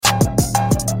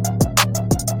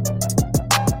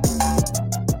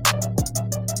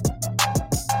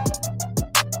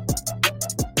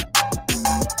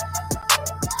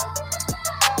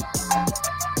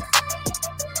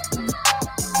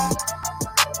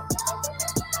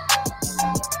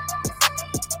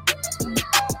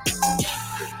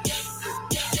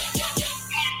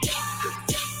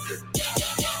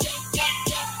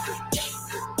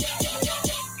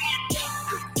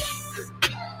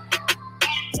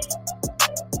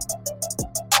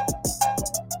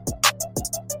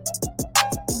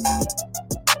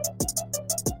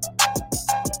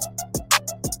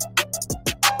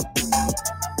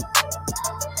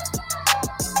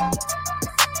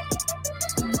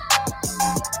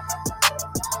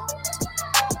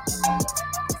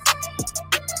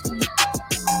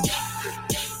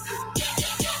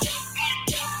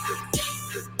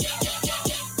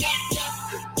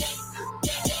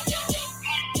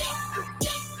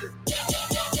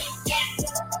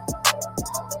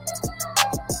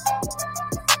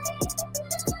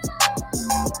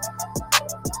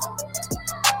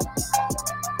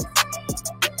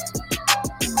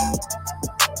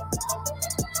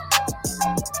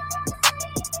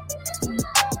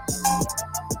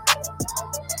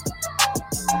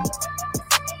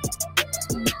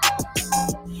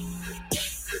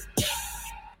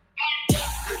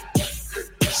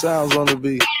Sounds on the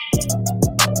beat.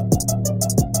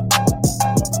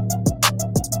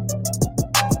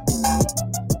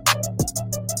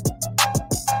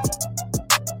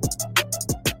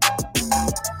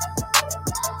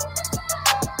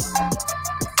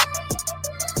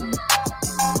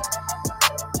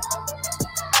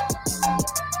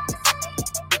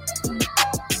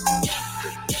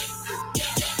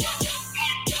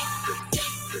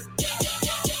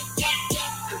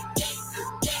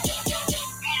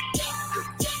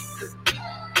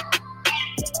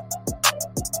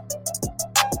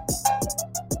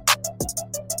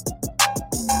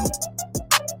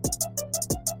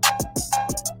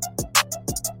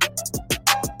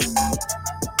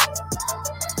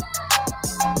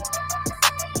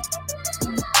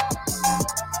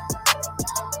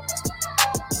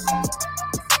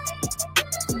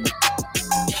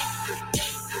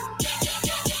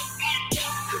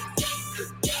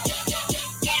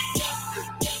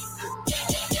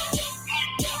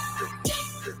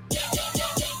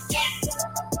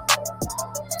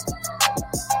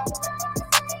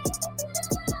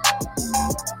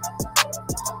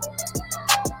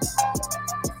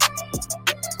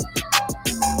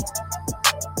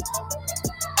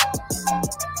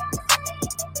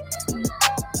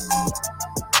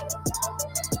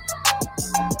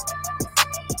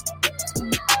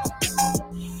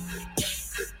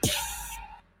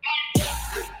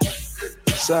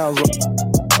 Sounds like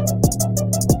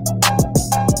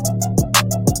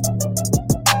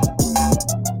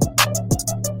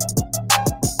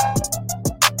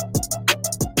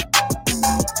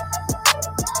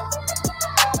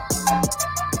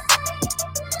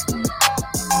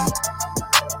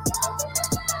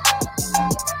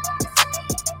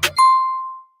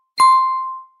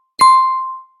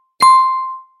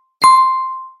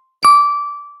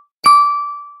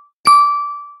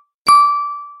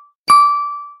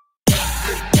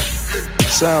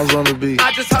sounds on the beat.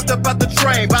 I just hopped up out the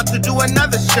train, about to do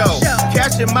another show.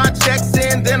 Cashing my checks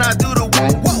in, then I do the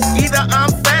woo. Either I'm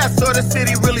fast or the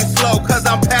city really slow, cause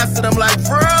I'm passing them like,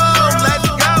 bro, let's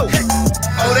go.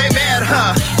 Oh, they mad,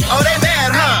 huh? Oh, they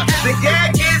mad, huh? The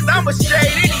gag is I'ma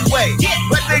shade anyway.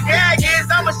 But the gag is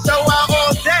I'ma show out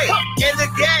all day. And the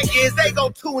gag is they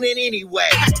gon' tune in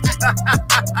anyway.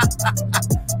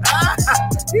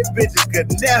 These bitches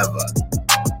could never.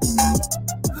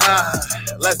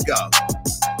 Let's go.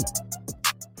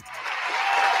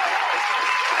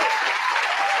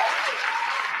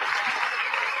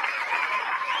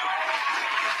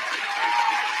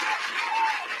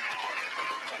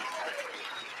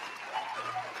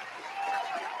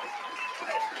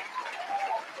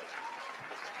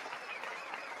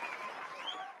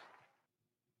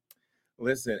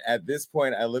 Listen, at this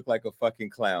point, I look like a fucking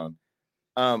clown.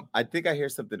 I think I hear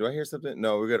something. Do I hear something?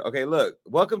 No, we're good. Okay, look,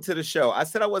 welcome to the show. I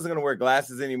said I wasn't going to wear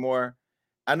glasses anymore.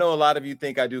 I know a lot of you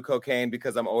think I do cocaine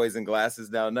because I'm always in glasses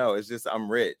now. No, it's just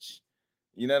I'm rich.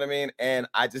 You know what I mean? And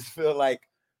I just feel like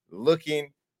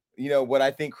looking, you know, what I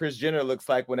think Kris Jenner looks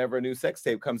like whenever a new sex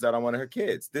tape comes out on one of her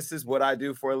kids. This is what I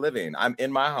do for a living. I'm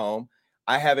in my home.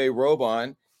 I have a robe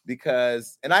on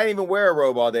because, and I didn't even wear a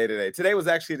robe all day today. Today was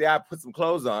actually the day I put some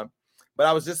clothes on. But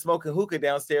I was just smoking hookah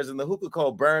downstairs, and the hookah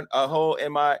coal burned a hole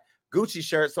in my Gucci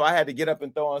shirt, so I had to get up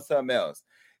and throw on something else.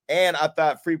 And I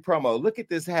thought, free promo. Look at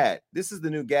this hat. This is the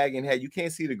new gagging hat. You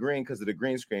can't see the green because of the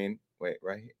green screen. Wait,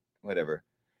 right here. Whatever.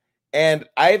 And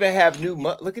I even have new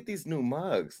look at these new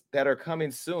mugs that are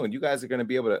coming soon. You guys are going to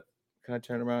be able to kind of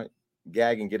turn around,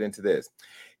 gag, and get into this.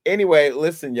 Anyway,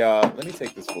 listen, y'all. Let me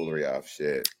take this foolery off.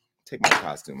 Shit. Take my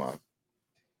costume off.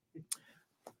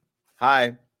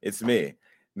 Hi, it's me.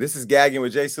 This is Gagging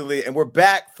with Jason Lee, and we're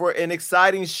back for an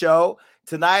exciting show.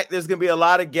 Tonight, there's going to be a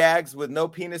lot of gags with no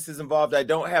penises involved. I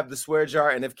don't have the swear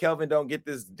jar, and if Kelvin don't get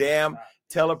this damn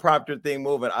teleprompter thing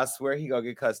moving. I swear he gonna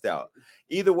get cussed out.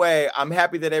 Either way, I'm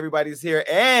happy that everybody's here.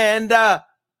 And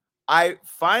I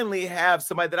finally have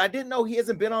somebody that I didn't know he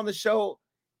hasn't been on the show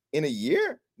in a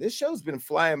year. This show's been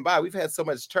flying by. We've had so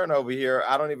much turnover here.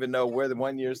 I don't even know where the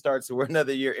 1 year starts or where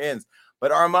another year ends.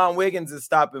 But Armon Wiggins is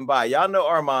stopping by. Y'all know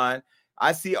Armon.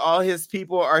 I see all his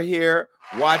people are here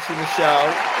watching the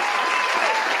show.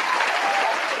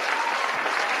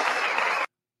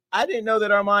 I didn't know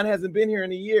that Armon hasn't been here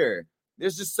in a year.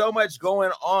 There's just so much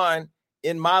going on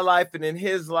in my life and in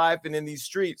his life and in these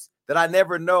streets that I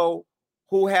never know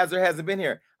who has or hasn't been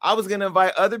here. I was going to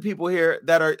invite other people here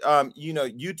that are,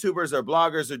 YouTubers or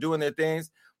bloggers or doing their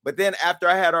things. But then after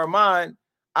I had Armon,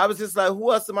 I was just like,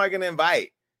 who else am I going to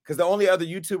invite? Because the only other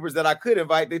YouTubers that I could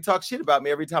invite, they talk shit about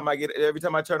me every time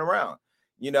I turn around,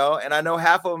 and I know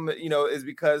half of them, is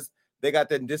because they got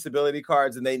the disability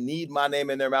cards and they need my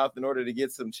name in their mouth in order to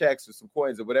get some checks or some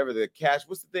coins or whatever the cash.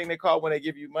 What's the thing they call when they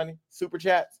give you money? Super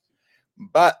chats.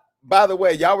 But by the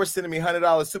way, y'all were sending me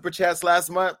 $100 super chats last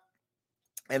month.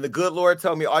 And the good Lord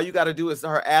told me all you got to do is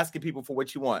start asking people for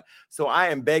what you want. So I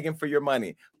am begging for your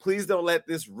money. Please don't let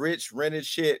this rich rented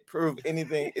shit prove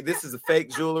anything. This is a fake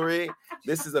jewelry.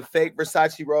 This is a fake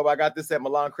Versace robe. I got this at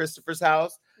Milan Christopher's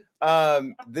house.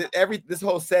 This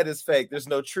whole set is fake. There's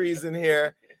no trees in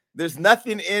here. There's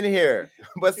nothing in here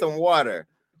but some water.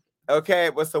 Okay,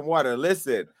 but some water.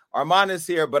 Listen, Armon is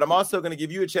here, but I'm also going to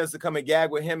give you a chance to come and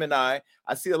gag with him and I.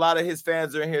 I see a lot of his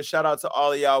fans are in here. Shout out to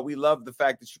all of y'all. We love the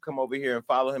fact that you come over here and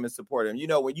follow him and support him.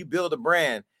 When you build a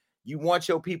brand, you want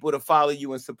your people to follow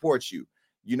you and support you.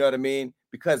 You know what I mean?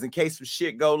 Because in case some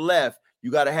shit go left,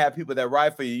 you got to have people that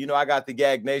ride for you. I got the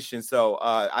Gag Nation, so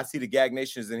I see the Gag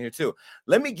Nations in here too.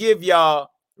 Let me give y'all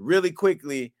really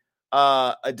quickly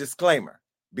a disclaimer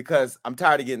because I'm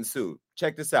tired of getting sued.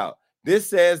 Check this out. This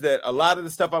says that a lot of the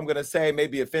stuff I'm going to say may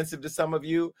be offensive to some of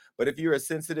you, but if you're a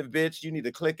sensitive bitch, you need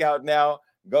to click out now,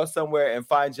 go somewhere and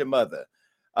find your mother.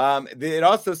 It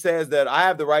also says that I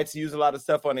have the right to use a lot of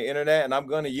stuff on the internet and I'm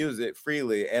going to use it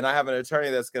freely. And I have an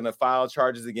attorney that's going to file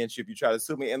charges against you if you try to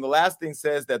sue me. And the last thing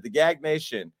says that the Gag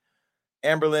Nation,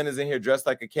 Amberlynn is in here dressed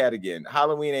like a cat again.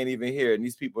 Halloween ain't even here. And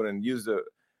these people didn't use a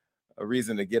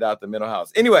reason to get out the mental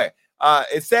house. Anyway,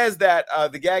 it says that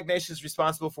the Gag Nation is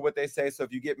responsible for what they say. So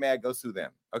if you get mad, go sue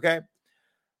them. Okay.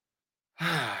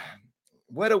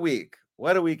 What a week.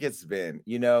 What a week it's been.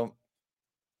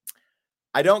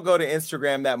 I don't go to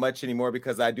Instagram that much anymore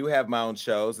because I do have my own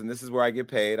shows and this is where I get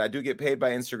paid. I do get paid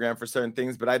by Instagram for certain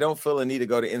things, but I don't feel a need to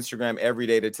go to Instagram every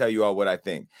day to tell you all what I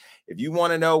think. If you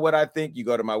want to know what I think, you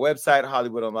go to my website,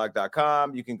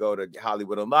 HollywoodUnlocked.com. You can go to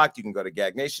Hollywood Unlocked. You can go to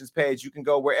Gag Nation's page. You can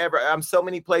go wherever. I'm so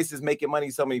many places making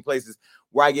money, so many places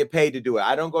where I get paid to do it.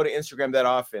 I don't go to Instagram that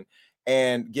often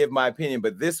and give my opinion,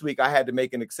 but this week I had to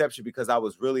make an exception because I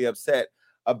was really upset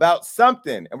about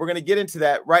something. And we're going to get into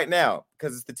that right now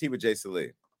because it's the Tea with Jay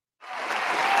Salee.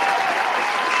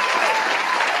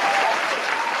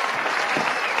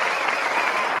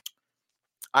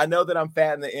 I know that I'm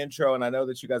fat in the intro and I know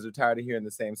that you guys are tired of hearing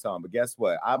the same song, but guess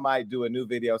what? I might do a new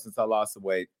video since I lost some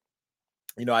weight.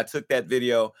 I took that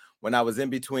video when I was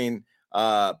in between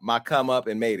my come up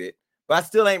and made it, but I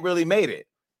still ain't really made it.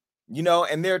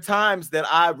 And there are times that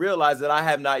I realize that I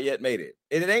have not yet made it.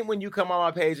 And it ain't when you come on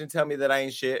my page and tell me that I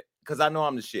ain't shit, because I know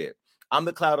I'm the shit. I'm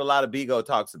the cloud a lot of Bigo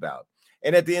talks about.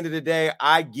 And at the end of the day,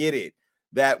 I get it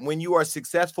that when you are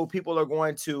successful, people are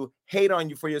going to hate on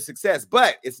you for your success.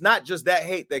 But it's not just that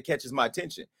hate that catches my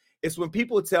attention. It's when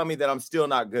people tell me that I'm still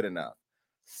not good enough.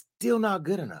 Still not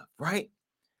good enough, right?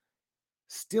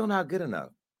 Still not good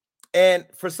enough. And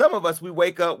for some of us, we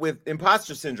wake up with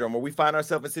imposter syndrome where we find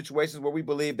ourselves in situations where we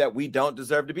believe that we don't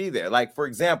deserve to be there. Like, for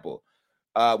example,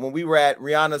 when we were at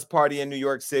Rihanna's party in New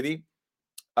York City,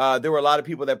 there were a lot of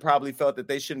people that probably felt that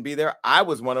they shouldn't be there. I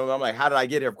was one of them. I'm like, how did I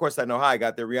get here? Of course, I know how I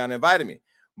got there. Rihanna invited me.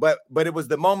 But it was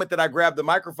the moment that I grabbed the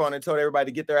microphone and told everybody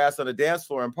to get their ass on the dance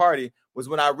floor and party was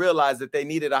when I realized that they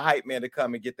needed a hype man to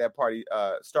come and get that party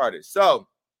started. So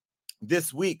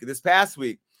this past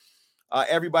week,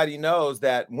 everybody knows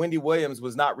that Wendy Williams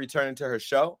was not returning to her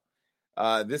show.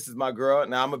 This is my girl.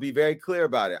 Now, I'm going to be very clear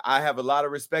about it. I have a lot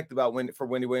of respect for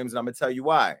Wendy Williams, and I'm going to tell you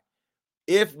why.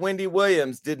 If Wendy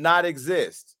Williams did not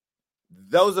exist,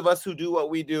 those of us who do what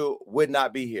we do would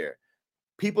not be here.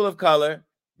 People of color,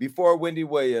 before Wendy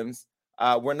Williams,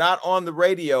 were not on the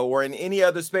radio or in any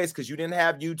other space because you didn't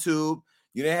have YouTube.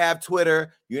 You didn't have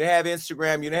Twitter. You didn't have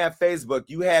Instagram. You didn't have Facebook.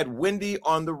 You had Wendy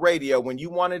on the radio when you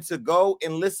wanted to go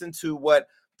and listen to what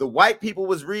the white people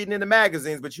was reading in the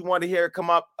magazines, but you wanted to hear it come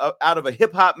up out of a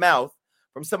hip hop mouth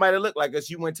from somebody that looked like us.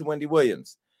 You went to Wendy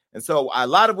Williams. And so a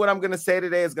lot of what I'm going to say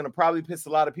today is going to probably piss a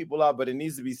lot of people off, but it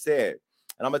needs to be said.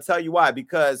 And I'm going to tell you why,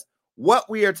 because what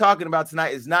we are talking about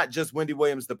tonight is not just Wendy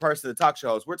Williams, the person, the talk show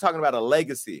host. We're talking about a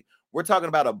legacy. We're talking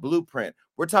about a blueprint.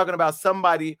 We're talking about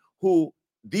somebody who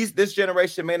this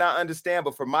generation may not understand,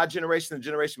 but for my generation and the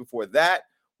generation before that,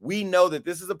 we know that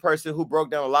this is a person who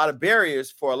broke down a lot of barriers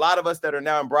for a lot of us that are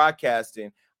now in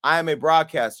broadcasting. I am a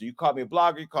broadcaster. You call me a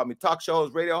blogger, you call me talk show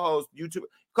host, radio host, YouTube,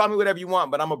 call me whatever you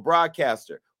want, but I'm a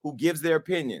broadcaster who gives their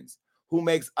opinions, who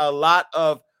makes a lot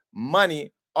of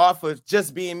money off of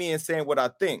just being me and saying what I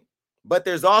think. But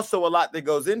there's also a lot that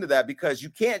goes into that, because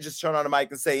you can't just turn on the mic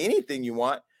and say anything you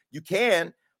want. You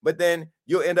can, but then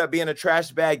you'll end up being a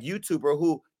trash bag YouTuber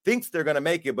who thinks they're going to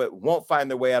make it, but won't find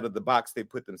their way out of the box they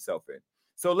put themselves in.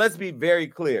 So let's be very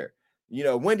clear. You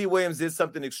know, Wendy Williams did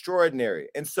something extraordinary.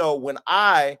 And so when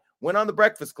I went on the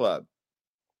Breakfast Club,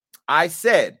 I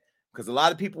said, because a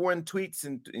lot of people were in tweets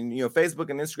and Facebook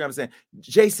and Instagram saying,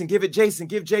 Jason, give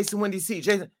Jason Wendy seat.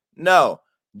 Jason. No,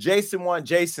 Jason want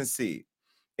Jason seat.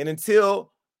 And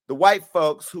until the white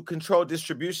folks who control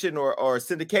distribution or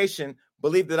syndication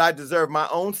believe that I deserve my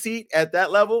own seat at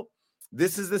that level,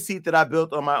 this is the seat that I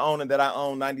built on my own and that I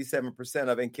own 97%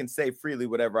 of and can say freely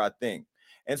whatever I think.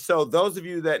 And so those of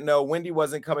you that know Wendy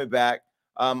wasn't coming back,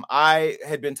 I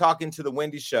had been talking to the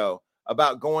Wendy show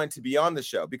about going to be on the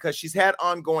show because she's had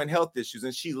ongoing health issues,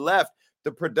 and she left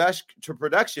the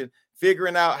production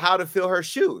figuring out how to fill her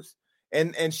shoes.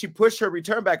 And she pushed her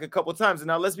return back a couple times. And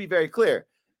now let's be very clear.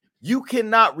 You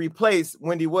cannot replace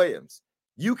Wendy Williams.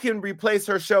 You can replace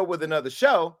her show with another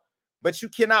show, but you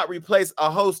cannot replace a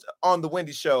host on the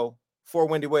Wendy show for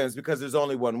Wendy Williams, because there's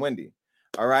only one Wendy.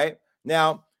 All right.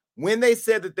 Now, when they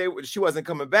said that she wasn't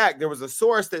coming back, there was a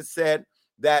source that said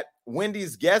that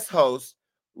Wendy's guest hosts,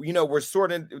 they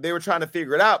were trying to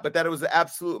figure it out, but that it was an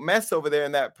absolute mess over there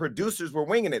and that producers were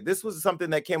winging it. This was something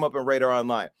that came up in Radar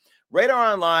Online.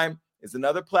 Radar Online is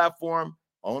another platform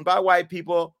owned by white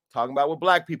people talking about what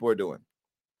black people are doing.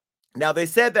 Now, they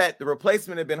said that the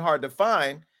replacement had been hard to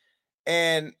find,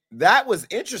 and that was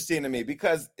interesting to me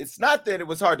because it's not that it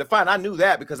was hard to find. I knew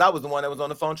that because I was the one that was on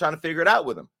the phone trying to figure it out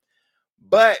with them.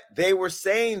 But they were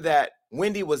saying that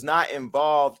Wendy was not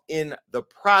involved in the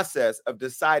process of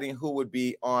deciding who would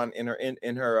be on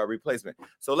in her replacement.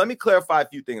 So let me clarify a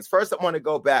few things. First, I want to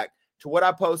go back to what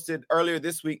I posted earlier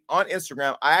this week on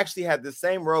Instagram. I actually had the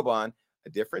same robe on, a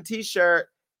different T-shirt,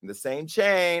 and the same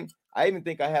chain. I even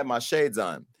think I had my shades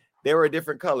on. They were a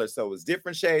different color, so it was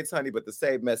different shades, honey, but the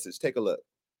same message. Take a look.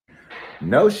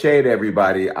 No shade,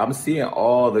 everybody. I'm seeing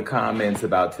all the comments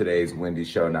about today's Wendy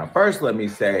show. Now, first, let me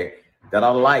say that I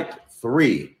liked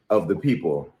 3 of the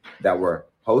people that were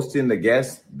hosting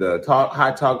the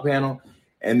hot talk panel.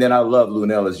 And then I love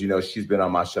Lunell, as you know, she's been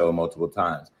on my show multiple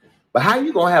times. But how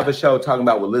you going to have a show talking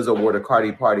about what Lizzo wore to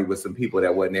Cardi party with some people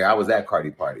that wasn't there? I was at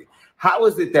Cardi party. How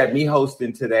is it that me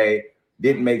hosting today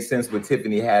didn't make sense with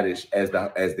Tiffany Haddish as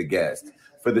the guest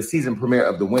for the season premiere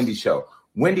of the Wendy show?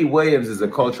 Wendy Williams is a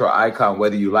cultural icon,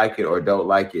 whether you like it or don't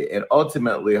like it. And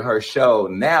ultimately, her show,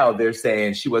 now they're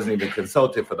saying she wasn't even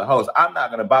consulted for the host. I'm not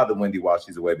going to bother Wendy while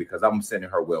she's away because I'm sending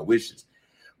her well wishes.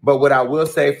 But what I will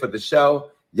say for the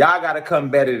show, y'all got to come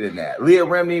better than that. Leah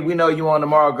Remini, we know you on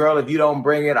tomorrow, girl. If you don't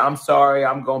bring it, I'm sorry.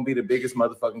 I'm going to be the biggest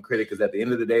motherfucking critic, because at the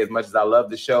end of the day, as much as I love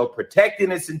the show,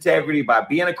 protecting its integrity by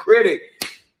being a critic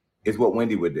is what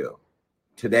Wendy would do.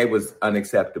 Today was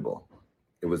unacceptable.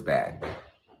 It was bad.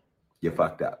 You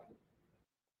fucked up.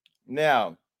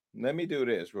 Now, let me do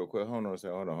this real quick. Hold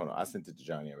on. I sent it to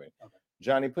Johnny already. Okay.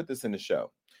 Johnny, put this in the show.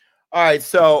 All right,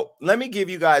 so let me give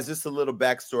you guys just a little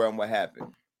backstory on what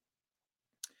happened.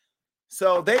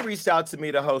 So they reached out to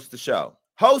me to host the show.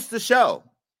 Host the show.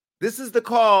 This is the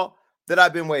call that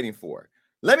I've been waiting for.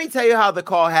 Let me tell you how the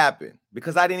call happened,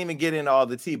 because I didn't even get into all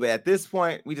the tea. But at this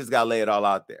point, we just got to lay it all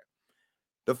out there.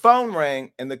 The phone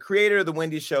rang, and the creator of the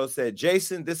Wendy show said,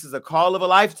 Jason, this is a call of a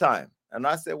lifetime. And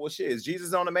I said, well, shit, is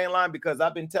Jesus on the main line? Because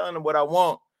I've been telling him what I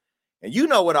want. And you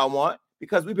know what I want,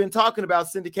 because we've been talking about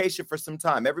syndication for some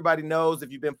time. Everybody knows,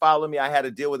 if you've been following me, I had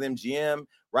a deal with MGM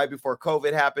right before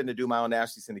COVID happened to do my own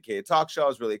nationally syndicated talk show. I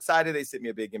was really excited. They sent me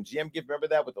a big MGM gift. Remember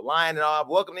that with the lion and all?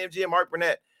 Welcome to MGM, Mark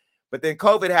Burnett. But then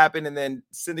COVID happened, and then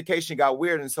syndication got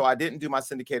weird. And so I didn't do my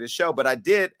syndicated show, but I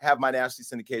did have my nationally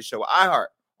syndicated show with iHeart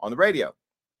on the radio.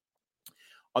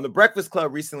 On the Breakfast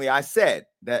Club recently, I said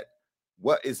that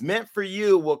what is meant for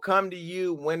you will come to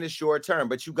you when it's your turn,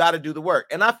 but you got to do the work.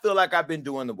 And I feel like I've been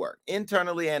doing the work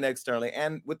internally and externally.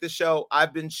 And with the show,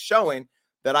 I've been showing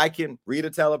that I can read a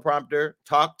teleprompter,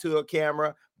 talk to a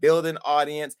camera, build an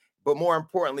audience, but more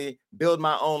importantly, build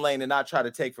my own lane and not try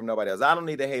to take from nobody else. I don't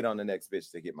need to hate on the next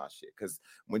bitch to get my shit, because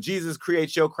when Jesus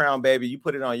creates your crown, baby, you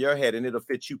put it on your head and it'll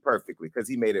fit you perfectly, because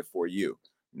he made it for you,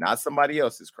 not somebody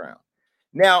else's crown.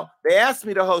 Now, they asked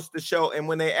me to host the show, and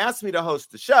when they asked me to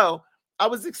host the show, I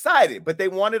was excited, but they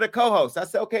wanted a co-host. I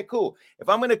said, okay, cool. If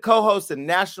I'm going to co-host a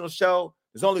national show,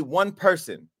 there's only one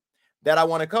person that I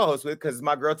want to co-host with, because it's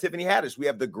my girl, Tiffany Haddish. We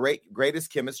have the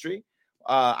greatest chemistry.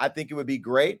 I think it would be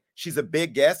great. She's a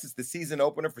big guest. It's the season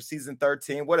opener for season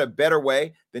 13. What a better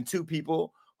way than two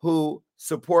people who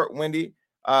support Wendy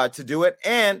to do it.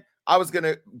 And I was going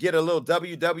to get a little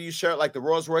WW shirt like the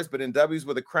Rolls Royce, but in W's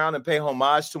with a crown, and pay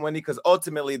homage to Wendy, because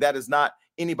ultimately that is not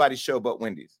anybody's show but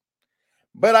Wendy's.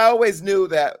 But I always knew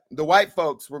that the white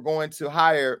folks were going to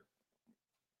hire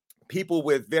people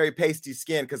with very pasty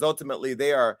skin, because ultimately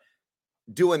they are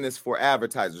doing this for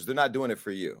advertisers. They're not doing it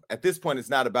for you. At this point, it's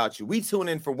not about you. We tune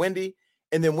in for Wendy,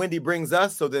 and then Wendy brings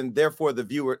us. So then therefore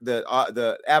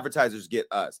the advertisers get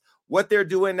us. What they're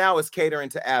doing now is catering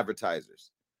to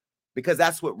advertisers, because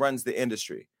that's what runs the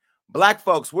industry. Black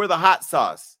folks, we're the hot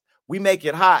sauce. We make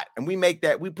it hot, and we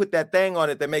put that thing on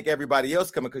it that make everybody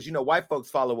else come in, because white folks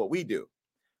follow what we do.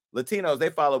 Latinos, they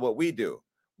follow what we do.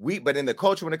 But in the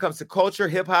culture, when it comes to culture,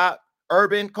 hip hop,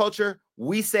 urban culture,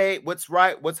 we say what's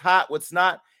right, what's hot, what's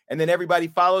not, and then everybody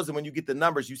follows. And when you get the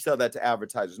numbers, you sell that to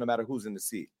advertisers, no matter who's in the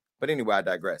seat. But anyway, I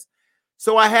digress.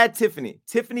 So I had Tiffany.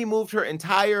 Tiffany moved her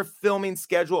entire filming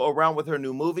schedule around with her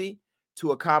new movie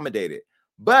to accommodate it.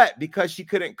 But because she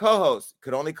couldn't co-host,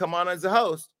 could only come on as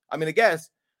a guest,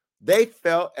 they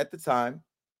felt at the time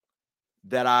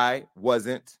that I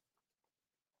wasn't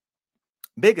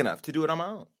big enough to do it on my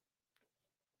own.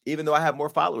 Even though I have more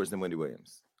followers than Wendy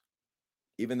Williams.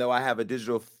 Even though I have a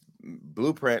digital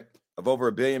blueprint of over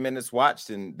 1 billion minutes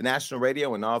watched in the national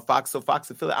radio and all Fox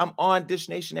affiliate, I'm on Dish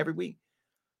Nation every week.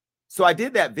 So I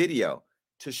did that video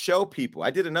to show people. I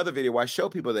did another video where I show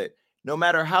people that no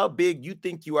matter how big you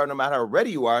think you are, no matter how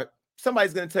ready you are,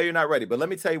 somebody's going to tell you you're not ready. But let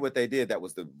me tell you what they did. That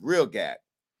was the real gag.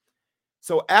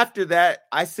 So after that,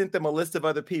 I sent them a list of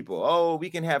other people. Oh,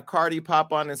 we can have Cardi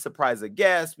pop on and surprise a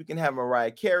guest. We can have Mariah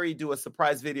Carey do a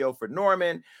surprise video for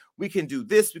Norman. We can do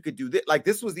this. We could do this. Like,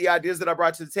 this was the ideas that I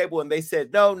brought to the table. And they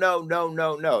said, no.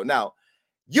 Now,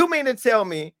 you mean to tell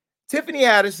me Tiffany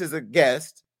Haddish is a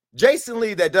guest, Jason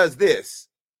Lee that does this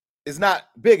is not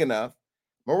big enough,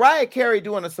 Mariah Carey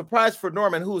doing a surprise for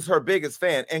Norman, who's her biggest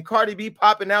fan, and Cardi B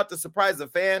popping out to surprise a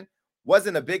fan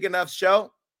wasn't a big enough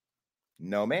show?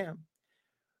 No, ma'am.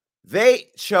 They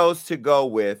chose to go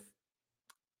with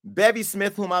Bevy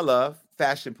Smith, whom I love,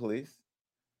 Fashion Police.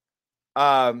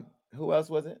 Who else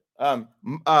was it?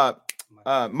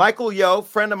 Michael Yo,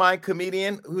 friend of mine,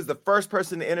 comedian, who's the first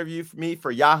person to interview me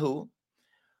for Yahoo.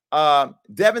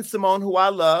 Devin Simone, who I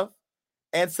love,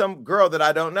 and some girl that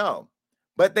I don't know.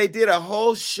 But they did a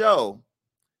whole show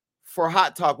for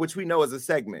Hot Talk, which we know is a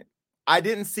segment. I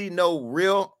didn't see no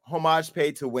real homage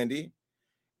paid to Wendy.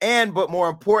 But more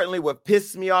importantly, what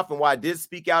pissed me off and why I did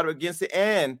speak out against it,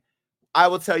 and I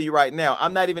will tell you right now,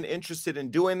 I'm not even interested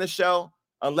in doing the show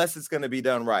unless it's going to be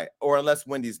done right, or unless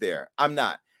Wendy's there. I'm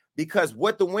not. Because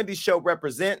what the Wendy show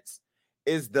represents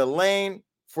is the lane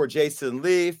for Jason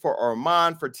Lee, for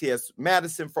Armon, for T.S.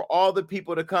 Madison, for all the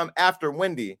people to come after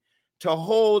Wendy, to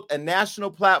hold a national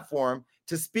platform,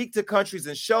 to speak to countries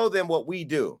and show them what we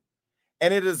do.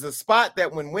 And it is a spot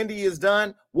that when Wendy is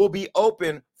done, will be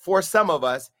open for some of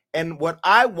us. And what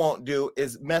I won't do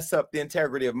is mess up the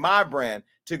integrity of my brand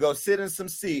to go sit in some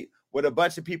seat with a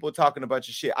bunch of people talking a bunch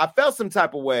of shit. I felt some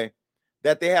type of way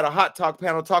that they had a Hot Talk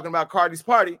panel talking about Cardi's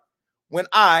party when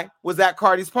I was at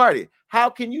Cardi's party. How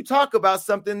can you talk about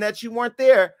something that you weren't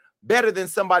there better than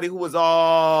somebody who was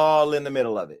all in the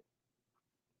middle of it?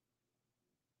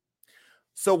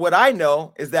 So what I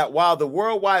know is that while the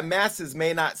worldwide masses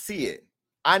may not see it,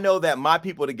 I know that my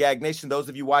people, the Gag Nation, those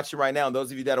of you watching right now, and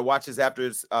those of you that will watch this after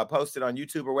it's posted on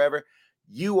YouTube or wherever,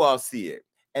 you all see it,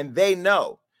 and they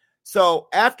know. So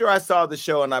after I saw the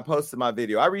show and I posted my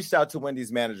video, I reached out to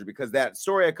Wendy's manager because that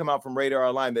story had come out from Radar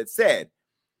Online that said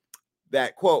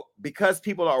that, quote, because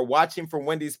people are watching for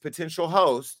Wendy's potential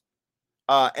host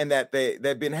and that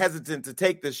they've been hesitant to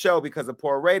take the show because of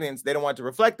poor ratings, they don't want to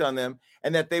reflect on them,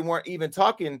 and that they weren't even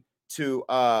talking to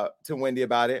Wendy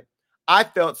about it. I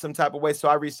felt some type of way, so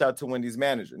I reached out to Wendy's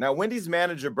manager. Now, Wendy's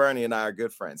manager, Bernie, and I are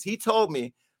good friends. He told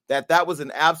me that was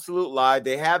an absolute lie.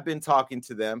 They have been talking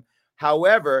to them.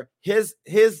 However, his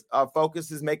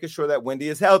focus is making sure that Wendy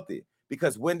is healthy,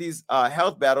 because Wendy's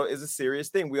health battle is a serious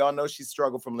thing. We all know she's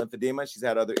struggled from lymphedema. She's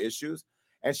had other issues,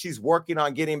 and she's working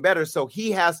on getting better. So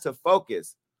he has to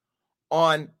focus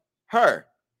on her.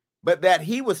 But that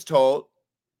he was told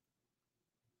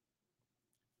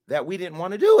that we didn't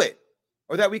want to do it,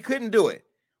 or that we couldn't do it,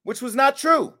 which was not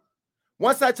true.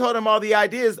 Once I told him all the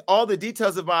ideas, all the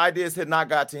details of my ideas had not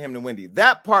got to him and Wendy.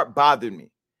 That part bothered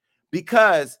me,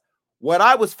 because What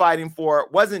I was fighting for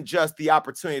wasn't just the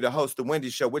opportunity to host the Wendy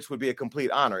show, which would be a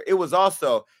complete honor. It was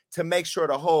also to make sure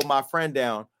to hold my friend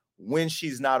down when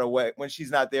she's not away, when she's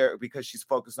not there, because she's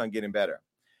focused on getting better.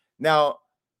 Now,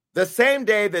 the same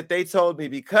day that they told me,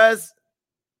 because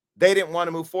they didn't want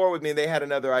to move forward with me, they had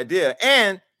another idea,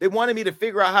 and they wanted me to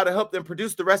figure out how to help them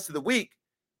produce the rest of the week.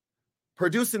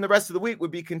 Producing the rest of the week would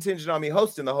be contingent on me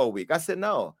hosting the whole week. I said,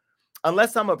 no,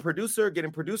 unless I'm a producer,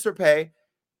 getting producer pay,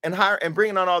 and hire and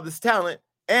bringing on all this talent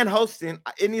and hosting,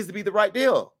 it needs to be the right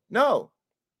deal. No.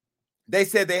 They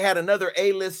said they had another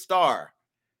A-list star.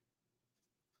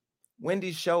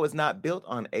 Wendy's show is not built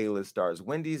on A-list stars.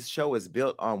 Wendy's show is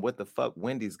built on what the fuck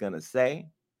Wendy's going to say,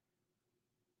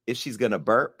 if she's going to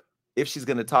burp, if she's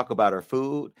going to talk about her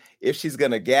food, if she's going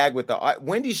to gag with the...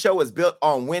 Wendy's show is built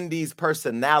on Wendy's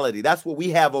personality. That's what we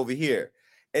have over here.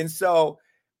 And so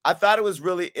I thought it was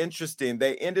really interesting.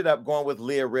 They ended up going with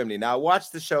Leah Remini. Now, I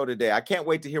watched the show today. I can't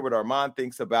wait to hear what Armon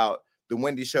thinks about the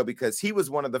Wendy show, because he was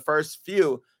one of the first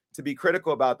few to be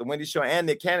critical about the Wendy show and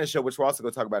Nick Cannon show, which we're also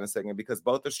going to talk about in a second, because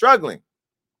both are struggling.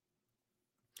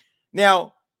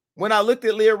 Now, when I looked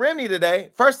at Leah Remini today,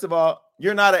 first of all,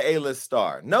 you're not an A-list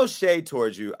star. No shade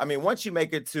towards you. I mean, once you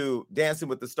make it to Dancing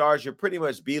with the Stars, you're pretty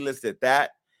much B-list at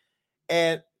that.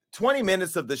 And 20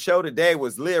 minutes of the show today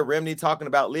was Leah Remini talking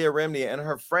about Leah Remini and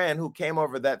her friend who came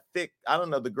over, that thick, I don't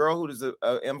know, the girl who is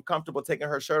uncomfortable taking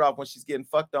her shirt off when she's getting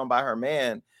fucked on by her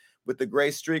man with the gray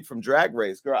streak from Drag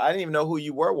Race. Girl, I didn't even know who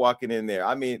you were walking in there.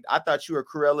 I mean, I thought you were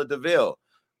Cruella DeVille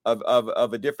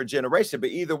of a different generation, but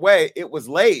either way, it was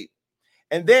late.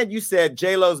 And then you said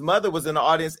J-Lo's mother was in the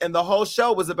audience, and the whole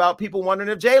show was about people wondering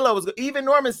if J-Lo was, even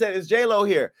Norman said, is J-Lo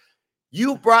here?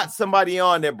 You brought somebody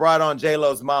on that brought on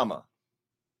J-Lo's mama.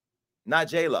 Not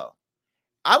J-Lo.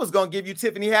 I was going to give you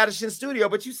Tiffany Haddish in studio,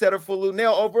 but you set her for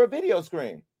Lunel over a video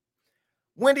screen.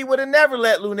 Wendy would have never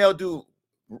let Lunel do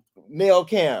nail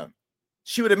cam.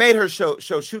 She would have made her show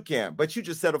shoe cam, but you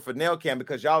just settled for nail cam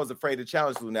because y'all was afraid to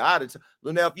challenge Lunel.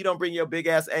 Lunel, if you don't bring your big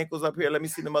ass ankles up here, let me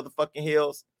see the motherfucking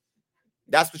heels.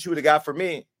 That's what you would have got for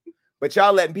me. But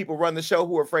y'all letting people run the show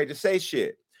who are afraid to say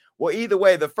shit. Well, either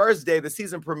way, the first day, the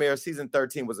season premiere, season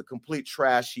 13, was a complete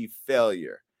trashy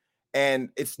failure. And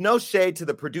it's no shade to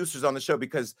the producers on the show,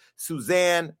 because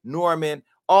Suzanne, Norman,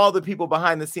 all the people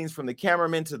behind the scenes, from the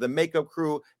cameraman to the makeup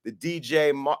crew, the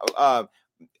DJ,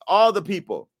 all the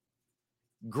people,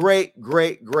 great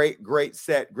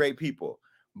set, great people.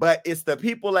 But it's the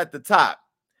people at the top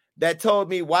that told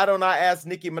me, why don't I ask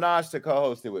Nicki Minaj to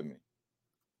co-host it with me?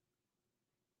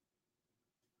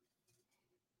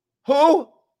 Who?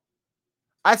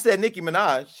 I said Nicki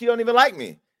Minaj. She don't even like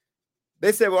me.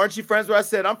 They said, well, aren't you friends with her? I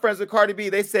said, I'm friends with Cardi B.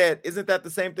 They said, isn't that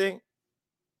the same thing?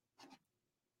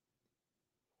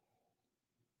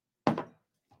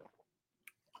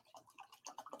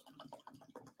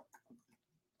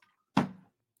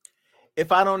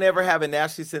 If I don't ever have a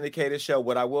nationally syndicated show,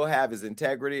 what I will have is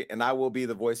integrity, and I will be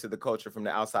the voice of the culture from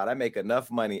the outside. I make enough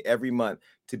money every month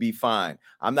to be fine.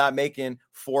 I'm not making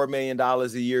 $4 million a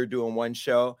year doing one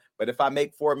show, but if I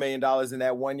make $4 million in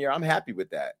that 1 year, I'm happy with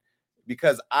that.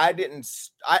 Because I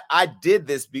did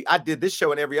this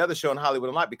show and every other show in Hollywood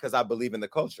a lot because I believe in the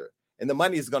culture, and the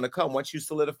money is going to come once you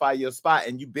solidify your spot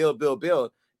and you build.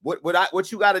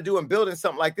 What you got to do in building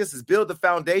something like this is build the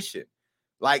foundation.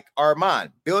 Like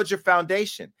Armon, build your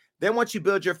foundation. Then once you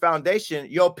build your foundation,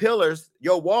 your pillars,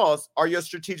 your walls are your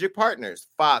strategic partners: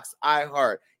 Fox,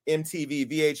 iHeart,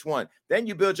 MTV, VH1. Then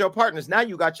you build your partners. Now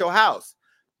you got your house.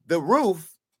 The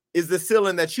roof is the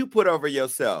ceiling that you put over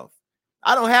yourself.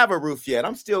 I don't have a roof yet.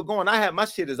 I'm still going. My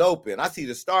shit is open. I see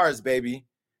the stars, baby.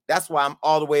 That's why I'm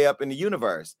all the way up in the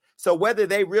universe. So whether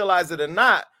they realize it or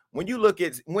not, when you look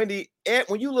at Wendy, and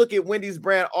when you look at Wendy's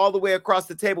brand all the way across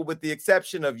the table, with the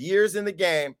exception of years in the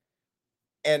game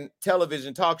and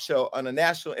television talk show on a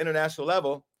national, international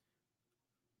level,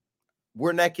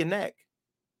 we're neck and neck.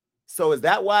 So is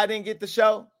that why I didn't get the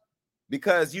show?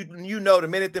 Because you know, the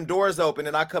minute them doors open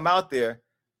and I come out there,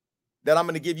 that I'm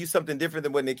going to give you something different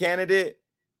than what Nick Cannon did,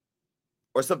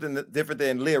 or something different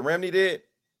than Leah Remini did.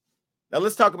 Now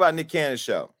let's talk about Nick Cannon's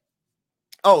show.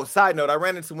 Oh, side note, I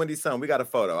ran into Wendy's son. We got a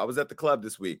photo. I was at the club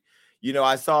this week. You know,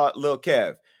 I saw Lil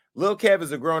Kev. Lil Kev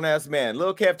is a grown-ass man.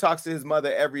 Lil Kev talks to his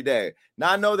mother every day.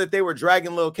 Now, I know that they were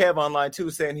dragging Lil Kev online, too,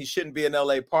 saying he shouldn't be in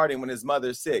L.A. partying when his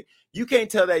mother's sick. You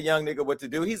can't tell that young nigga what to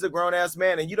do. He's a grown-ass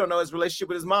man, and you don't know his relationship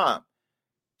with his mom.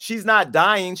 She's not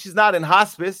dying. She's not in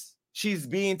hospice. She's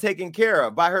being taken care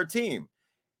of by her team.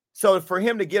 So for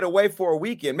him to get away for a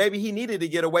weekend, maybe he needed to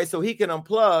get away so he can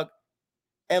unplug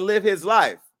and live his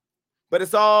life. But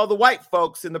it's all the white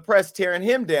folks in the press tearing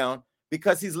him down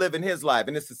because he's living his life.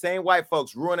 And it's the same white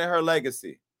folks ruining her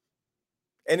legacy.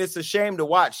 And it's a shame to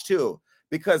watch too,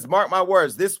 because mark my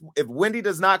words, if Wendy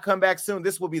does not come back soon,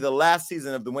 this will be the last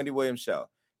season of the Wendy Williams show,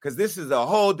 because this is a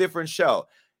whole different show.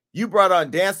 You brought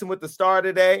on Dancing with the Star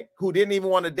today, who didn't even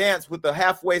want to dance with the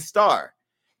halfway star.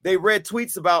 They read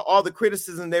tweets about all the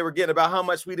criticism they were getting about how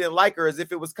much we didn't like her as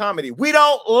if it was comedy. We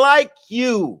don't like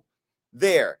you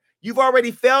there. You've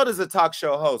already failed as a talk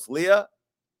show host, Leah.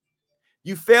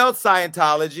 You failed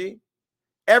Scientology.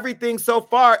 Everything so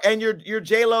far, and you're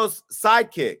J-Lo's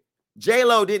sidekick.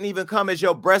 J-Lo didn't even come as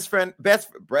your best friend to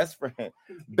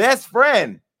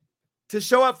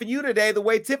show up for you today the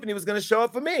way Tiffany was going to show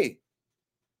up for me.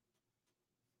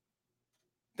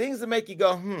 Things that make you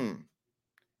go,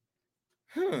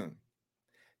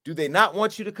 Do they not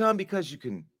want you to come because you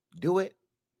can do it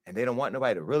and they don't want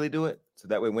nobody to really do it, so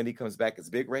that way Wendy comes back as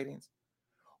big ratings?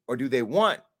 Or do they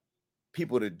want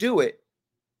people to do it?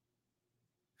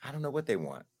 I don't know what they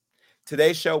want.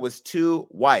 Today's show was too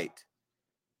white.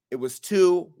 It was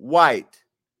too white.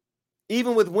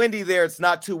 Even with Wendy there, it's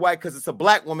not too white because it's a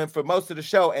black woman for most of the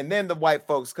show, and then the white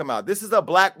folks come out. This is a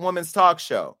black woman's talk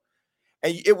show,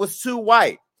 and it was too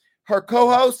white. Her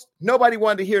co-host, nobody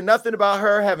wanted to hear nothing about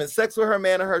her having sex with her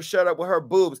man and her shut up with her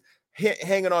boobs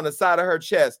hanging on the side of her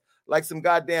chest like some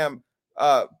goddamn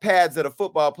pads that a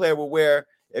football player would wear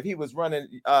if he was running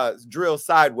drill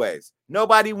sideways.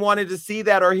 Nobody wanted to see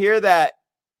that or hear that.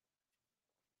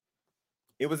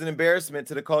 It was an embarrassment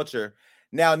to the culture.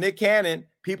 Now, Nick Cannon,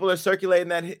 people are circulating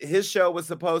that his show was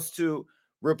supposed to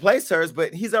replace hers,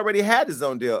 but he's already had his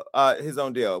own deal.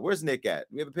 Where's Nick at?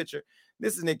 We have a picture.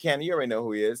 This is Nick Cannon. You already know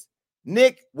who he is.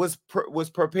 Nick was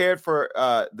prepared for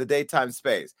the daytime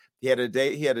space. He had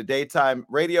a daytime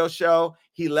radio show.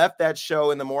 He left that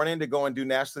show in the morning to go and do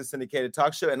nationally syndicated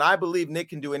talk show. And I believe Nick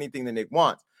can do anything that Nick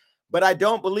wants. But I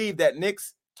don't believe that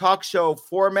Nick's talk show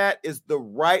format is the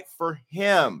right for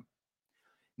him.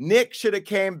 Nick should have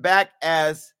came back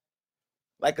as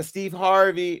like a Steve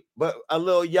Harvey, but a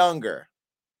little younger.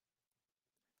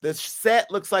 The set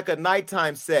looks like a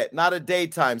nighttime set, not a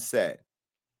daytime set.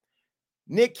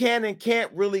 Nick Cannon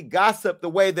can't really gossip the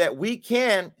way that we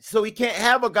can, so he can't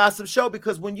have a gossip show,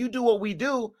 because when you do what we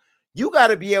do, you got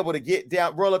to be able to get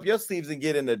down, roll up your sleeves and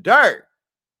get in the dirt.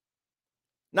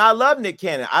 Now, I love Nick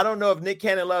Cannon. I don't know if Nick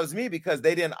Cannon loves me because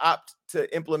they didn't opt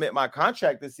to implement my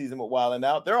contract this season with Wild 'N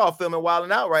Out. They're all filming Wild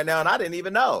 'N Out right now, and I didn't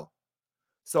even know.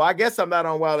 So I guess I'm not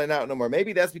on Wild 'N Out no more.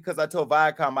 Maybe that's because I told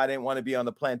Viacom I didn't want to be on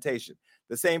the plantation.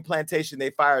 The same plantation they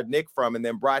fired Nick from and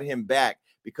then brought him back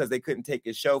because they couldn't take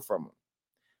his show from him.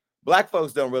 Black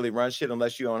folks don't really run shit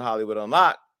unless you own Hollywood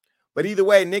Unlocked. But either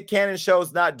way, Nick Cannon's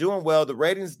show's not doing well. The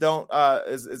ratings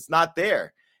it's not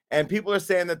there. And people are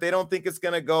saying that they don't think it's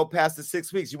going to go past the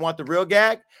 6 weeks. You want the real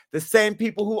gag? The same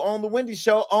people who own the Wendy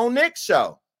show own Nick's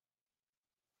show.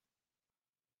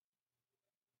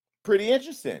 Pretty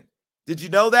interesting. Did you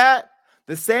know that?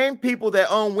 The same people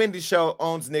that own Wendy's show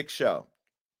owns Nick's show.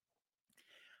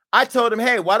 I told him,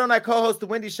 hey, why don't I co-host the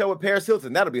Wendy show with Paris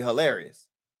Hilton? That'll be hilarious.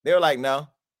 They were like, no.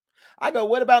 I go,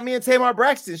 what about me and Tamar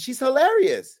Braxton? She's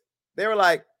hilarious. They were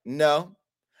like, no.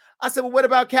 I said, well, what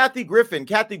about Kathy Griffin?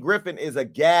 Kathy Griffin is a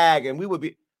gag, and we would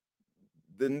be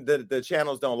the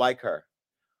channels don't like her.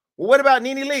 Well, what about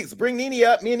Nene Leakes? Bring Nene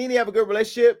up. Me and Nene have a good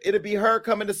relationship. It'll be her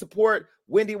coming to support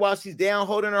Wendy while she's down,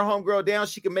 holding her homegirl down.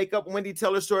 She can make up Wendy,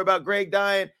 tell her story about Greg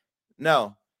dying.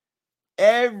 No.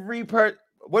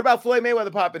 What about Floyd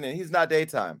Mayweather popping in? He's not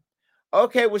daytime.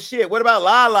 Okay, well, shit. What about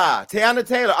Lala, Tiana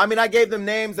Taylor? I mean, I gave them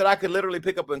names that I could literally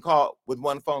pick up and call with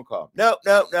one phone call. No.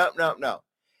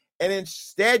 And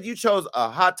instead, you chose a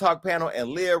hot talk panel and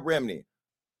Leah Remini,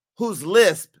 whose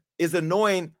lisp is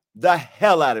annoying the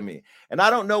hell out of me. And I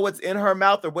don't know what's in her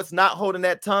mouth or what's not holding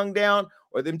that tongue down,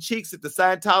 or them cheeks that the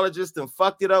Scientologist and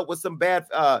fucked it up with some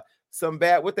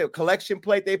bad with the collection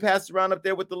plate they passed around up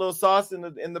there with the little sauce in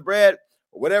the bread,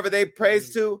 or whatever they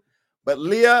praise to. But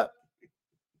Leah,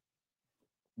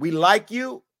 we like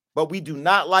you, but we do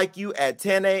not like you at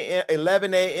 10 a.m.,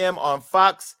 11 a.m. on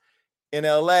Fox in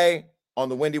LA on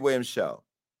the Wendy Williams show.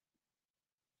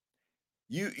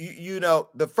 You know,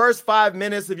 the first 5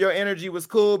 minutes of your energy was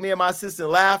cool. Me and my assistant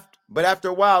laughed, but after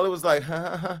a while, it was like,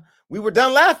 we were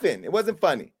done laughing. It wasn't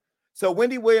funny. So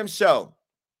Wendy Williams show,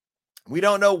 we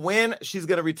don't know when she's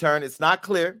going to return. It's not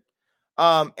clear.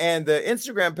 And the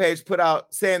Instagram page put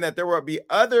out saying that there will be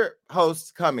other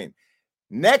hosts coming.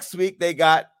 Next week, they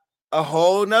got a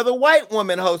whole nother white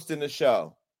woman hosting the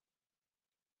show.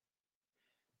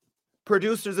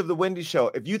 Producers of the Wendy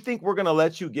show, if you think we're going to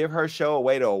let you give her show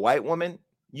away to a white woman,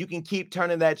 you can keep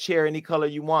turning that chair any color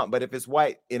you want. But if it's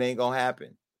white, it ain't going to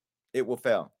happen. It will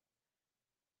fail.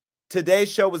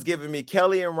 Today's show was giving me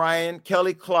Kelly and Ryan,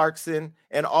 Kelly Clarkson,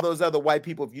 and all those other white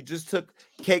people. If you just took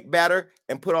cake batter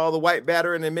and put all the white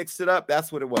batter in and mixed it up,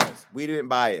 that's what it was. We didn't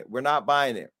buy it. We're not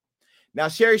buying it. Now,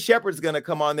 Sherry Shepherd's going to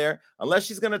come on there. Unless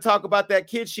she's going to talk about that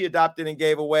kid she adopted and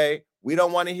gave away, we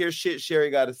don't want to hear shit Sherry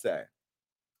got to say.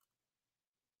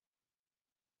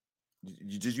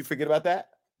 Did you forget about that?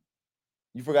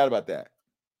 You forgot about that.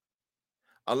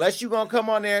 Unless you're going to come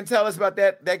on there and tell us about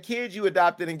that kid you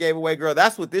adopted and gave away, girl.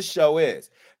 That's what this show is.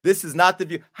 This is not the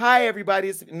view. Hi,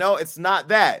 everybody. No, it's not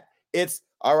that. It's,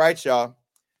 all right, y'all.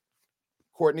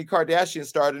 Kourtney Kardashian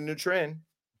started a new trend.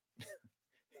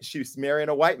 She's marrying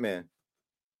a white man.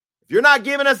 If you're not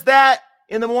giving us that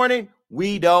in the morning,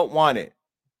 we don't want it.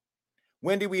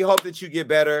 Wendy, we hope that you get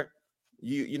better.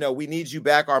 You know, we need you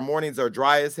back. Our mornings are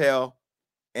dry as hell.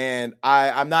 And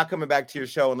I'm not coming back to your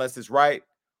show unless it's right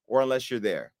or unless you're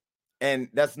there. And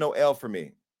that's no L for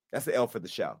me. That's the L for the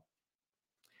show.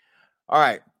 All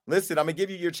right. Listen, I'm going to give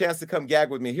you your chance to come gag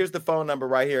with me. Here's the phone number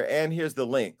right here, and here's the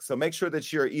link. So make sure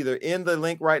that you're either in the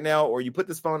link right now or you put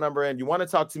this phone number in. You want to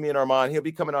talk to me and Armon. He'll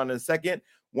be coming on in a second.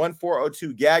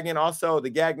 1402 gagging. Also, the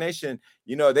Gag Nation,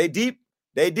 you know, they deep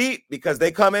because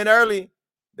they come in early.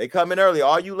 They come in early.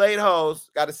 All you late hoes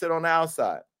got to sit on the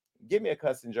outside. Give me a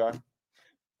cussing jar.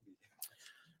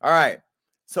 All right.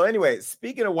 So anyway,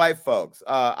 speaking of white folks,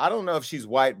 I don't know if she's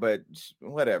white, but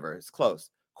whatever. It's close.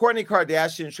 Kourtney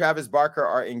Kardashian and Travis Barker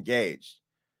are engaged.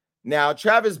 Now,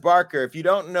 Travis Barker, if you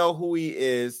don't know who he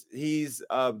is, he's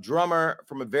a drummer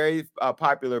from a very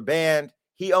popular band.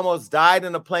 He almost died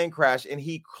in a plane crash, and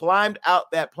he climbed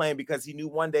out that plane because he knew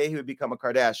one day he would become a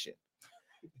Kardashian.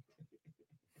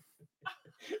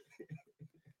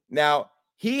 Now,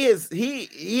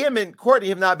 him and Kourtney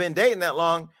have not been dating that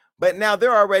long, but now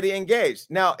they're already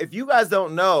engaged. Now, if you guys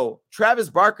don't know,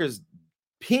 Travis Barker's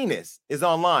penis is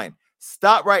online.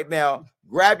 Stop right now.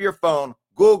 Grab your phone.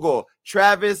 Google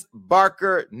Travis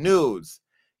Barker nudes.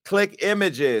 Click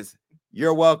images.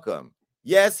 You're welcome.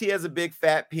 Yes, he has a big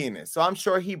fat penis. So I'm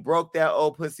sure he broke that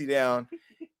old pussy down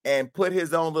and put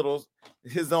his own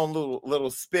little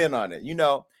spin on it, you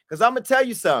know, because I'm going to tell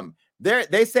you something.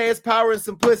 They say it's power in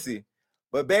some pussy,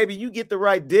 but baby, you get the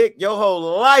right dick, your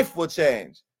whole life will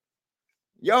change.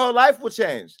 Your whole life will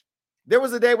change. There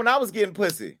was a day when I was getting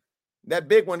pussy. That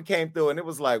big one came through and it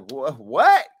was like,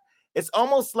 what? It's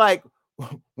almost like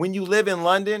when you live in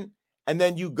London and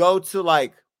then you go to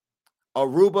like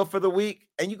Aruba for the week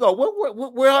and you go,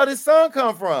 where all this sun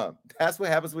come from? That's what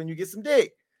happens when you get some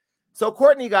dick. So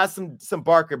Kourtney got some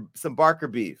Barker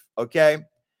beef, okay?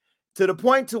 To the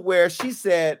point to where she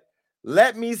said,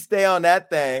 let me stay on that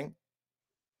thing.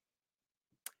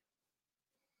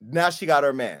 Now she got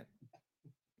her man.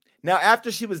 Now,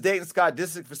 after she was dating Scott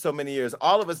Disick for so many years,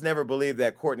 all of us never believed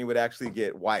that Kourtney would actually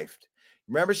get wifed.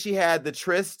 Remember, she had the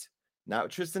tryst,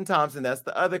 not Tristan Thompson, that's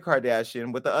the other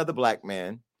Kardashian with the other black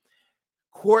man.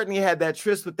 Kourtney had that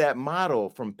tryst with that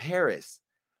model from Paris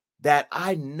that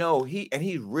I know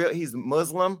he's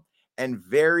Muslim and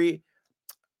very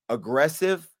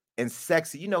aggressive and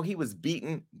sexy. You know, he was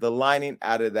beating the lining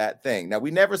out of that thing. Now,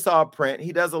 we never saw a print.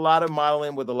 He does a lot of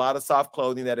modeling with a lot of soft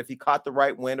clothing that if he caught the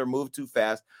right wind or moved too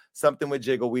fast, something would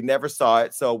jiggle. We never saw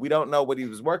it. So we don't know what he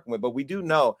was working with, but we do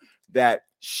know that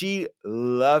she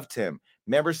loved him.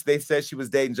 Remember, they said she was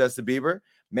dating Justin Bieber.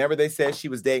 Remember, they said she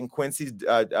was dating Quincy's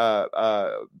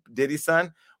Diddy's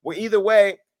son. Well, either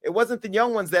way, it wasn't the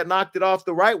young ones that knocked it off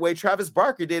the right way. Travis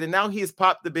Barker did, and now he has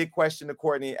popped the big question to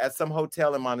Kourtney at some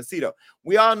hotel in Montecito.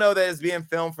 We all know that it's being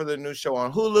filmed for the new show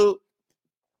on Hulu,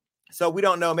 so we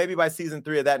don't know. Maybe by season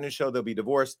 3 of that new show, they'll be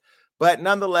divorced. But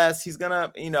nonetheless, he's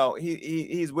gonna, you know,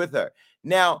 he's with her.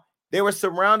 Now, they were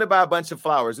surrounded by a bunch of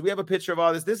flowers. Do we have a picture of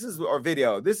all this? This is our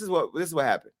video. This is what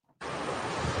happened.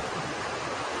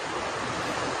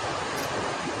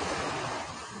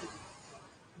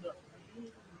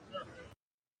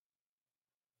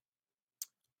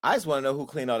 I just want to know who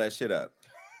cleaned all that shit up.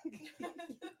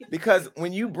 Because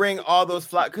when you bring all those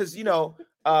flowers, because, you know,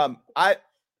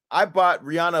 I bought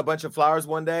Rihanna a bunch of flowers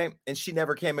one day and she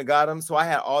never came and got them. So I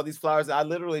had all these flowers. And I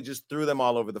literally just threw them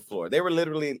all over the floor. They were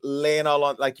literally laying all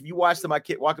on. Like if you watched them, walk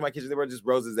in my kitchen, there were just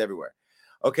roses everywhere.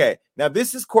 Okay. Now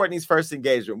this is Kourtney's first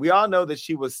engagement. We all know that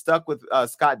she was stuck with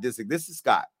Scott Disick. This is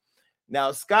Scott.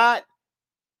 Now, Scott,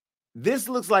 this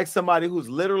looks like somebody who's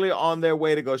literally on their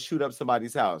way to go shoot up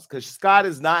somebody's house because Scott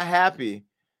is not happy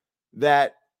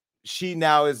that she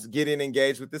now is getting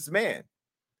engaged with this man.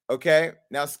 Okay.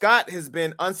 Now, Scott has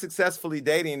been unsuccessfully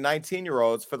dating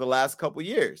 19-year-olds for the last couple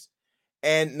years,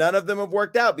 and none of them have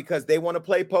worked out because they want to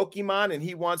play Pokemon and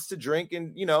he wants to drink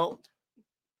and, you know,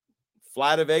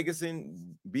 fly to Vegas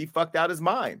and be fucked out his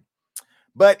mind.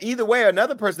 But either way,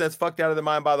 another person that's fucked out of their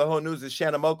mind by the whole news is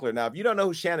Shanna Mokler. Now, if you don't know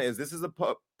who Shanna is, this is a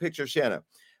picture of Shanna.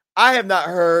 I have not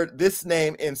heard this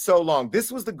name in so long. This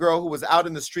was the girl who was out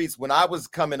in the streets when I was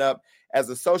coming up as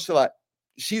a socialite.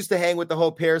 She used to hang with the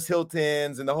whole Paris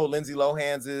Hiltons and the whole Lindsay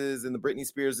Lohanses and the Britney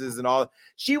Spearses and all.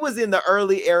 She was in the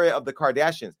early area of the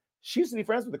Kardashians. She used to be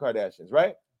friends with the Kardashians,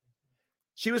 right?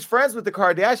 She was friends with the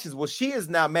Kardashians. Well, she is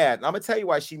now mad. And I'm going to tell you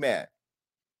why she's mad.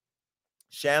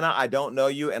 Shanna, I don't know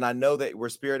you, and I know that we're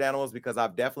spirit animals because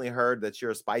I've definitely heard that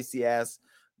you're a spicy ass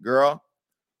girl.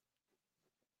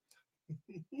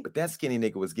 But that skinny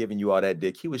nigga was giving you all that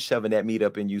dick. He was shoving that meat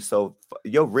up in you, so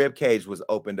your rib cage was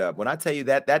opened up. When I tell you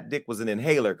that dick was an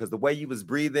inhaler, because the way you was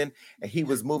breathing and he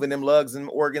was moving them lugs and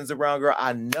organs around, girl,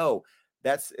 I know.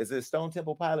 Is it Stone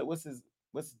Temple Pilot? What's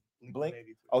blink?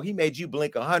 Oh, he made you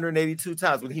blink 182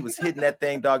 times when he was hitting that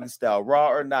thing doggy style, raw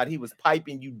or not. He was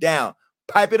piping you down.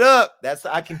 Pipe it up.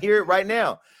 I can hear it right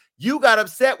now. You got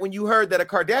upset when you heard that a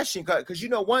Kardashian,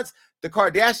 because once the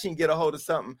Kardashian get a hold of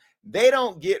something, they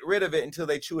don't get rid of it until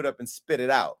they chew it up and spit it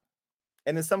out.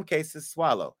 And in some cases,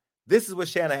 swallow. This is what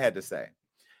Shanna had to say.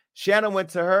 Shanna went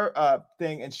to her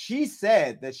thing, and she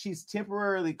said that she's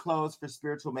temporarily closed for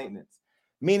spiritual maintenance,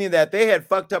 meaning that they had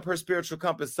fucked up her spiritual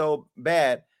compass so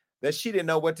bad that she didn't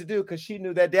know what to do because she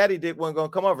knew that daddy dick wasn't going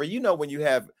to come over. When you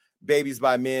have babies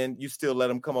by men, you still let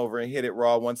them come over and hit it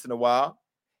raw once in a while.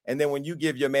 And then when you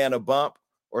give your man a bump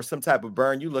or some type of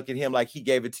burn, you look at him like he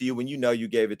gave it to you when you know you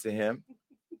gave it to him.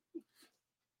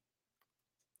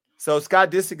 So Scott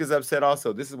Disick is upset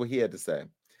also. This is what he had to say.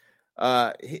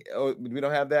 We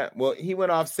don't have that. Well, he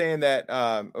went off saying that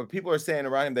people are saying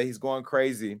around him that he's going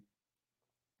crazy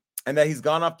and that he's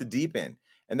gone off the deep end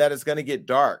and that it's going to get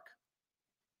dark.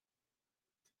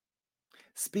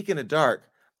 Speaking of dark,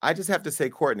 I just have to say,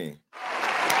 Courtney.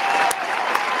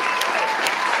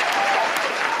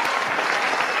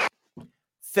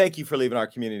 Thank you for leaving our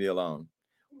community alone.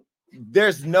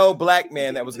 There's no black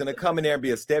man that was going to come in there and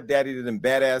be a stepdaddy to them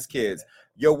badass kids.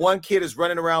 Your one kid is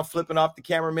running around flipping off the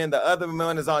cameraman. The other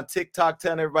one is on TikTok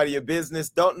telling everybody your business.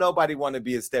 Don't nobody want to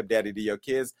be a stepdaddy to your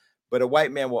kids, but a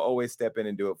white man will always step in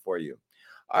and do it for you.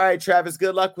 All right, Travis,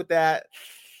 good luck with that.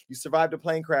 You survived a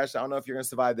plane crash. I don't know if you're going to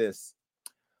survive this.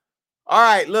 All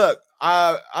right, look,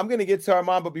 I'm going to get to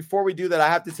Armon, but before we do that, I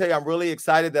have to tell you, I'm really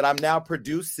excited that I'm now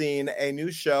producing a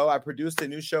new show. I produced a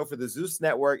new show for the Zeus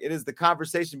Network. It is the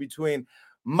conversation between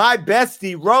my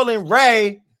bestie, Roland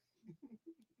Ray.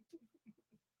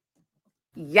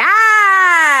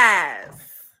 Yes.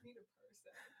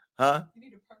 Huh?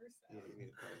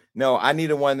 No, I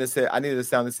need I need a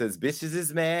sound that says, bitches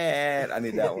is mad. I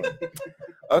need that one.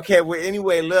 Okay, well,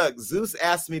 anyway, look, Zeus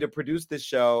asked me to produce this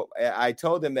show. I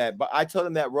told him that, but I told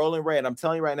him that Roland Ray, and I'm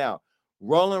telling you right now,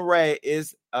 Roland Ray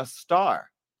is a star.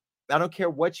 I don't care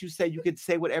what you say. You can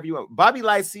say whatever you want. Bobby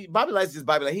Lights is just Bobby Lights.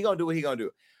 He gonna do what he gonna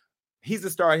do. He's a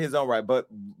star in his own right. But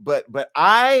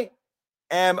I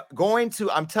am going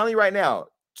to, I'm telling you right now,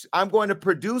 I'm going to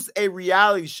produce a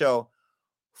reality show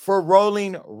for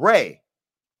Roland Ray.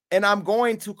 And I'm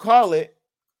going to call it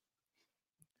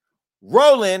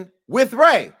Rolling with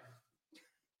Ray.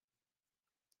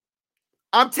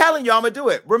 I'm telling you, I'm going to do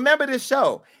it. Remember this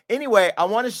show. Anyway, I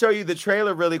want to show you the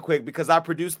trailer really quick because I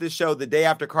produced this show the day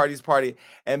after Cardi's party.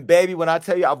 And baby, when I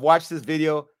tell you, I've watched this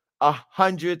video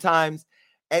 100 times.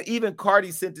 And even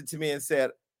Cardi sent it to me and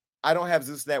said, I don't have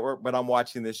Zeus Network, but I'm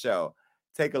watching this show.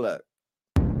 Take a look.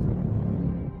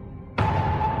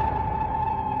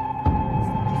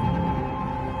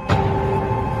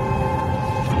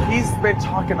 He's been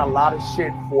talking a lot of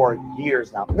shit for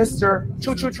years now. Mr.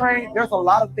 Choo Choo Train, there's a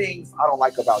lot of things I don't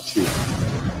like about you.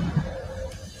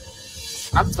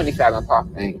 I'm 25 and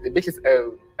popping. The bitch is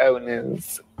old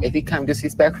news. If he come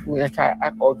disrespectful and try to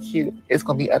act all cute, it's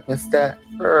gonna be up and stuff.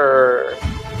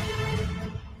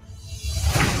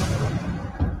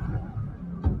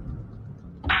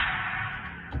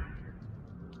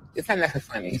 It's not nothing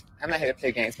funny. I'm not here to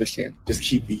play games with you. Just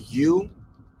keep you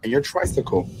and your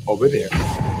tricycle over there.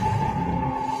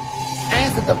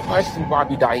 Answer the question,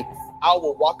 Barbie Dykes. I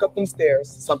will walk up them stairs,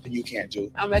 something you can't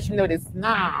do. I'll let you know this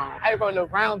now. I roll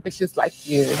around bitches like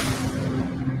you.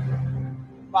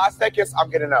 5 seconds, I'm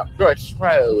getting up. You're a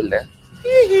troll.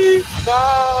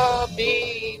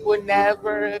 Barbie will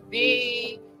never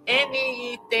be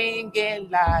anything in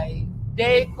life.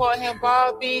 They call him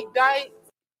Barbie Dykes.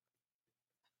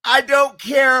 I don't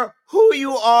care who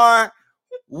you are,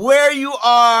 where you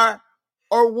are,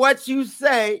 or what you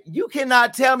say. You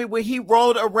cannot tell me when he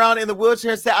rolled around in the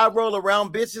wheelchair and said, I roll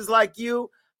around bitches like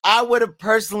you. I would have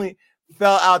personally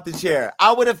fell out the chair.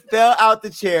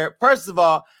 First of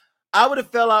all, I would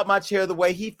have fell out my chair the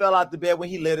way he fell out the bed when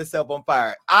he lit himself on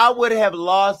fire. I would have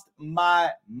lost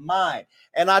my mind.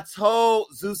 And I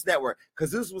told Zeus Network,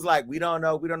 because Zeus was like, we don't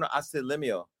know. I said,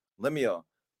 Lemuel,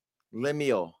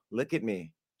 look at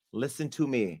me. Listen to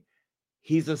me.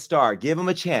 He's a star. Give him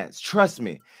a chance. Trust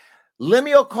me.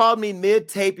 Lemuel called me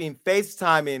mid-taping,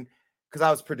 FaceTiming, because I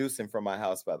was producing from my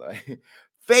house, by the way.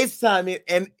 FaceTiming,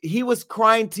 and he was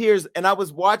crying tears, and I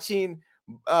was watching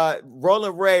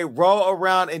Roland Ray roll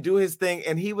around and do his thing,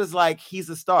 and he was like, he's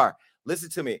a star. Listen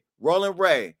to me. Roland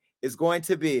Ray is going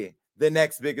to be the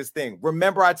next biggest thing.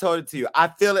 Remember, I told it to you. I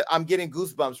feel it. I'm getting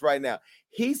goosebumps right now.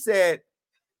 He said,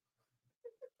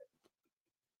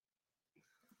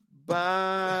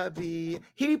 Bobby.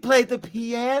 He played the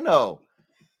piano.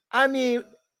 I mean,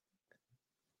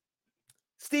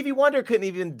 Stevie Wonder couldn't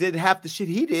even did half the shit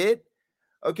he did.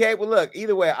 Okay, well, look,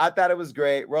 either way, I thought it was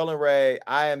great. Roland Ray,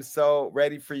 I am so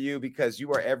ready for you because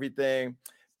you are everything.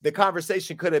 The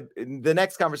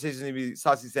next conversation would be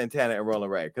Saucy Santana and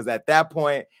Roland Ray, because at that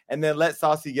point, and then let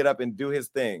Saucy get up and do his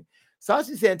thing.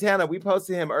 Saucy Santana, we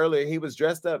posted him earlier. He was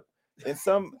dressed up in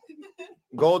some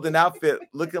golden outfit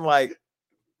looking like,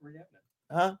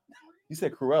 huh? You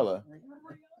said Cruella.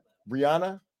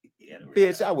 Rihanna? Yeah,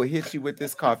 bitch, I will hit you with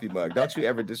this coffee mug. Don't you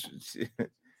ever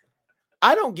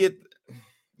I don't get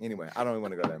anyway, I don't even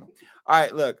want to go there. All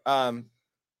right, look,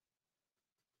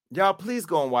 y'all, please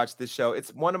go and watch this show.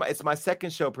 It's my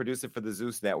second show producing for the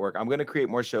Zeus Network. I'm going to create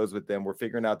more shows with them. We're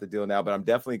figuring out the deal now, but I'm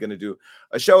definitely going to do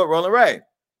a show with Roland Ray.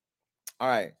 All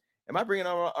right. Am I bringing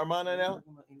on Armon now?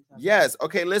 Yes.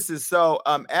 Okay, listen. So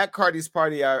at Cardi's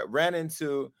party, I ran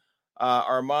into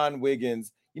Armon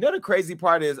Wiggins. You know, the crazy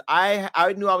part is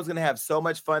I knew I was going to have so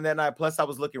much fun that night. Plus, I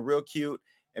was looking real cute.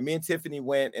 And me and Tiffany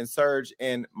went, and Serge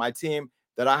and my team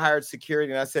that I hired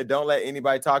security. And I said, don't let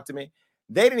anybody talk to me.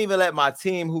 They didn't even let my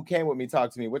team who came with me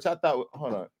talk to me, which I thought,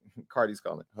 hold on. Cardi's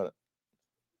calling. Hold on.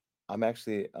 I'm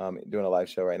actually doing a live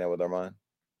show right now with Armon.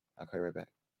 I'll call you right back.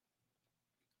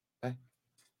 Okay.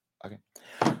 Okay.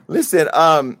 Listen,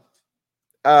 what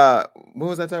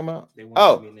was I talking about?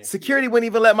 Security wouldn't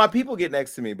even let my people get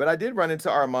next to me, but I did run into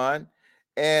Armon,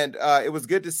 and it was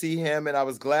good to see him, and I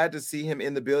was glad to see him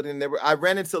in the building. I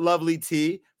ran into Lovely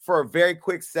T for a very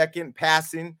quick second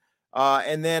passing,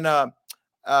 and then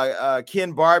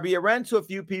Ken Barbie. I ran into a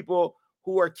few people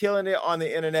who are killing it on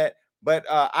the internet, but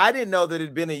I didn't know that it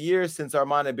had been a year since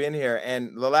Armon had been here,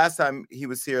 and the last time he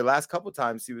was here, last couple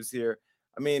times he was here,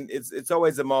 I mean, it's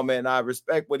always a moment, and I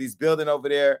respect what he's building over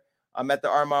there. I'm at the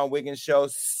Armon Wiggins show.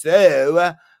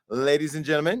 So, ladies and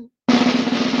gentlemen,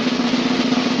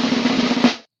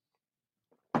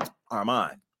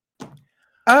 Armon.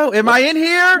 Oh, am I in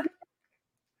here?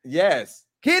 Yes.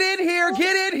 Get in here.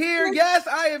 Get in here. Yes,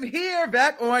 I am here.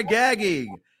 Back on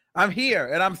gagging. I'm here,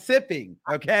 and I'm sipping,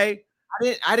 okay?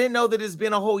 I didn't know that it's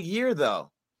been a whole year,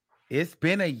 though. It's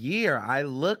been a year. I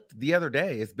looked the other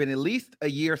day. It's been at least a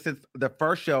year since the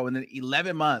first show, and then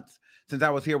 11 months since I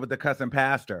was here with the cousin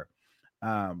pastor.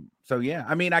 So yeah,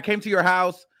 I mean, I came to your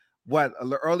house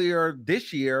earlier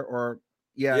this year,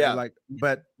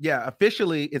 but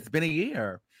officially it's been a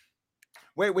year.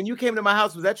 Wait, when you came to my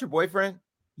house, was that your boyfriend?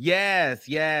 Yes.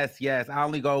 I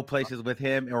only go places with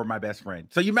him or my best friend.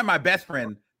 So you met my best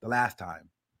friend the last time.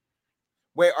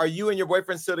 Wait, are you and your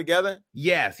boyfriend still together?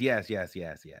 Yes.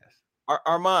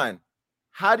 Armon,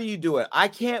 how do you do it? I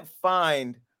can't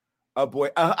find a boy.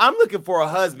 I'm looking for a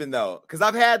husband though, because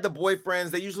I've had the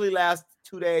boyfriends. They usually last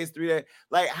 2 days, 3 days.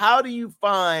 Like, how do you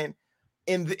find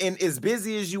in as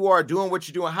busy as you are doing what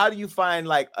you're doing? How do you find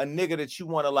like a nigga that you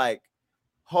want to like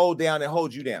hold down and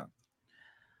hold you down?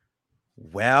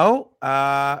 Well,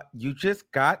 you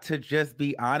just got to just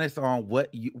be honest on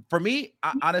what you. For me,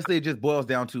 honestly, it just boils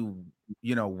down to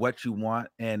what you want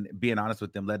and being honest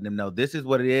with them, letting them know this is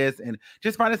what it is, and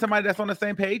just finding somebody that's on the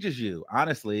same page as you,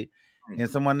 honestly. And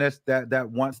someone that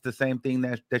wants the same thing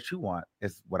that you want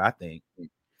is what I think.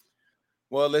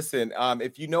 Well, listen,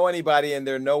 if you know anybody and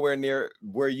they're nowhere near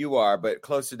where you are, but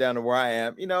closer down to where I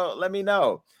am, let me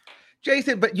know.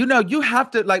 Jason, but you have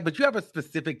to but you have a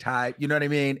specific type, you know what I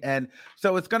mean? And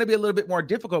so it's going to be a little bit more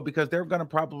difficult because they're going to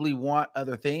probably want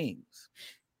other things.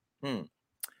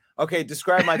 Okay,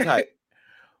 describe my type.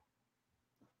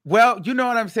 Well, you know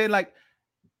what I'm saying? Like,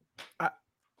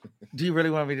 do you really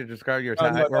want me to describe your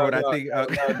type? Or would I think?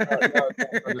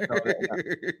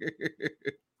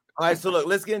 All right, so look,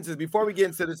 let's get into this. Before we get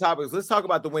into the topics, let's talk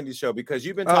about the Wendy show, because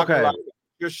you've been talking about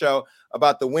your show,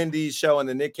 about the Wendy show and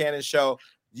the Nick Cannon show.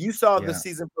 You saw the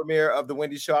season premiere of the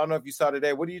Wendy show. I don't know if you saw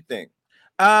today. What do you think?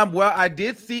 Well, I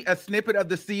did see a snippet of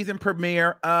the season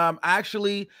premiere.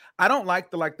 Actually, I don't like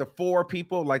the four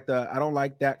people, I don't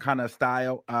like that kind of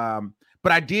style.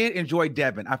 But I did enjoy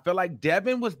Devin. I feel like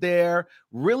Devin was there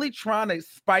really trying to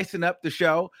spicing up the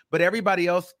show, but everybody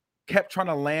else kept trying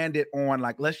to land it on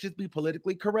like, let's just be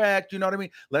politically correct. You know what I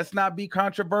mean? Let's not be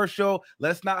controversial.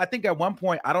 Let's not. I think at one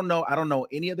point, I don't know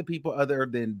any of the people other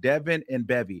than Devin and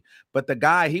Bevy, but the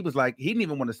guy, he was like, he didn't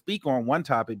even want to speak on one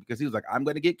topic because he was like, I'm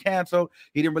going to get canceled.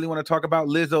 He didn't really want to talk about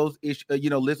Lizzo's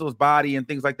Lizzo's body and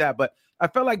things like that. But I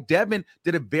felt like Devin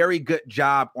did a very good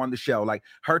job on the show. Like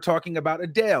her talking about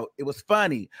Adele, it was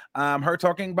funny. Her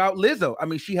talking about Lizzo, I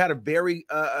mean, she had a very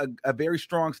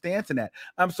strong stance in that.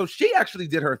 So she actually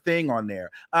did her thing on there.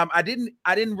 I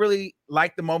didn't really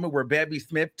like the moment where Bevy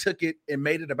Smith took it and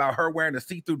made it about her wearing a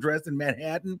see-through dress in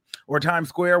Manhattan or Times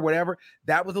Square, whatever.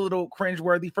 That was a little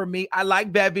cringeworthy for me. I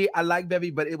like Bevy,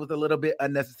 but it was a little bit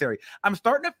unnecessary. I'm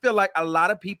starting to feel like a lot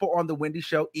of people on the Wendy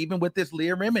show, even with this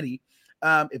Leah Remini,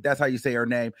 if that's how you say her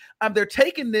name, they're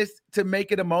taking this to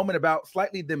make it a moment about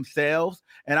slightly themselves,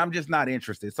 and I'm just not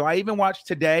interested. So I even watched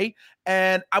today,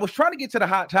 and I was trying to get to the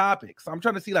hot topics. I'm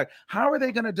trying to see, like, how are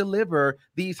they going to deliver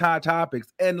these hot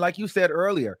topics? And like you said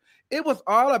earlier, it was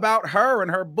all about her and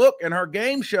her book and her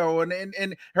game show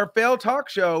and her failed talk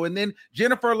show. And then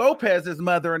Jennifer Lopez's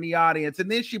mother in the audience. And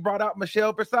then she brought out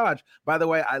Michelle Visage. By the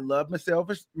way, I love Michelle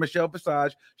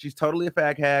Visage. She's totally a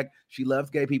fag hag. She loves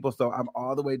gay people. So I'm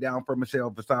all the way down for Michelle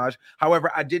Visage.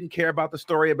 However, I didn't care about the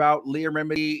story about Leah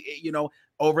Remini,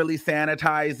 overly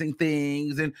sanitizing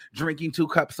things and drinking 2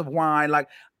 cups of wine. Like,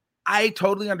 I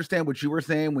totally understand what you were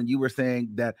saying when you were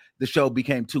saying that the show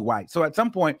became too white. So at some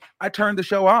point, I turned the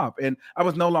show off and I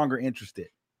was no longer interested.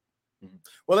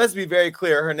 Well, let's be very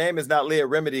clear. Her name is not Leah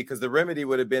Remini because the remedy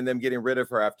would have been them getting rid of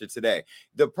her after today.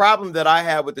 The problem that I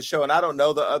had with the show, and I don't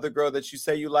know the other girl that you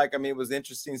say you like. I mean, it was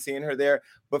interesting seeing her there.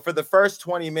 But for the first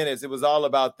 20 minutes, it was all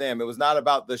about them. It was not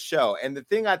about the show. And the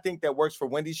thing I think that works for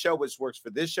Wendy's show, which works for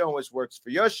this show, and which works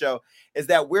for your show, is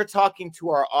that we're talking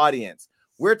to our audience.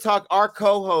 We're talking our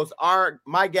co-hosts,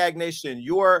 my Gag Nation,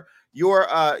 your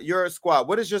squad.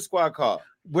 What is your squad called?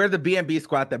 We're the B&B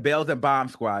squad, the Bells and Bomb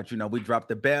Squad. We drop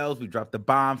the bells, we drop the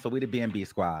bombs, so we're the B&B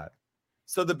squad.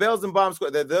 So the Bells and Bomb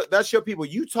Squad, that's your people.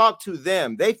 You talk to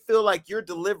them. They feel like you're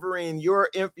delivering your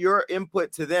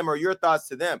input to them or your thoughts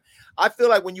to them. I feel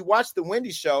like when you watch the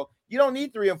Wendy show, you don't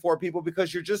need 3 and 4 people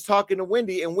because you're just talking to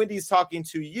Wendy and Wendy's talking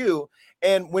to you.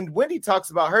 And when Wendy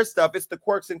talks about her stuff, it's the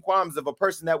quirks and qualms of a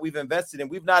person that we've invested in.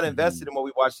 We've not invested in what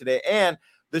we watched today. And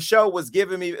the show was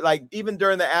giving me, like, even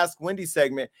during the Ask Wendy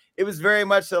segment, it was very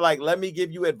much so like, let me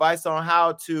give you advice on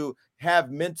how to have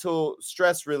mental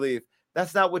stress relief.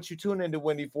 That's not what you tune into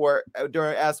Wendy for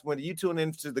during Ask Wendy. You tune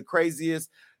into the craziest,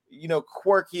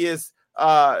 quirkiest,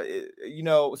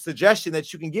 suggestion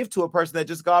that you can give to a person that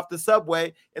just got off the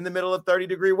subway in the middle of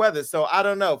 30-degree weather. So I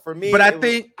don't know. For me, but I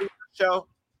think show,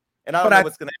 and I don't know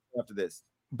what's going to happen after this.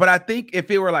 But I think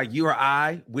if it were like you or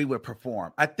I, we would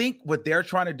perform. I think what they're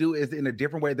trying to do is in a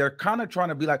different way. They're kind of trying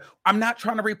to be like, I'm not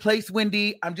trying to replace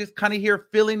Wendy. I'm just kind of here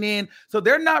filling in. So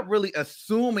they're not really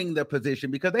assuming the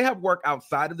position because they have work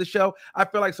outside of the show. I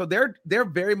feel like so they're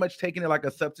very much taking it like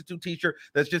a substitute teacher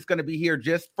that's just going to be here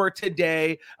just for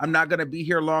today. I'm not going to be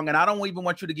here long, and I don't even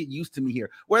want you to get used to me here.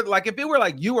 Where like if it were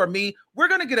like you or me, we're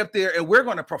going to get up there and we're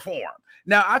going to perform.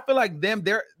 Now I feel like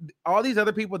they're all these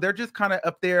other people, they're just kind of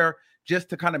up there just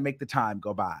to kind of make the time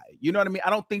go by. You know what I mean?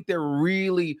 I don't think they're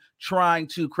really trying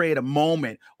to create a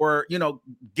moment or,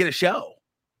 get a show.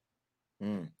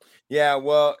 Yeah,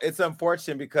 well, it's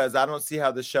unfortunate because I don't see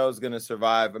how the show is going to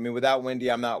survive. I mean, without Wendy,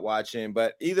 I'm not watching.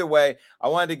 But either way, I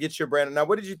wanted to get your brand. Now,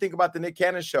 what did you think about the Nick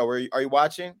Cannon show? Are you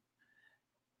watching?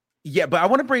 Yeah, but I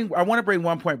want to bring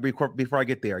one point before I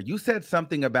get there. You said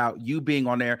something about you being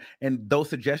on there and those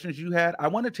suggestions you had. I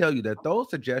want to tell you that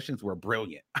those suggestions were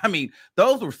brilliant. I mean,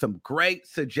 those were some great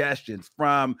suggestions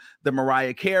from the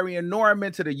Mariah Carey and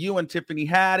Norman to the you and Tiffany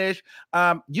Haddish.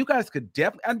 You guys could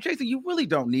definitely, and Jason, you really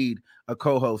don't need a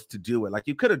co-host to do it. Like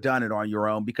you could have done it on your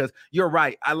own because you're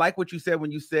right. I like what you said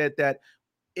when you said that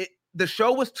the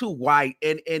show was too white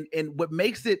and what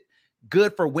makes it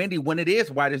good for Wendy when it is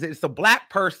white is it's a Black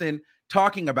person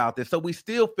talking about this, so we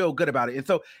still feel good about it. And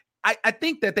so I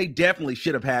think that they definitely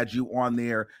should have had you on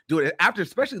there doing it after,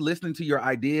 especially listening to your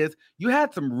ideas. You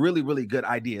had some really, really good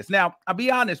ideas. Now, I'll be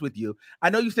honest with you.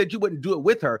 I know you said you wouldn't do it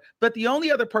with her, but the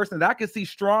only other person that I could see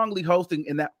strongly hosting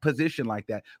in that position like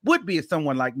that would be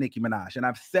someone like Nicki Minaj. And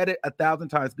I've said it 1,000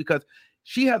 times because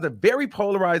she has a very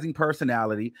polarizing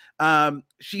personality.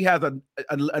 She has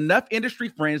enough industry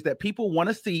friends that people want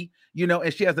to see,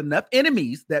 and she has enough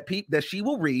enemies that she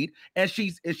will read. And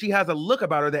she has a look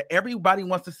about her that everybody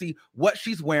wants to see what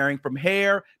she's wearing, from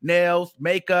hair, nails,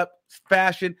 makeup,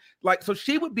 fashion. So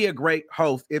she would be a great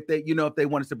host if they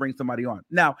wanted to bring somebody on.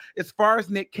 Now, as far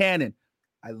as Nick Cannon,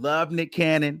 I love Nick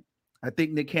Cannon. I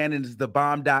think Nick Cannon is the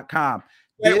bomb.com.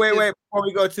 Wait. Before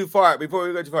we go too far,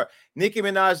 Nicki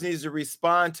Minaj needs to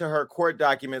respond to her court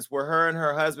documents where her and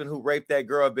her husband who raped that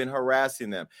girl have been harassing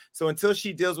them. So until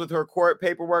she deals with her court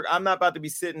paperwork, I'm not about to be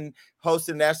sitting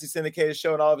hosting a nationally syndicated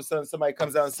show and all of a sudden somebody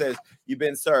comes out and says, you've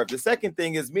been served. The second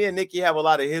thing is me and Nicki have a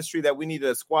lot of history that we need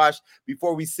to squash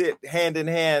before we sit hand in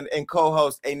hand and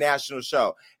co-host a national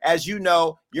show. As you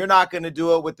know, you're not going to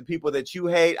do it with the people that you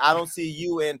hate. I don't see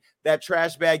you and that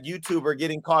trash bag YouTuber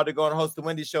getting called to go and host the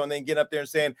Wendy show and then get up there and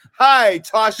saying, hi,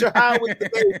 Tasha, how with the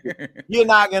baby? You're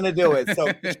not going to do it. So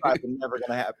it's never going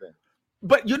to happen.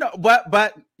 But,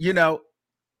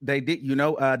 they did,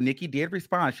 Nicki did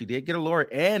respond. She did get a lawyer,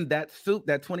 and that suit,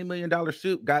 that $20 million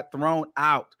suit got thrown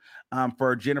out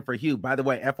for Jennifer Hugh. By the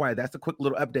way, FYI, that's a quick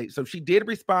little update. So she did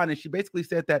respond, and she basically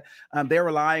said that they're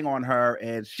relying on her,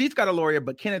 and she's got a lawyer,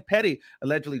 but Kenneth Petty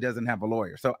allegedly doesn't have a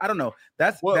lawyer. So I don't know.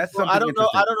 That's something I don't know.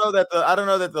 interesting. I don't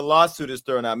know that the lawsuit is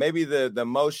thrown out. Maybe the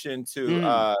motion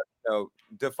to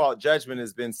default judgment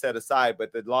has been set aside,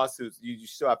 but the lawsuits you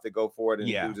still have to go forward and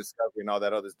do discovery and all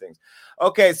that other things.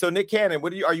 Okay, so Nick Cannon,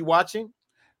 are you watching?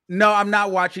 No, I'm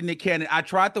not watching Nick Cannon. I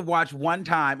tried to watch one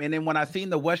time, and then when I seen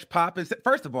the West Poppin',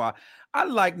 first of all, I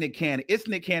like Nick Cannon. It's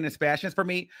Nick Cannon's fashions for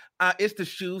me. It's the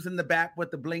shoes in the back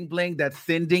with the bling bling that's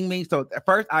sending me. So at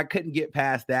first I couldn't get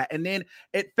past that, and then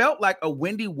it felt like a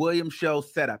Wendy Williams show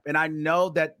setup. And I know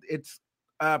that it's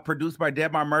produced by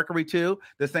Debmar Mercury too,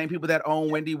 the same people that own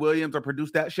Wendy Williams or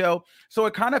produced that show. So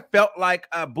it kind of felt like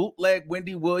a bootleg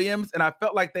Wendy Williams, and I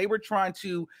felt like they were trying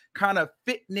to kind of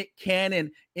fit Nick Cannon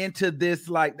into this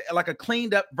like a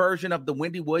cleaned up version of the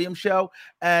Wendy Williams show.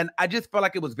 And I just felt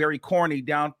like it was very corny,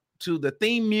 down to the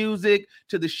theme music,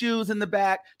 to the shoes in the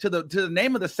back, to the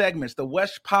name of the segments, the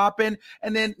West Poppin',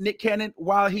 and then Nick Cannon,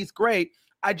 while he's great,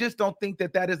 I just don't think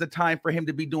that is a time for him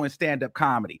to be doing stand-up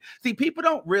comedy. See, people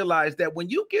don't realize that when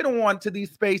you get on to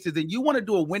these spaces and you want to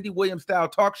do a Wendy Williams style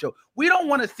talk show, we don't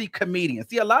want to see comedians.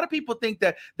 See, a lot of people think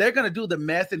that they're going to do the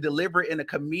mess and deliver it in a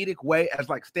comedic way as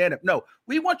like stand-up. No,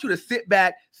 we want you to sit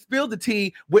back, spill the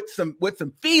tea with some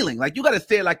feeling. Like, you got to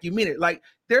say it like you mean it. Like,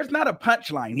 there's not a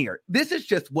punchline here. This is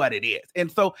just what it is.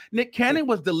 And so Nick Cannon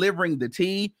was delivering the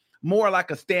tea more like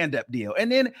a stand-up deal.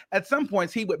 And then at some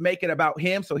points he would make it about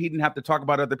him so he didn't have to talk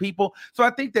about other people. So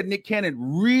I think that Nick Cannon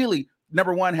really,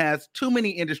 number one, has too many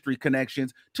industry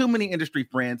connections, too many industry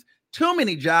friends, too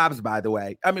many jobs, by the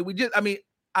way.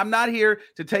 I'm not here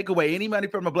to take away any money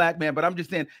from a black man, but I'm just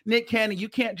saying, Nick Cannon, you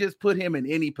can't just put him in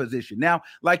any position. Now,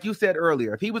 like you said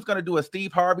earlier, if he was going to do a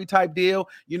Steve Harvey type deal,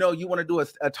 you want to do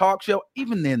a talk show,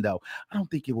 even then, though, I don't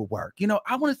think it will work.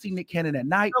 I want to see Nick Cannon at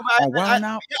night on Wild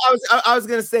Out. I was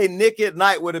going to say Nick at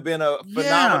night would have been a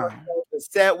phenomenal show. The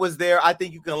set was there. I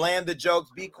think you can land the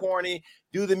jokes, be corny,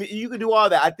 you can do all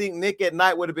that. I think Nick at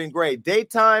night would have been great.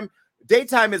 Daytime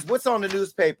is what's on the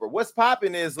newspaper. What's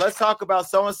popping is let's talk about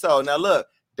so-and-so. Now, look,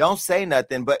 don't say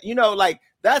nothing, but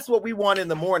that's what we want in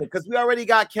the morning, because we already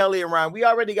got Kelly and Ryan. We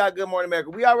already got Good Morning America.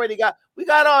 We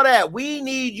got all that. We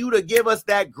need you to give us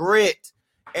that grit.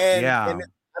 And I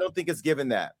don't think it's given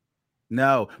that.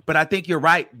 No, but I think you're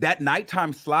right. That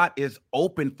nighttime slot is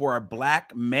open for a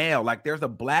black male. Like, there's a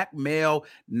black male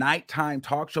nighttime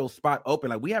talk show spot open.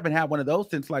 Like, we haven't had one of those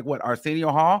since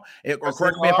Arsenio Hall.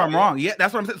 Correct me if I'm wrong. Yeah,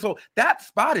 that's what I'm saying. So that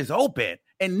spot is open,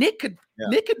 and Nick could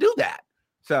do that.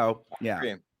 So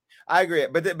yeah. I agree.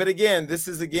 But again, this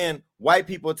is white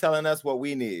people telling us what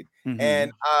we need. Mm-hmm.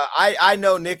 And I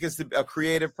know Nick is a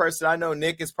creative person. I know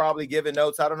Nick is probably giving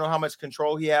notes. I don't know how much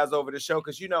control he has over the show,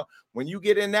 because when you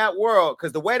get in that world,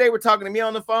 because the way they were talking to me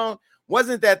on the phone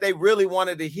wasn't that they really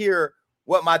wanted to hear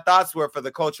what my thoughts were for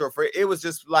the culture. It was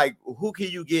just like, who can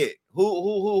you get?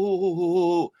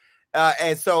 Who?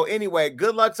 And so anyway,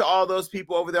 good luck to all those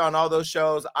people over there on all those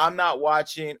shows. I'm not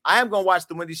watching. I am going to watch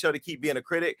the Wendy show to keep being a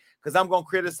critic, because I'm going to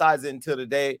criticize it until the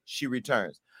day she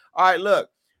returns. All right, look,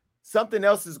 something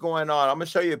else is going on. I'm going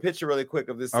to show you a picture really quick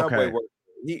of this subway worker.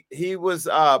 He was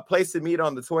placing meat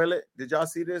on the toilet. Did y'all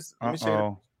see this? Let me show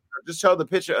you. Just show the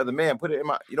picture of the man. Put it in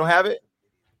you don't have it?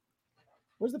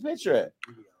 Where's the picture at?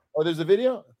 Oh, there's a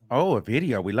video? Oh, a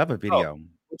video. We love a video.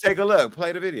 Well, take a look.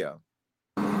 Play the video.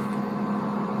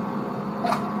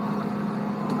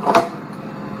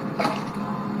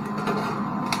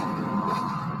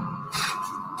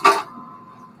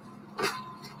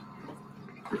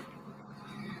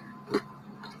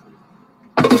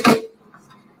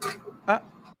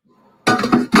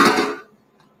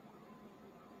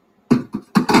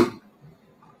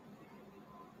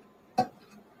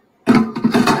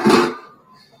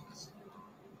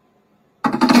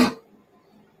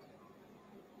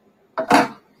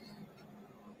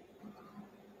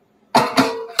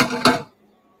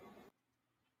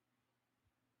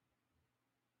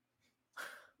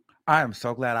 I am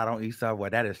so glad I don't eat Subway.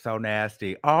 That is so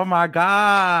nasty. Oh my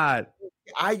God.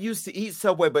 I used to eat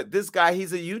Subway, but this guy,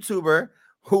 he's a YouTuber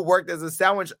who worked as a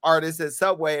sandwich artist at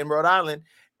Subway in Rhode Island.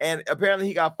 And apparently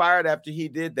he got fired after he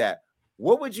did that.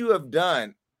 What would you have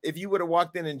done if you would have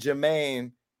walked in and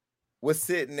Jermaine was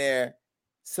sitting there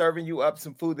serving you up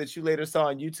some food that you later saw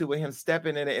on YouTube with him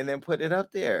stepping in it and then putting it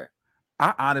up there?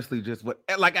 I honestly just would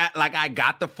I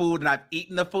got the food and I've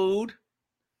eaten the food.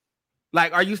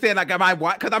 Like, are you saying like am I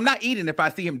what? Because I'm not eating if I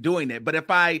see him doing it, but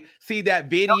if I see that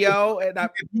video and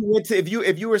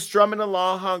if you were strumming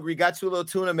along hungry, got you a little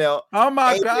tuna melt. Oh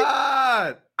my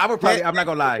God. I would probably, I'm not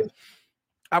gonna lie.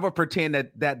 I would pretend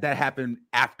that happened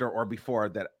after or before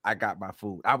that I got my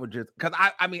food. I would just because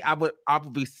I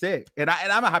would be sick and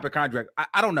I'm a hypochondriac.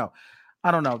 I don't know.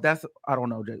 I don't know. I don't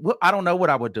know. I don't know what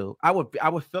I would do. I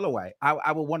would feel away.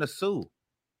 I would want to sue.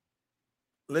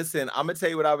 Listen, I'm gonna tell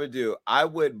you what I would do. I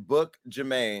would book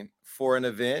Jermaine for an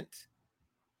event,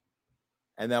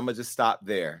 and then I'm gonna just stop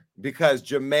there because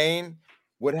Jermaine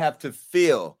would have to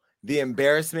feel the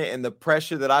embarrassment and the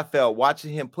pressure that I felt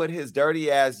watching him put his dirty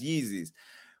ass Yeezys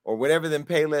or whatever them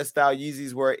Payless style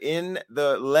Yeezys were in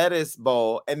the lettuce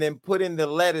bowl and then putting the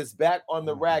lettuce back on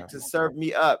the rack to serve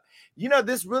me up. You know,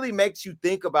 this really makes you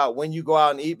think about when you go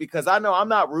out and eat because I know I'm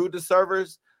not rude to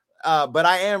servers, but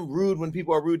I am rude when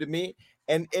people are rude to me.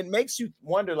 And it makes you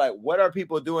wonder, like, what are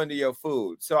people doing to your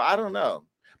food? So I don't know.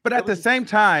 But at the same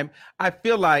time, I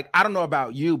feel like, I don't know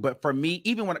about you, but for me,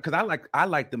 even when, because I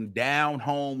like them down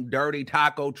home, dirty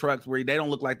taco trucks where they don't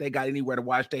look like they got anywhere to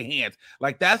wash their hands.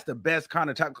 Like that's the best kind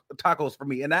of tacos for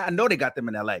me. And I know they got them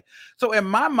in LA. So in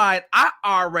my mind, I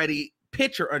already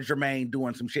picture a Jermaine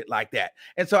doing some shit like that.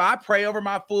 And so I pray over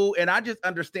my food and I just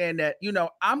understand that, you know,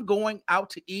 I'm going out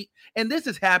to eat and this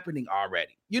is happening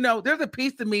already. You know, there's a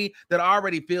piece of me that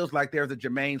already feels like there's a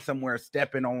Jermaine somewhere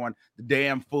stepping on the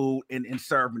damn food and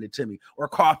serving it to me or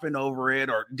coughing over it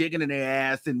or digging in their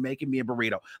ass and making me a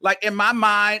burrito. Like in my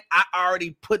mind, I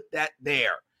already put that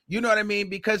there. You know what I mean?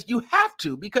 Because you have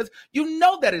to, because you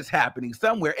know that it's happening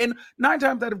somewhere. And 9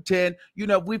 times out of 10, you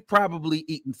know, we've probably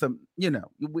eaten some, you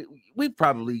know, we've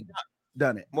probably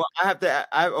done it. Well,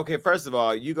 okay, first of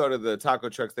all, you go to the taco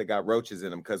trucks that got roaches in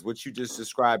them because what you just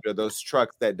described are those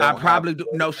trucks that don't. I probably do.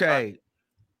 No shade.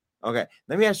 Okay,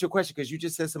 let me ask you a question because you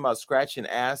just said something about scratching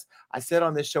ass. I said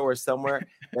on this show or somewhere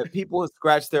that people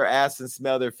scratch their ass and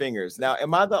smell their fingers. Now,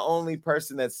 am I the only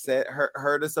person that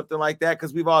heard of something like that?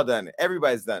 Because we've all done it.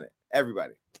 Everybody's done it.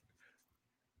 Everybody.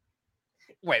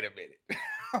 Wait a minute.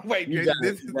 Wait, you've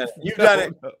done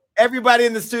it. Everybody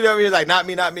in the studio over here is like, not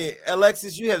me, not me.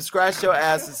 Alexis, you have scratched your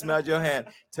ass and smelled your hand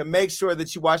to make sure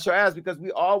that you wash your ass because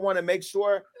we all want to make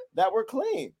sure that we're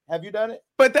clean. Have you done it?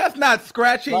 But that's not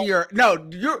scratching your no,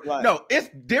 it's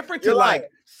different to like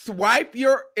swipe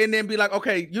your and then be like,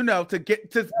 okay, you know, to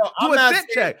get to do a sit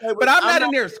check. But I'm not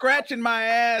in there scratching my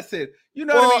ass and you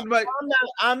know what I mean? But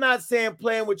I'm not saying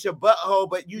playing with your butthole,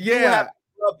 but you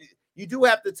do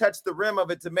have to touch the rim of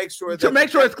it to make sure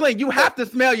it's clean. You have to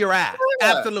smell your ass.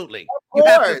 Absolutely. You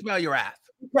have to smell your ass.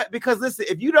 Because listen,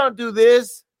 if you don't do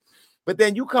this, but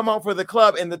then you come home for the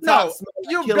club and the top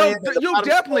you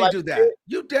definitely do that.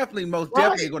 You definitely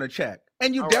definitely going to check.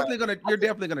 And you're definitely going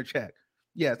to check.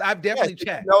 Yes, I've definitely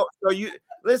checked. So you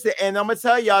listen, and I'm going to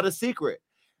tell y'all the secret.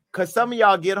 Because some of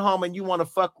y'all get home and you want to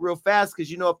fuck real fast because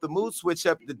you know if the mood switch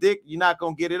up the dick, you're not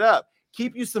going to get it up.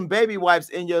 Keep you some baby wipes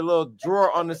in your little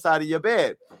drawer on the side of your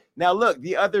bed. Now, look,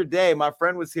 the other day, my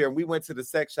friend was here and we went to the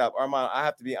sex shop. Armon, I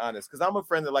have to be honest because I'm a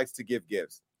friend that likes to give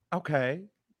gifts. Okay.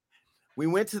 We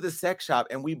went to the sex shop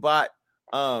and we bought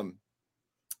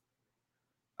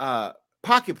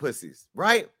pocket pussies,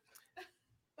 right?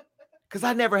 Because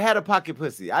I never had a pocket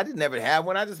pussy. I never have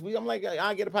one. I'm like,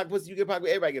 I get a pocket pussy, you get a pocket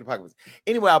pussy, everybody get a pocket pussy.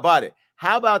 Anyway, I bought it.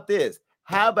 How about this?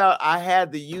 How about I had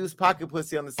the used pocket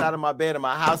pussy on the side of my bed and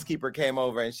my housekeeper came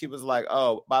over and she was like,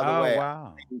 oh, by the way,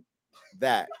 wow.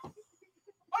 That.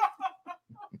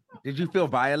 Did you feel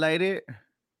violated?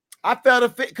 I felt a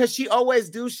fit because she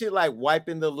always do shit like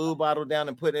wiping the lube bottle down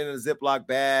and putting it in a Ziploc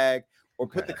bag or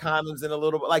put the condoms in a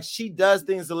little bit. Like she does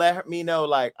things to let me know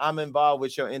like I'm involved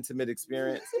with your intimate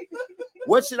experience.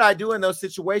 What should I do in those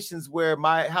situations where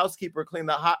my housekeeper cleaned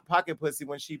the hot pocket pussy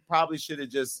when she probably should have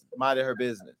just minded her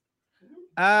business?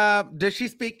 Does she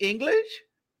speak English?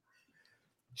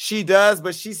 She does,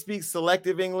 but she speaks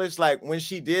selective English. Like when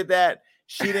she did that,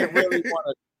 she didn't really want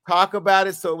to talk about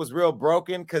it, so it was real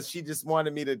broken because she just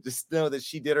wanted me to just know that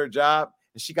she did her job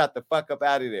and she got the fuck up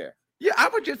out of there. Yeah, I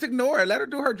would just ignore her. Let her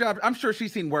do her job. I'm sure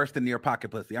she's seen worse than near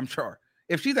pocket pussy. I'm sure.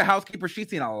 If she's a housekeeper, she's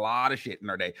seen a lot of shit in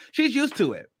her day. She's used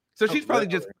to it. So she's probably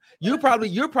just you're probably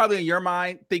in your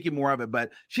mind thinking more of it,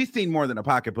 but she's seen more than a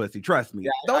pocket pussy. Trust me.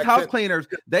 Those house cleaners,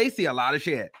 they see a lot of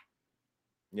shit.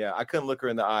 Yeah, I couldn't look her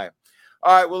in the eye.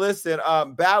 All right, well, listen,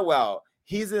 Bow Wow,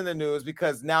 he's in the news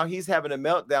because now he's having a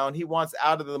meltdown. He wants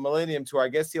out of the Millennium Tour. I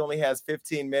guess he only has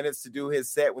 15 minutes to do his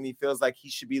set when he feels like he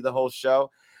should be the whole show.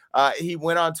 He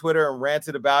went on Twitter and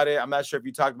ranted about it. I'm not sure if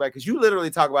you talked about it because you literally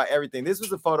talk about everything. This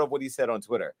was a photo of what he said on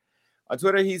Twitter. On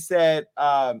Twitter, he said,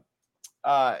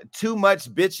 too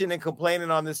much bitching and complaining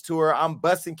on this tour. I'm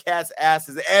busting cats'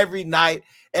 asses every night.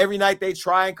 Every night they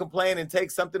try and complain and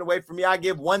take something away from me. I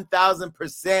give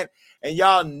 1,000%. And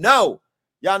y'all know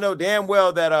damn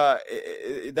well that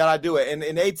I do it. And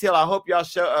ATL, I hope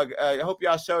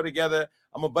y'all show together.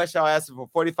 I'm gonna bust y'all asses for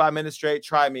 45 minutes straight.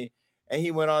 Try me. And he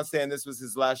went on saying this was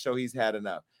his last show. He's had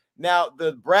enough. Now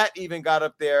the brat even got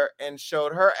up there and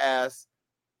showed her ass.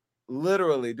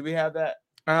 Literally, do we have that?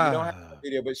 We don't have the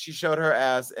video, but she showed her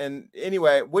ass. And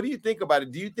anyway, what do you think about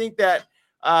it? Do you think that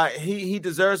he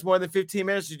deserves more than 15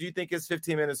 minutes, or do you think his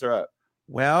 15 minutes are up?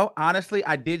 Well, honestly,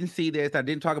 I didn't see this. I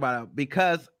didn't talk about it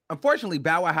because unfortunately,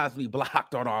 Bow Wow has me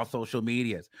blocked on all social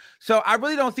medias. So I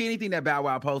really don't see anything that Bow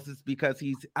Wow posts because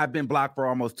I've been blocked for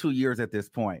almost 2 years at this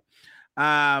point.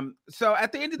 So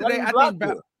at the end of the day, I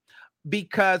think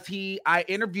because I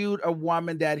interviewed a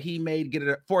woman that he made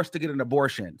forced to get an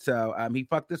abortion. So he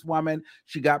fucked this woman.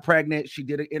 She got pregnant. She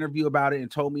did an interview about it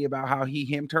and told me about how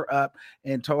he hemmed her up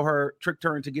and tricked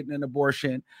her into getting an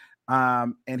abortion.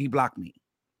 And he blocked me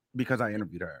because I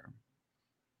interviewed her.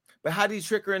 But how did he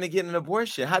trick her into getting an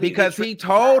abortion? Because he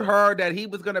told her that he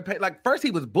was going to pay. Like, first he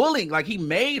was bullying. Like, he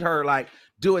made her, like,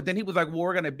 do it. Then he was like, well,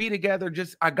 we're going to be together.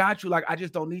 I got you. Like, I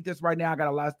just don't need this right now. I got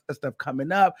a lot of stuff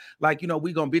coming up. Like, we're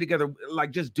going to be together.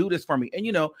 Like, just do this for me. And,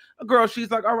 a girl,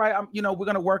 she's like, all right, we're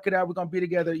going to work it out. We're going to be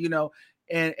together,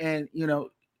 and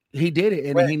he did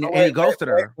it. And he ghosted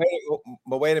her.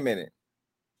 But wait a minute.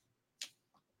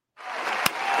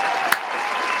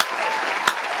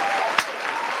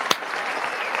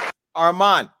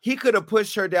 Armon, he could have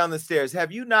pushed her down the stairs.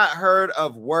 Have you not heard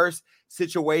of worse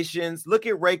situations? Look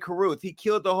at Ray Caruth. He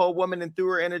killed the whole woman and threw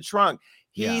her in a trunk.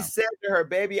 He said to her,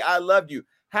 baby, I love you.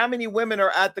 How many women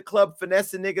are at the club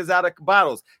finessing niggas out of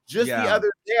bottles? The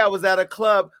other day, I was at a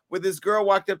club where this girl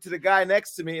walked up to the guy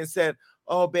next to me and said,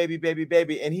 oh, baby, baby,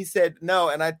 baby. And he said no,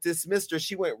 and I dismissed her.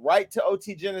 She went right to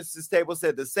OT Genesis table,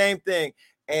 said the same thing,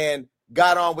 and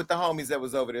got on with the homies that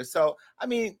was over there. So, I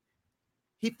mean,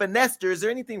 he finessed her. Is there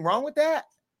anything wrong with that?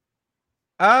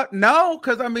 No,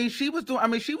 because she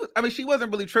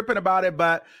wasn't really tripping about it,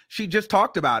 but she just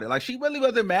talked about it. Like, she really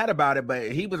wasn't mad about it,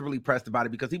 but he was really pressed about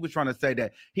it because he was trying to say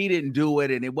that he didn't do it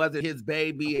and it wasn't his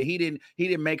baby and he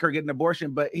didn't make her get an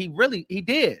abortion, but he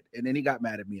did. And then he got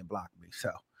mad at me and blocked me. So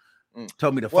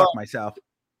told me to fuck myself.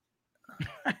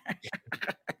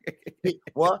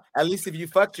 Well, at least if you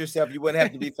fucked yourself, you wouldn't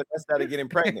have to be finessed out of getting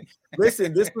pregnant.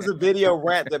 Listen, this was a video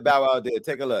rant that Bow Wow did.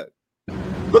 Take a look.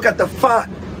 Look at the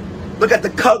font. Look at the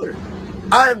color.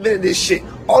 I invented this shit.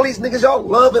 All these niggas y'all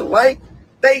love and like,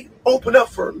 they open up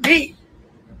for me.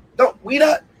 Don't we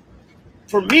not?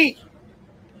 For me.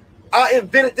 I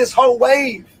invented this whole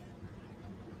wave.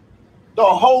 The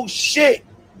whole shit.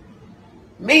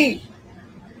 Me.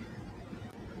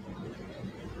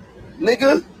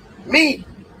 Nigga. Me.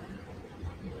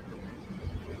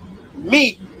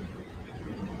 Me.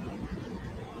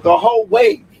 The whole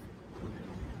wave.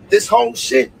 This whole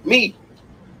shit. Me.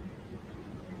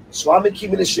 So I've been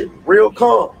keeping this shit real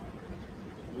calm.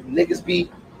 Niggas be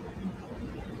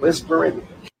whispering.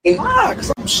 And why?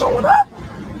 Because I'm showing up.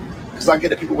 Because I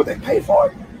get the people what they pay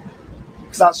for.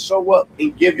 Because I show up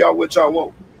and give y'all what y'all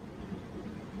want.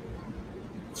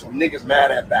 So niggas mad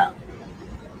at that.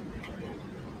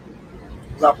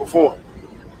 Because I perform.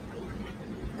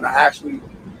 And I actually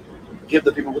give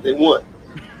the people what they want.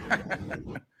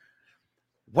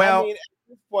 Well, I mean,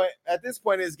 at this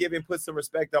point, is giving put some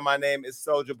respect on my name. Is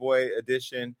Soulja Boy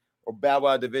edition or Bow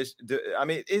Wow division? I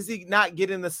mean, is he not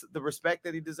getting the respect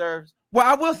that he deserves? Well,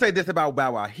 I will say this about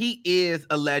Bow Wow. He is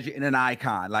a legend and an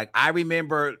icon. Like, I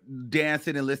remember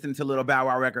dancing and listening to Little Bow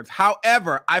Wow records.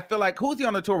 However, I feel like, who's he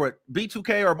on the tour with?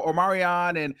 B2K or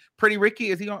Marion and Pretty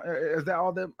Ricky? Is he on? Is that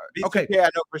all them? B2K, okay, I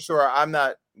know for sure. I'm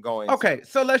not going. Okay,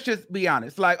 so let's just be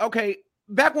honest. Like, okay,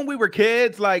 back when we were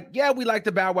kids, like, yeah, we liked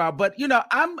the Bow Wow, but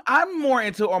I'm more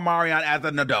into Omarion as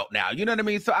an adult now. You know what I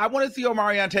mean? So I want to see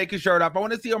Omarion take his shirt off. I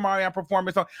want to see Omarion perform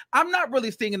his song. I'm not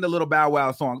really singing the Little Bow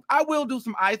Wow songs. I will do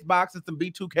some Icebox and some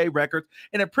B2K records.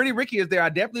 And if Pretty Ricky is there, I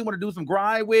definitely want to do some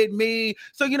Grind With Me.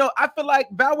 So, I feel like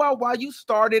Bow Wow, while you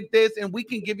started this and we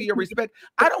can give you your respect,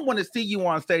 I don't want to see you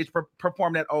on stage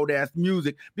perform that old ass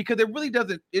music because it really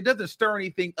doesn't stir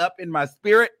anything up in my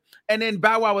spirit. And then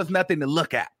Bow Wow was nothing to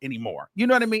look at anymore. You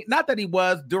know what I mean? Not that he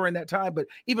was during that time, but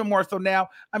even more so now.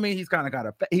 I mean, he's kind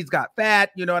of he's got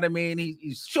fat. You know what I mean?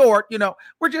 He's short. You know,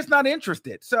 we're just not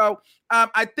interested. So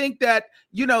I think that,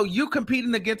 you know, you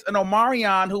competing against an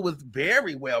Omarion who was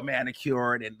very well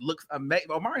manicured and looks amazing.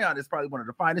 Omarion is probably one of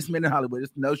the finest men in Hollywood.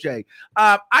 It's no shade.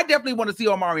 I definitely want to see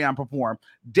Omarion perform.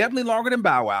 Definitely longer than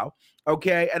Bow Wow.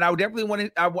 Okay, and I would definitely want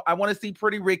to. I want to see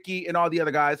Pretty Ricky and all the other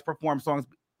guys perform songs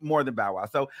more than Bow Wow.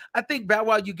 So I think Bow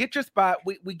Wow, you get your spot.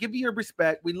 We give you your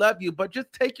respect. We love you, but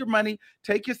just take your money,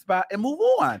 take your spot, and move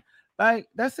on. Like,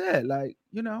 that's it. Like,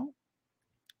 you know,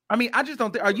 I mean, I just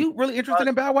don't think. Are you really interested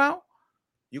in Bow Wow?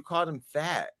 You called him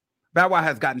fat. Bow Wow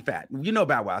has gotten fat. You know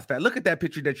Bow Wow's fat. Look at that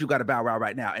picture that you got of Bow Wow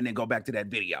right now, and then go back to that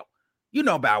video. You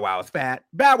know Bow Wow is fat.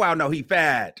 Bow Wow know he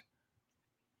fat.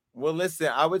 Well, listen,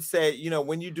 I would say, you know,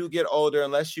 when you do get older,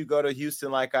 unless you go to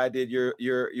Houston like I did, your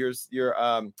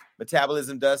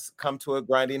metabolism does come to a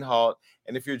grinding halt.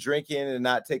 And if you're drinking and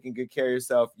not taking good care of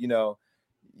yourself, you know,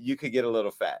 you could get a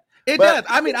little fat. It does.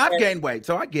 I mean, I've gained weight,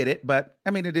 so I get it. But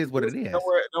I mean, it is what it is.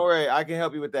 Don't worry. I can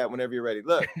help you with that whenever you're ready.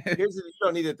 Look, you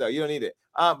don't need it though. You don't need it.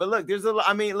 But look,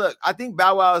 I think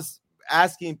Bow Wow's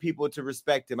asking people to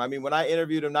respect him. I mean, when I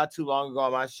interviewed him not too long ago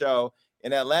on my show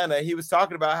in Atlanta, he was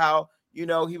talking about how, you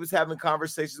know, he was having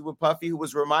conversations with Puffy, who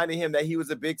was reminding him that he was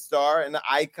a big star and an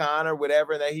icon or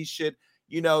whatever, and that he should,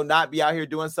 you know, not be out here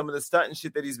doing some of the stunt and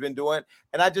shit that he's been doing.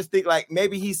 And I just think, like,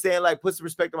 maybe he's saying, like, put some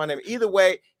respect on him. Either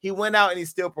way, he went out and he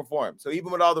still performed. So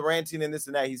even with all the ranting and this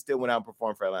and that, he still went out and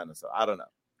performed for Atlanta. So I don't know.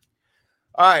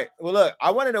 All right. Well, look, I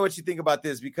want to know what you think about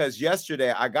this, because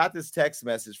yesterday I got this text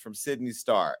message from Sydney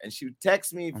Starr, and she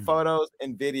texted me photos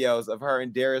and videos of her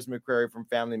and Darius McCrary from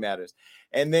Family Matters.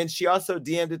 And then she also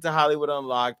DM'd it to Hollywood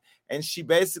Unlocked, and she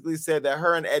basically said that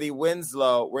her and Eddie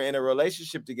Winslow were in a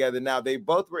relationship together. Now, they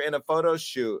both were in a photo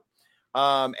shoot,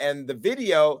 and the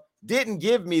video didn't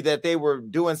give me that they were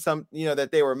doing some, you know,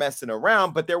 that they were messing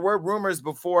around, but there were rumors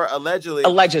before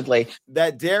allegedly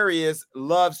that Darius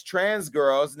loves trans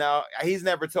girls. Now, he's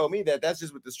never told me that. That's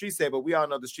just what the streets say, but we all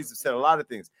know the streets have said a lot of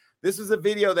things. This was a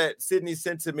video that Sydney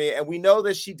sent to me, and we know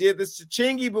that she did this to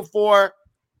Chingy before,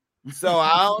 so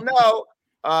I don't know.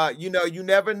 You know, you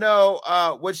never know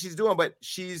what she's doing, but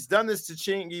she's done this to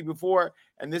Chingy before,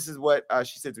 and this is what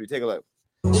she said to me. Take a look.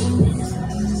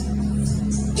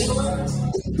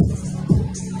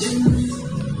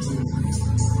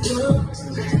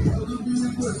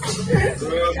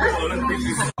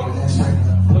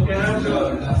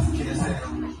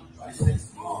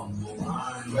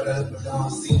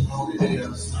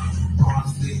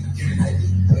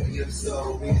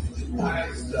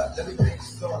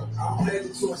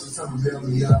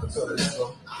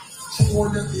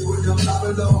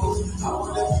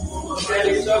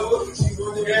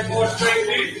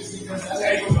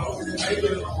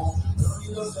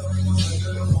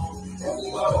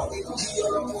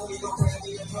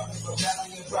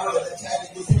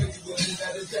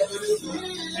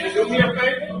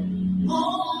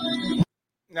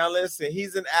 Now, listen,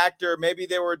 he's an actor. Maybe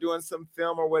they were doing some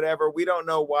film or whatever. We don't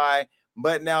know why.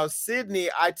 But now, Sydney,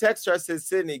 I text her. I said,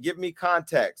 Sydney, give me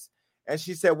context. And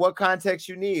she said, what context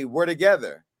you need? We're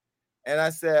together. And I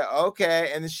said,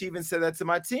 okay. And then she even said that to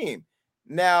my team.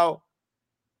 Now,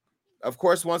 of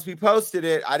course, once we posted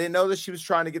it, I didn't know that she was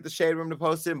trying to get the Shade Room to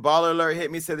post it. And Baller Alert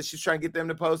hit me, said that she's trying to get them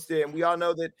to post it. And we all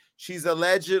know that she's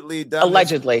allegedly done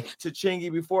this to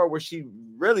Chingy before, where she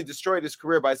really destroyed his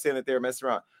career by saying that they were messing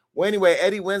around. Well, anyway,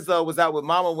 Eddie Winslow was out with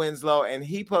Mama Winslow, and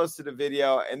he posted a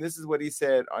video, and this is what he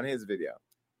said on his video.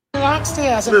 Listen,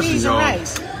 y'all.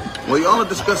 Well, y'all are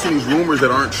discussing these rumors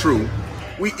that aren't true.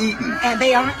 We eating. And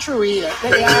they aren't true either.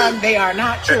 They are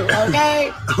not true,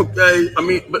 okay? Okay. I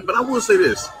mean, but I will say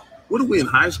this. What are we in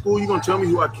high school? You gonna tell me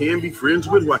who I can be friends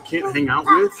with, who I can't hang out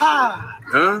with?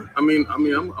 Huh? I mean,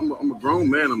 I'm a grown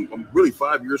man. I'm really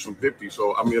 5 years from 50.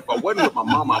 So I mean, if I wasn't with my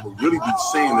mama, I would really be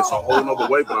saying this a whole nother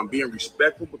way. But I'm being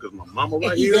respectful because my mama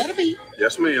right here. You better be.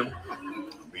 Yes, ma'am.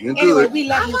 Being anyway, good. We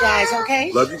love you guys.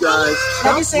 Okay. Love you guys.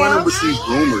 Stop running with these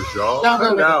rumors, y'all. Don't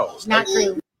Cut it out. It's not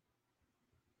true.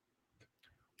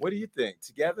 What do you think?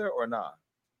 Together or not?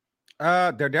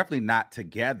 They're definitely not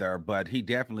together, but he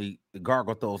definitely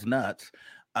gargled those nuts.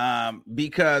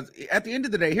 Because at the end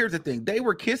of the day, here's the thing: they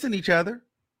were kissing each other.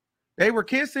 They were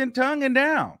kissing, tongue and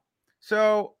down.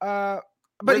 So, but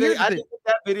here's the thing.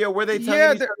 That video where they tongue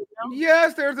each other down?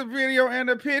 Yes, there's a video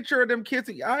and a picture of them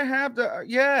kissing. I have the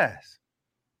yes.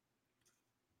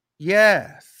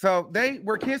 So they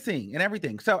were kissing and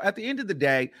everything. So at the end of the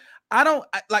day,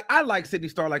 I like Sydney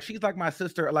Starr. Like, she's like my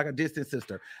sister, like a distant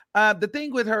sister. The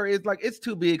thing with her is, like, it's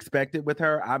to be expected with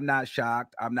her. I'm not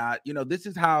shocked. I'm not, this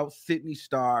is how Sydney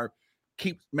Starr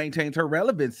maintains her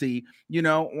relevancy, you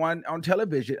know, on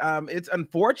television. It's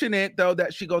unfortunate though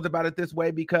that she goes about it this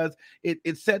way because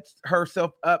it sets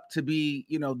herself up to be,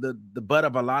 you know, the butt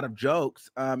of a lot of jokes,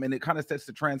 and it kind of sets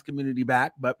the trans community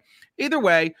back. But either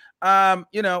way,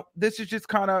 you know, this is just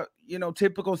kind of, you know,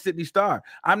 typical Sydney Star.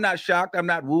 I'm not shocked. I'm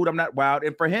not wooed. I'm not wowed.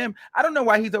 And for him, I don't know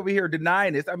why he's over here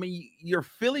denying this. I mean, you're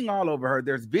feeling all over her.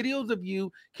 There's videos of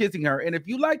you kissing her. And if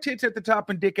you like tits at the top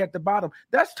and dick at the bottom,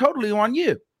 that's totally on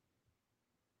you.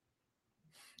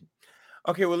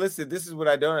 Okay, well, listen, this is what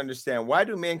I don't understand. Why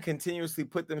do men continuously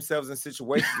put themselves in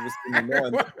situations with Sydney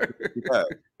knowing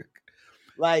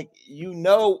like, you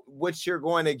know what you're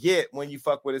going to get when you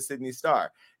fuck with a Sydney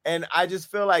Star? And I just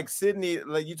feel like Sydney,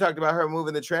 like you talked about her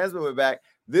moving the trans movement back.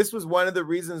 This was one of the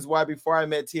reasons why before I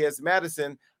met T.S.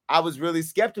 Madison, I was really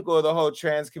skeptical of the whole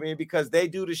trans community because they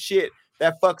do the shit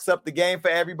that fucks up the game for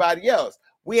everybody else.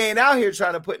 We ain't out here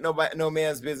trying to put no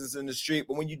man's business in the street.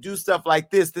 But when you do stuff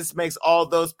like this makes all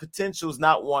those potentials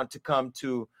not want to come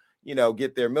to, you know,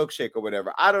 get their milkshake or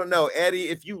whatever. I don't know, Eddie,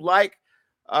 if you like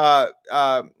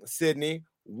Sydney,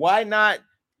 why not,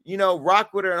 you know,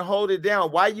 rock with her and hold it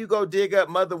down? Why you go dig up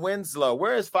Mother Winslow?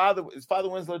 Where is Father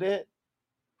Winslow dead?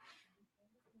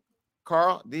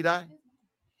 Carl, did I?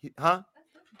 Huh?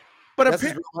 But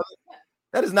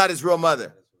that is not his real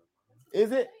mother.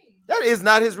 Is it? That is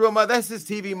not his real mother. That's his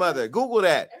TV mother. Google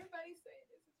that.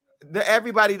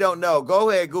 Everybody don't know. Go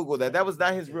ahead, Google that. That was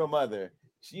not his real mother.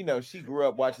 She, you know, she grew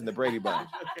up watching the Brady Bunch.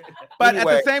 But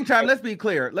anyway, at the same time, let's be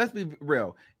clear. Let's be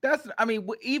real. That's, I mean,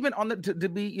 even on the to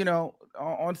be, you know,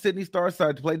 on Sydney Star's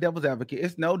side, to play devil's advocate,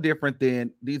 it's no different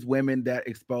than these women that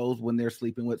expose when they're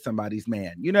sleeping with somebody's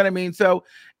man. You know what I mean? So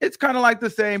it's kind of like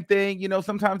the same thing. You know,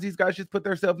 sometimes these guys just put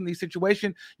themselves in these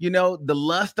situations, you know, the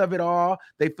lust of it all.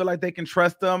 They feel like they can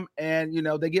trust them and, you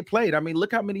know, they get played. I mean,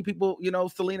 look how many people, you know,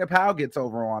 Selena Powell gets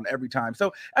over on every time.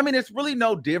 So, I mean, it's really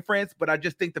no difference, but I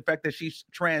just think the fact that she's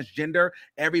transgender,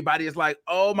 everybody is like,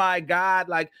 oh my God,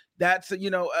 like, that's, you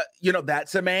know,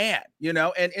 that's a man, you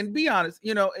know, and be honest,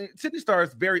 you know, Sydney Star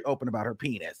is very open about her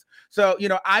penis. So, you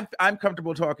know, I'm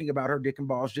comfortable talking about her dick and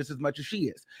balls just as much as she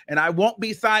is. And I won't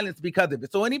be silenced because of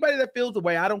it. So anybody that feels the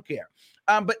way, I don't care.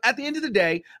 But at the end of the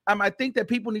day, I think that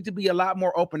people need to be a lot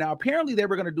more open. Now, apparently they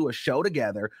were going to do a show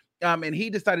together. And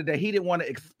he decided that he didn't want to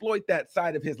exploit that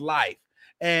side of his life.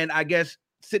 And I guess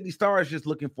Sydney Star is just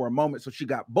looking for a moment, so she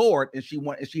got bored and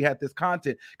she had this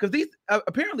content because these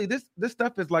apparently this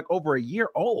stuff is like over a year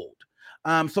old.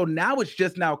 So now it's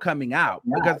just now coming out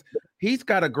because he's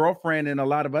got a girlfriend and a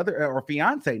lot of other or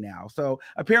fiance now. So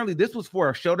apparently this was for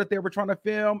a show that they were trying to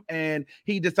film, and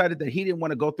he decided that he didn't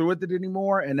want to go through with it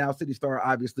anymore. And now Sydney Star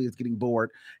obviously is getting bored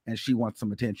and she wants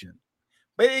some attention.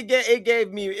 But it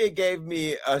gave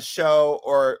me a show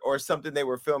or something they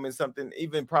were filming, something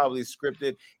even probably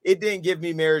scripted. It didn't give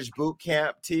me Marriage Boot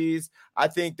Camp tease. I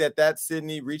think that's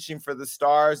Sydney reaching for the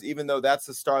stars, even though that's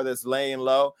a star that's laying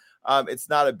low. It's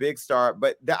not a big star,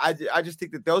 but I just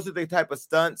think that those are the type of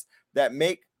stunts that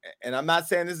make, and I'm not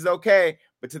saying this is okay,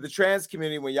 but to the trans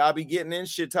community, when y'all be getting in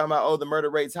shit talking about, oh, the murder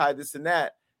rate's high, this and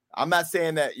that, I'm not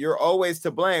saying that you're always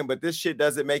to blame, but this shit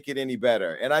doesn't make it any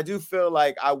better. And I do feel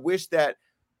like I wish that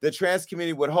the trans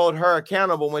community would hold her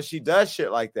accountable when she does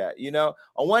shit like that. You know,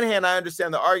 on one hand, I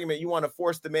understand the argument. You want to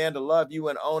force the man to love you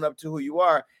and own up to who you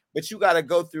are, but you got to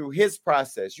go through his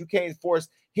process. You can't force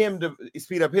him to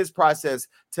speed up his process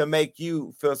to make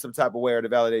you feel some type of way or to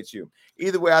validate you.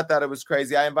 Either way, I thought it was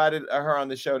crazy. I invited her on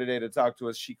the show today to talk to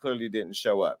us. She clearly didn't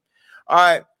show up. All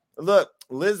right. Look,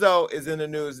 Lizzo is in the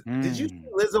news. Did you see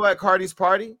Lizzo at Cardi's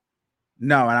party?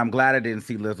 No, and I'm glad I didn't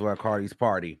see Lizzo at Cardi's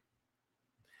party.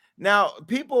 Now,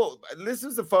 this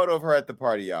is a photo of her at the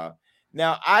party, y'all.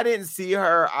 Now, I didn't see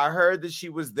her. I heard that she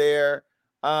was there.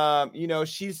 You know,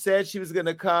 she said she was going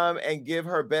to come and give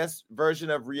her best version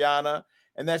of Rihanna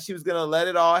and that she was going to let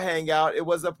it all hang out. It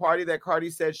was a party that Cardi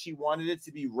said she wanted it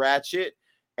to be ratchet,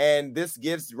 and this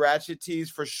gives ratchet tease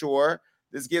for sure.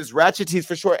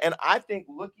 And I think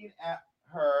looking at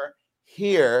her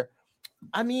here,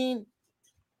 I mean,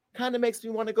 kind of makes me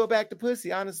want to go back to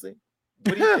pussy, honestly.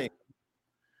 What do you think?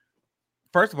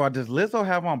 First of all, does Lizzo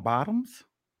have on bottoms?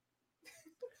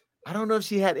 I don't know if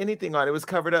she had anything on. It was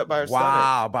covered up by her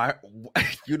stomach.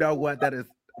 You know what? That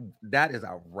is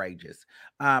outrageous.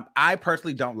 I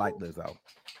personally don't like Lizzo.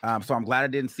 So I'm glad I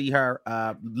didn't see her.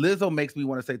 Lizzo makes me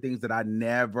want to say things that I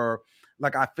never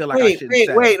like. I feel like I shouldn't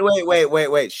say.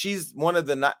 Wait. She's one of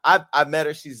the I've met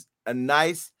her. She's a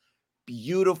nice,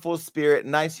 beautiful spirit,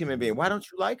 nice human being. Why don't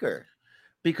you like her?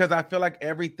 Because I feel like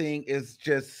everything is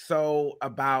just so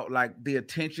about like the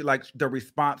attention, like the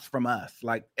response from us.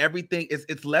 Like everything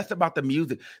it's less about the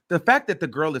music. The fact that the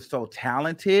girl is so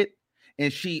talented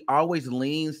and she always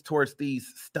leans towards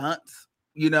these stunts,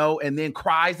 and then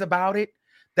cries about it.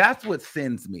 That's what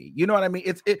sends me. You know what I mean?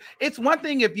 It's one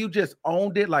thing if you just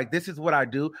owned it, like this is what I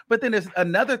do, but then it's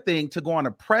another thing to go on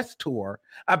a press tour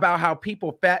about how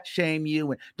people fat shame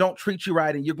you and don't treat you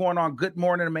right, and you're going on Good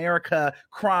Morning America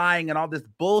crying and all this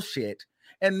bullshit,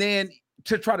 and then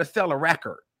to try to sell a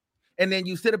record. And then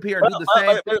you sit up here and do the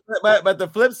same thing. But the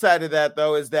flip side of that,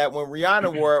 though, is that when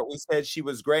Rihanna wore it, we said she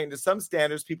was great. And to some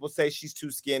standards, people say she's too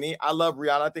skinny. I love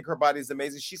Rihanna. I think her body is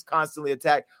amazing. She's constantly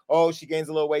attacked. Oh, she gains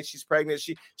a little weight. She's pregnant.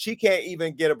 She can't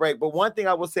even get a break. But one thing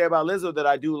I will say about Lizzo that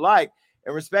I do like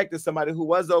and respect as somebody who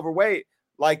was overweight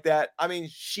like that, I mean,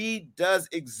 she does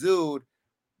exude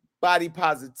body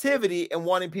positivity and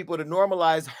wanting people to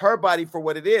normalize her body for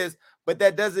what it is. But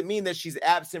that doesn't mean that she's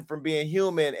absent from being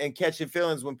human and catching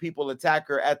feelings when people attack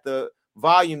her at the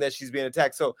volume that she's being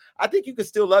attacked. So I think you can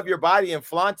still love your body and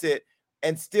flaunt it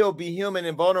and still be human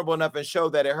and vulnerable enough and show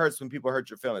that it hurts when people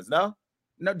hurt your feelings. No,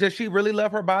 does she really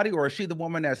love her body, or is she the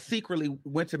woman that secretly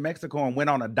went to Mexico and went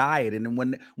on a diet? And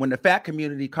then when the fat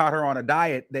community caught her on a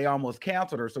diet, they almost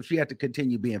canceled her. So she had to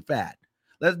continue being fat.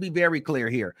 Let's be very clear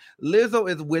here. Lizzo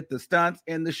is with the stunts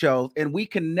and the shows, and we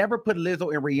can never put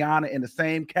Lizzo and Rihanna in the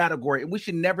same category, and we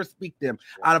should never speak them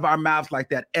out of our mouths like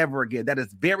that ever again. That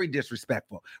is very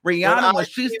disrespectful. Rihanna, when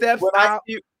she steps out.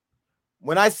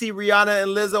 When I see Rihanna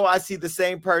and Lizzo, I see the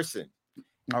same person.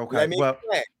 Okay, Let me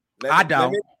explain. I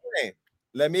don't.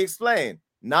 Let me explain.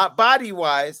 Not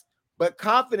body-wise, but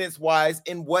confidence-wise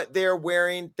in what they're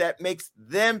wearing that makes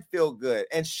them feel good.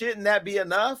 And shouldn't that be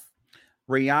enough?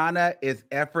 Rihanna is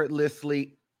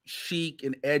effortlessly chic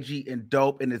and edgy and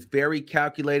dope, and it's very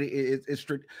calculated. It's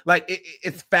strict, like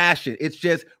it's fashion. It's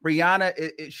just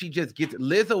Rihanna. She just gets it.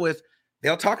 Lizzo is.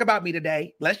 They'll talk about me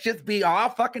today. Let's just be all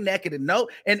fucking naked and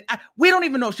we don't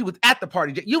even know if she was at the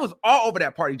party. You was all over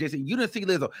that party, Jason. You didn't see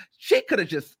Lizzo. She could have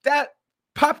just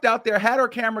popped out there, had her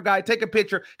camera guy take a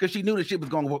picture because she knew that shit was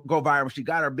going to go viral. She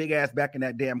got her big ass back in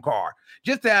that damn car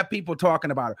just to have people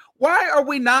talking about her. Why are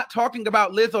we not talking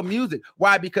about Lizzo music?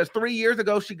 Why? Because 3 years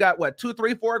ago, she got 2,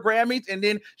 3, 4 Grammys, and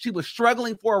then she was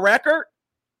struggling for a record.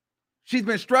 She's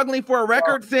been struggling for a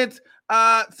record since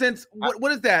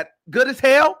what is that? Good as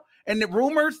Hell? And the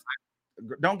rumors.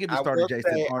 Don't get me started,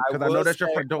 Jason, because I know that's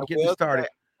your friend. Don't get me started.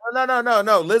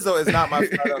 No. Lizzo is not my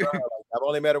friend. I've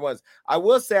only met her once. I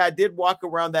will say I did walk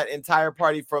around that entire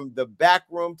party from the back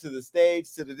room to the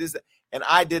stage to this, and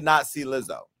I did not see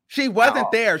Lizzo. She wasn't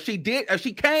there. She did.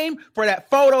 She came for that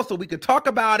photo so we could talk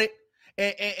about it,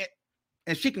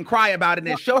 and she can cry about it and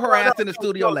then show her ass in the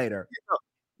studio later.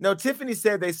 No, Tiffany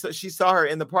said she saw her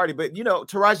in the party, but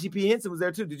Taraji P. Henson was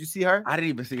there too. Did you see her? I didn't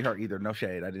even see her either. No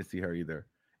shade. I didn't see her either.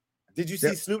 Did you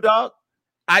see Snoop Dogg?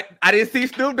 I didn't see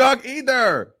Snoop Dogg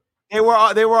either. They were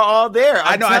all there.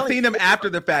 I know. I seen them after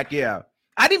the fact. Yeah,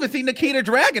 I didn't even see Nikita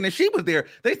Dragon, and she was there.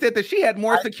 They said that she had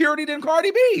more security than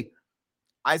Cardi B.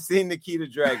 I seen Nikita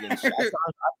Dragon. I saw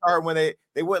her when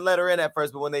they wouldn't let her in at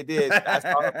first, but when they did, I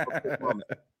saw her for a quick moment.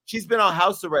 She's been on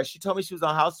house arrest. She told me she was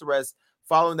on house arrest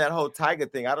following that whole Tiger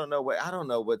thing. I don't know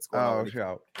what's going on. She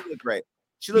looked great.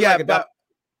 She looked like a doctor.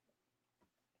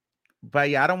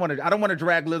 But yeah, I don't want to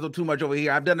drag Lizzo too much over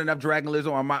here. I've done enough dragging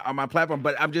Lizzo on my platform,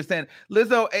 but I'm just saying,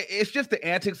 Lizzo, it's just the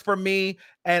antics for me,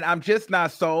 and I'm just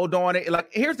not sold on it.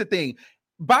 Like, here's the thing,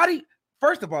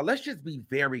 first of all, let's just be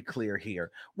very clear here.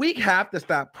 We have to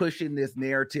stop pushing this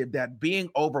narrative that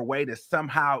being overweight is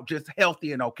somehow just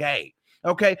healthy and okay.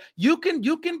 Okay, you can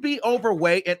be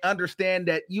overweight and understand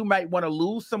that you might want to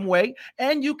lose some weight,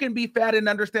 and you can be fat and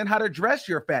understand how to dress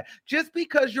your fat. Just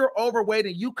because you're overweight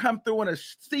and you come through in a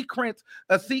sequence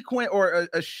or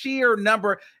a sheer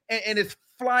number and it's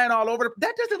flying all over,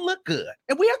 that doesn't look good.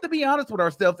 And we have to be honest with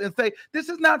ourselves and say this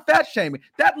is not fat shaming.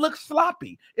 That looks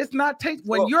sloppy. It's not taste.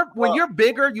 When you're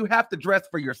bigger, you have to dress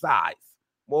for your size.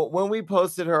 Well, when we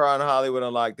posted her on Hollywood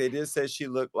Unlocked, they did say she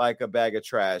looked like a bag of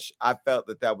trash. I felt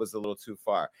that was a little too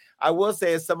far. I will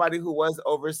say, as somebody who was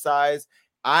oversized,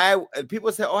 people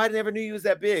say, "Oh, I never knew you was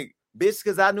that big." Bitch,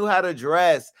 because I knew how to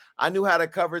dress. I knew how to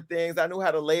cover things. I knew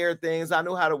how to layer things. I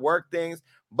knew how to work things.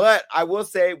 But I will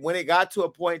say, when it got to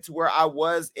a point to where I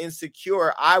was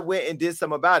insecure, I went and did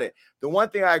something about it. The one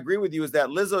thing I agree with you is that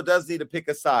Lizzo does need to pick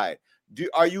a side.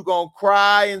 Are you going to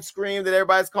cry and scream that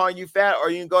everybody's calling you fat, or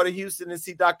you can go to Houston and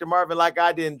see Dr. Marvin like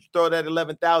I did and throw that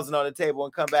 11,000 on the table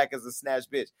and come back as a snatch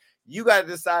bitch? You got to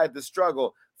decide the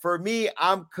struggle. For me,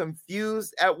 I'm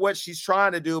confused at what she's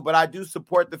trying to do, but I do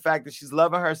support the fact that she's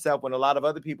loving herself when a lot of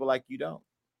other people like you don't.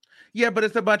 Yeah, but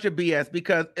it's a bunch of BS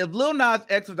because if Lil Nas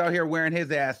X was out here wearing his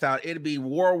ass out, it'd be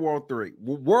World War III.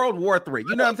 World War III.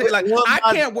 You know what I'm saying? Like Lil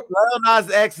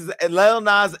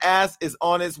Nas ass is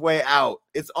on its way out.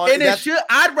 It's on, and it should.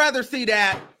 I'd rather see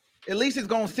that. At least it's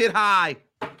gonna sit high.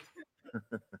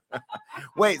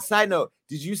 Wait, side note,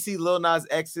 did you see Lil Nas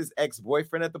X's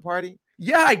ex-boyfriend at the party?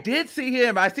 Yeah, I did see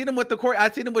him. I seen him with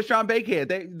Sean Bankhead,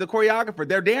 the choreographer.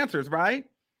 They're dancers, right?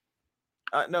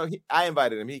 No, I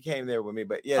invited him. He came there with me,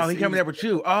 but yes. Oh, he came there with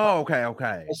you. Oh,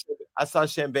 okay. I saw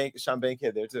Sean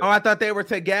Bankhead there too. Oh, I thought they were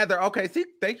together. Okay, see,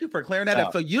 thank you for clearing that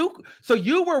up. So you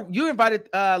invited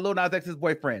Lil Nas X's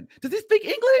boyfriend. Does he speak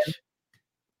English?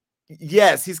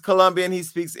 Yes, he's Colombian. He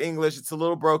speaks English. It's a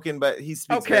little broken, but he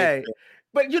speaks. Okay,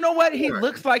 but you know what? He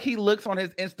looks like he looks on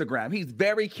his Instagram. He's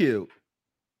very cute.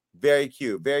 Very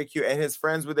cute, very cute. And his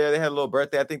friends were there. They had a little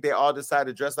birthday. I think they all decided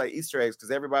to dress like Easter eggs because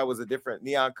everybody was a different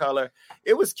neon color.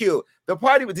 It was cute. The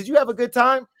party, did you have a good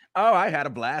time? Oh, I had a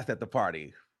blast at the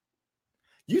party.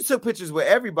 You took pictures with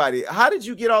everybody. How did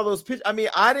you get all those pictures? I mean,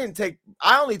 I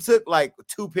only took like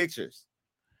 2 pictures.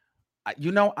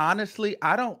 You know, honestly,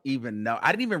 I don't even know.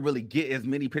 I didn't even really get as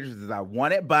many pictures as I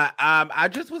wanted, but I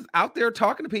just was out there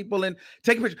talking to people and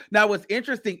taking pictures. Now, what's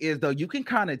interesting is, though, you can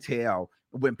kind of tell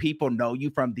when people know you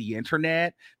from the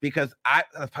internet, because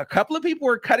a couple of people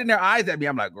were cutting their eyes at me.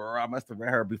 I'm like, girl, I must have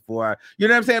read her before. You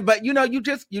know what I'm saying? But, you know, you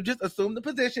just assume the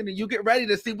position and you get ready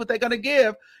to see what they're going to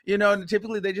give, you know, and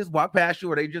typically they just walk past you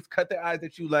or they just cut their eyes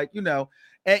at you like, you know.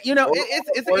 And, you know,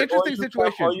 it's an interesting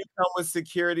situation. Or you come with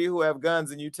security who have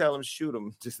guns and you tell them, shoot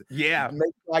them. Just make sure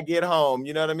I get home.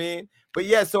 You know what I mean? But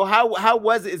yeah, so how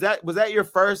was it? Was that your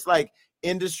first like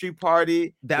industry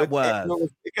party? That was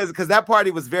because that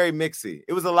party was very mixy.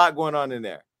 It was a lot going on in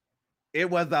there. It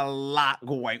was a lot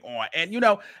going on. And, you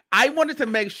know, I wanted to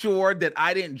make sure that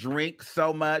I didn't drink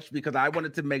so much because I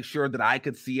wanted to make sure that I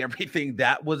could see everything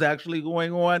that was actually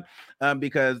going on,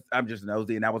 because I'm just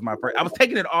nosy. And that was my first. I was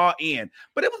taking it all in.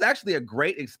 But it was actually a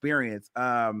great experience.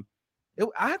 I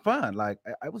had fun. Like,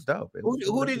 it was dope.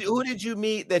 Who did you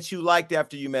meet that you liked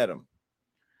after you met him?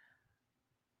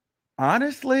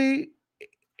 Honestly,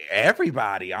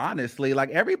 everybody, like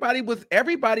everybody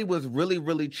was really,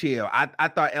 really chill. I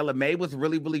thought Ella May was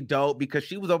really, really dope because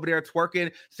she was over there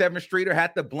twerking. 7th Streeter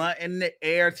had the blunt in the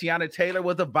air. Tiana Taylor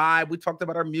was a vibe. We talked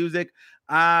about her music.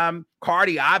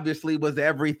 Cardi obviously was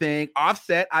everything.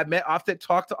 Offset, I met Offset,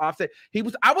 talked to Offset.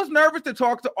 I was nervous to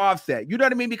talk to Offset. You know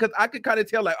what I mean? Because I could kind of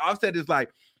tell like Offset is like,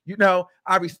 you know,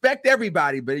 I respect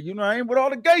everybody, but you know, I ain't with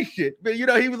all the gay shit. But you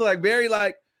know, he was like very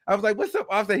like, I was like, what's up,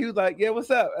 Offset? He was like, yeah,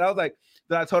 what's up? And I was like,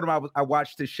 then I told him I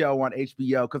watched the show on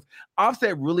HBO because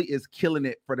Offset really is killing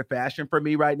it for the fashion for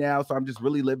me right now. So I'm just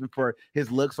really living for his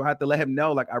look. So I have to let him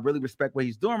know, like, I really respect what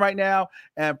he's doing right now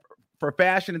and for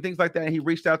fashion and things like that. And he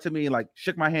reached out to me and like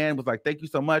shook my hand, was like, thank you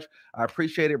so much. I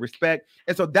appreciate it, respect.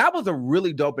 And so that was a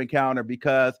really dope encounter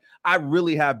because I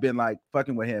really have been like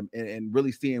fucking with him and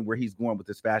really seeing where he's going with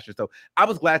this fashion. So I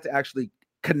was glad to actually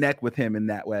connect with him in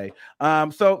that way.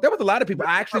 So there was a lot of people.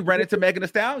 I actually ran into Megan Thee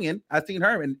Stallion. I seen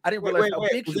her and I didn't realize how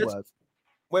big she was.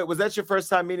 Wait, was that your first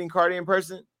time meeting Cardi in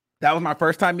person? That was my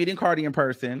first time meeting Cardi in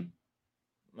person.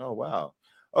 Oh wow.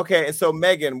 Okay, and so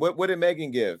Megan, what did Megan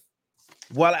give?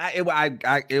 Well,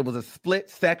 it was a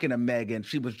split second of Megan.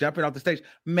 She was jumping off the stage.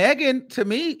 Megan, to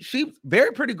me, she's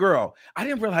very pretty girl. I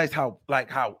didn't realize how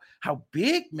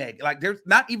big Megan. Like, there's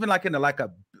not even like in a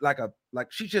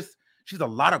she's a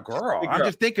lot of girl. I'm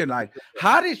just thinking, like,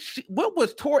 how did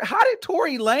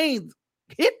Tory Lanez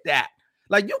hit that?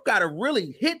 Like, you gotta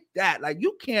really hit that. Like,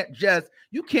 you can't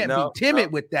be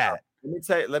timid with that.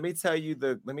 Let me tell you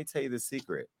the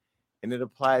secret. And it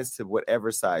applies to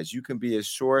whatever size. You can be as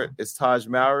short as Taj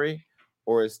Mowry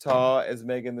or as tall as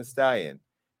Megan Thee Stallion.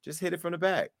 Just hit it from the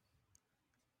back.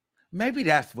 Maybe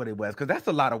that's what it was, because that's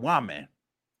a lot of woman.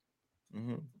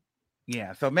 Mm-hmm.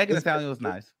 Yeah, so Megan Thee Stallion was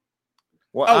nice.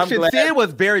 Well, Shinsia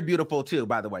was very beautiful too,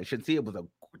 by the way. Shinsia was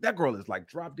that girl is like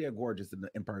drop dead gorgeous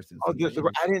in person. Oh,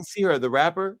 I didn't see her. The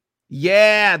rapper?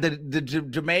 Yeah, the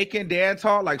Jamaican dance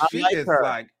hall. Like, she is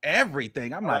like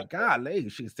everything. I'm like, golly,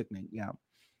 she's sickening. Yeah.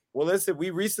 Well, listen,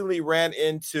 we recently ran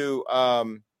into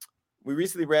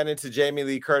Jamie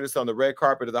Lee Curtis on the red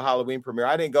carpet of the Halloween premiere.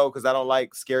 I didn't go because I don't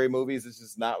like scary movies. It's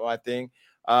just not my thing.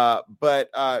 But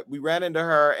we ran into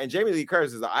her, and Jamie Lee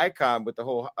Curtis is an icon with the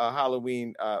whole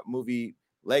Halloween movie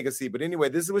legacy. But anyway,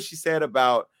 this is what she said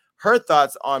about her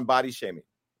thoughts on body shaming.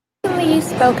 Recently, you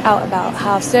spoke out about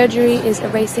how surgery is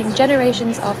erasing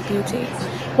generations of beauty.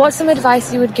 What's some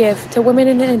advice you would give to women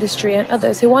in the industry and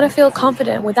others who want to feel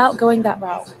confident without going that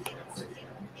route?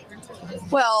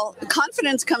 Well,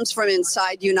 confidence comes from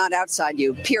inside you, not outside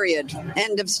you, period.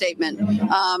 End of statement.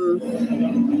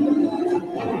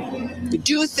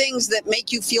 Do things that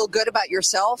make you feel good about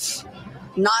yourself,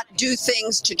 not do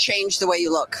things to change the way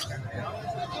you look.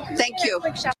 Thank you.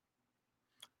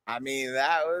 I mean,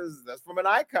 that's from an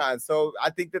icon. So I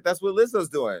think that's what Lizzo's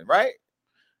doing, right?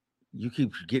 You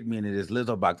keep getting me into this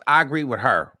Lizzo box. I agree with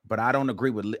her, but I don't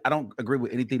agree with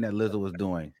anything that Lizzo was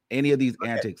doing. Any of these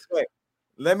antics. Wait.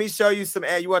 Let me show you some.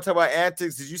 You want to talk about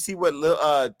antics? Did you see what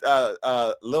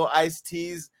Lil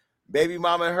Ice-T's baby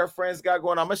mama and her friends got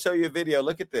going on? I'm gonna show you a video.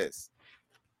 Look at this.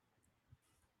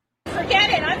 Forget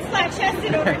it. I'm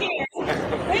flat-chested over here.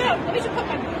 Let me just put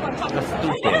my book on top of this.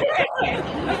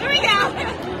 Here we go.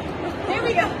 Here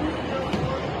we go.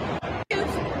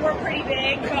 Shoots were pretty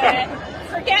big, but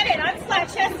forget it. I'm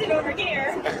flat-chested over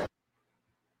here.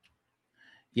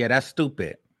 Yeah, that's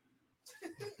stupid.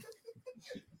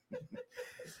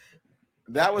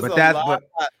 That was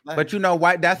but you know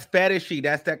why? That's fetishy.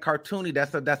 That's that cartoony.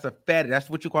 That's a fetish. That's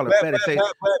what you call a fetish.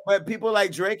 But people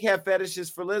like Drake have fetishes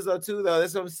for Lizzo too, though.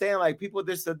 That's what I'm saying. Like people,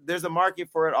 there's a market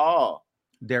for it all.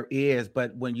 There is,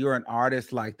 but when you're an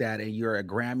artist like that and you're a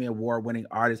Grammy Award-winning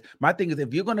artist, my thing is,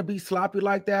 if you're going to be sloppy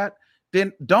like that,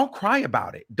 then don't cry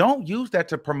about it. Don't use that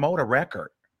to promote a record.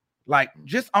 Like,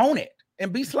 just own it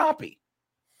and be sloppy.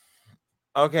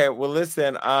 Okay, well,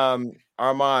 listen,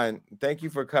 Armon, thank you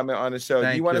for coming on the show.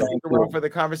 Do you want to stick around for the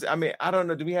conversation? I mean, I don't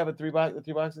know. Do we have three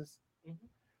boxes? Mm-hmm.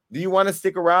 Do you want to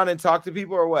stick around and talk to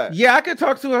people or what? Yeah, I can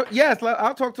talk to yes,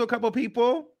 I'll talk to a couple of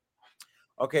people.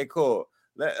 Okay, cool.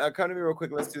 Come to me real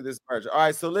quick. Let's do this merch. All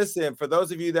right, so listen, for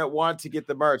those of you that want to get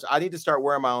the merch, I need to start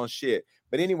wearing my own shit.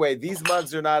 But anyway, these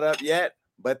mugs are not up yet,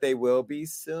 but they will be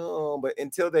soon. But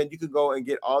until then, you can go and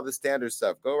get all the standard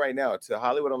stuff. Go right now to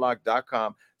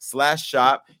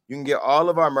HollywoodUnlocked.com/shop. You can get all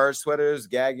of our merch, sweaters,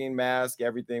 gagging, mask,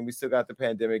 everything. We still got the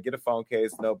pandemic. Get a phone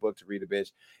case, notebook to read a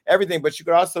bitch, everything. But you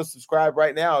can also subscribe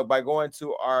right now by going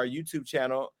to our YouTube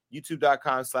channel,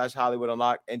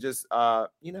 youtube.com/HollywoodUnlocked, and just, go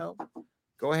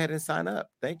ahead and sign up.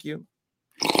 Thank you.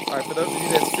 All right, for those of you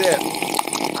that sip,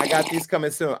 I got these coming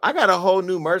soon. I got a whole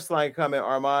new merch line coming,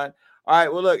 Armon. All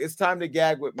right, well, look, it's time to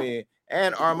gag with me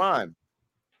and Armon.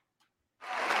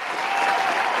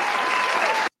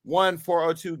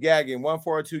 1402 gagging,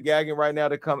 1402 gagging right now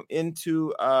to come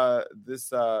into this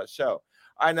show.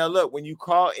 All right, now look, when you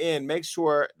call in, make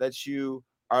sure that you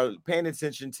are paying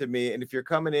attention to me, and if you're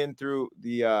coming in through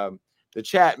the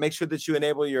chat, make sure that you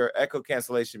enable your echo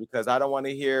cancellation because I don't want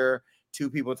to hear two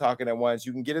people talking at once.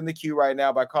 You can get in the queue right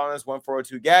now by calling us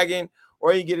 1402 gagging,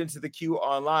 or you get into the queue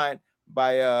online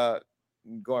by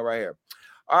going right here.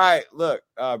 All right, look,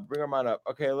 bring her mind up.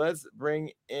 Okay, let's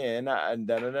bring in I don't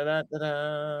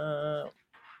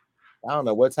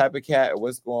know what type of cat or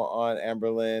what's going on,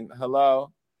 Amberlynn.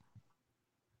 Hello.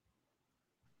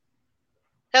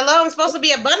 I'm supposed to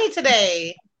be a bunny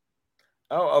today.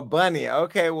 Oh, a bunny.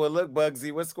 Okay, well, look,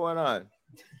 Bugsy, what's going on?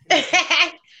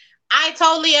 I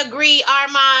totally agree,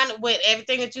 Armon, with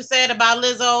everything that you said about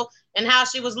Lizzo and how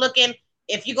she was looking.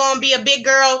 If you're going to be a big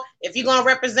girl, if you're going to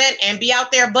represent and be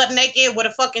out there butt naked with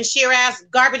a fucking sheer-ass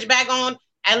garbage bag on,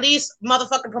 at least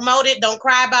motherfucking promote it. Don't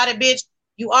cry about it, bitch.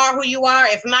 You are who you are.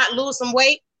 If not, lose some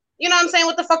weight. You know what I'm saying?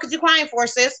 What the fuck is you crying for,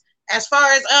 sis? As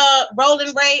far as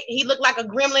Roland Ray, he looked like a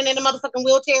gremlin in a motherfucking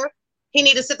wheelchair. He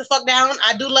need to sit the fuck down.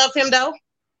 I do love him, though.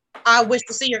 I wish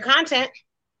to see your content.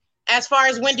 As far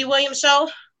as Wendy Williams show,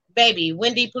 baby,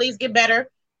 Wendy, please get better.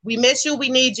 We miss you. We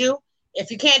need you. If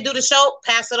you can't do the show,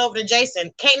 pass it over to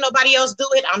Jason. Can't nobody else do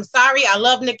it. I'm sorry. I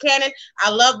love Nick Cannon. I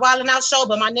love Wildin' Out show,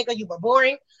 but my nigga, you were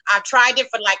boring. I tried it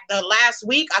for like the last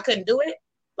week. I couldn't do it.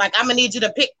 Like, I'm gonna need you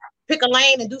to pick a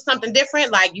lane and do something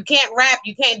different. Like, you can't rap.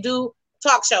 You can't do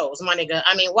talk shows, my nigga.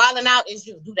 I mean, Wildin' Out is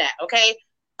you. Do that, okay?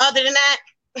 Other than that,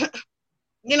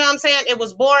 you know what I'm saying? It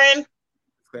was boring.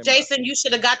 Jason, you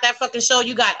should have got that fucking show.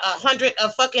 You got 100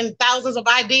 of fucking thousands of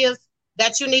ideas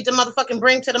that you need to motherfucking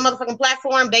bring to the motherfucking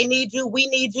platform. They need you. We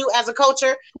need you as a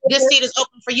culture. This seat is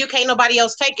open for you. Can't nobody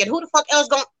else take it. Who the fuck else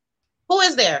who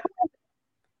is there?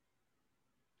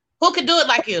 Who could do it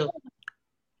like you?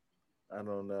 I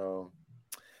don't know.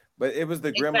 But it was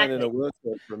the gremlin in the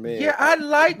wheelchair for me. Yeah, I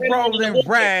like Roland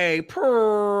Ray.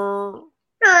 Purr.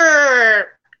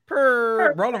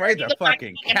 Roland Ray's a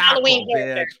fucking cackle,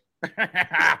 bitch.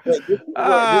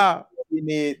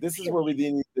 This is where we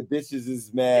need the bitches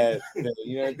is mad.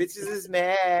 Bitches is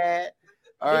mad.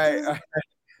 All right.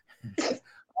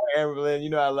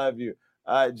 Amberlynn, I love you.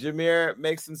 Jameer,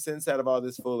 make some sense out of all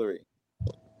this foolery.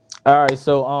 All right,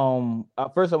 so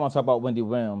first I want to talk about Wendy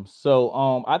Williams.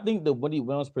 So I think the Wendy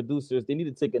Williams producers, they need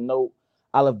to take a note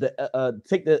out of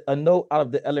a note out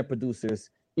of the Ellen producers.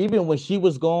 Even when she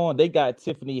was gone, they got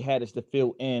Tiffany Haddish to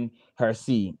fill in her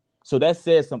seat. So that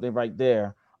says something right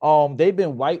there. They've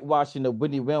been whitewashing the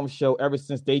Wendy Williams show ever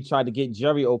since they tried to get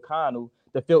Jerry O'Connell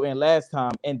to fill in last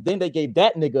time, and then they gave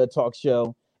that nigga a talk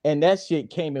show, and that shit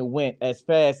came and went as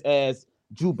fast as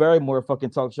Drew Barrymore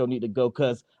fucking talk show need to go.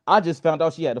 Cause I just found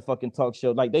out she had a fucking talk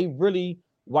show. Like they really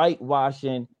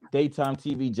whitewashing daytime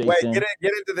TV. Jason, wait, get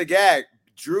into the gag.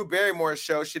 Drew Barrymore's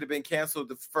show should have been canceled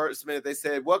the first minute they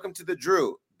said, "Welcome to the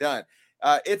Drew." Done.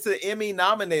 It's an Emmy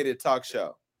nominated talk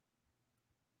show.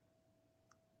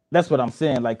 That's what I'm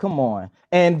saying. Like, come on.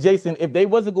 And Jason, if they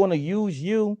wasn't going to use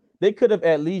you, they could have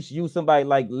at least used somebody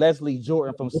like Leslie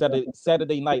Jordan from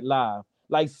Saturday Night Live.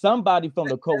 Like somebody from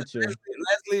the culture.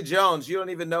 Leslie Jones. You don't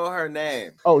even know her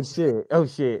name. Oh shit.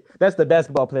 That's the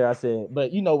basketball player I said,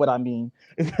 but you know what I mean.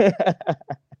 And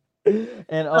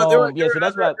so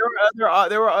that's why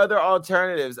there were other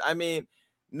alternatives. I mean,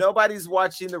 nobody's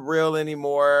watching The Real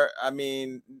anymore. I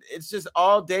mean, it's just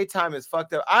all daytime is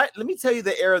fucked up. Let me tell you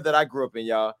the era that I grew up in,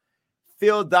 y'all.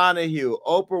 Phil Donahue,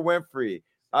 Oprah Winfrey,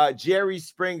 Jerry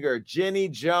Springer, Jenny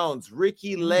Jones,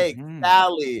 Ricky Lake,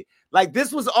 Sally. Like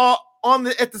this was all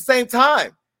at the same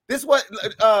time. This was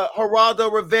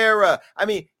Geraldo Rivera. I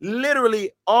mean,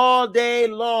 literally all day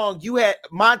long. You had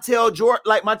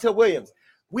Montel Williams.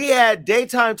 We had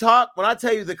daytime talk. When I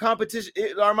tell you the competition,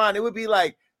 Armon, it would be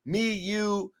like me,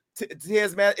 you,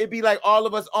 his man. It'd be like all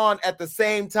of us on at the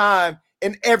same time,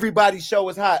 and everybody's show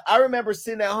was hot. I remember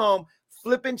sitting at home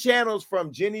flipping channels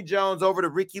from Jenny Jones over to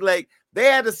Ricky Lake. They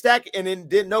had to stack, and then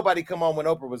didn't nobody come on when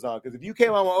Oprah was on. Because if you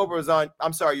came on when Oprah was on,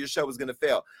 I'm sorry, your show was going to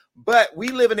fail. But we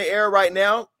live in an era right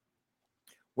now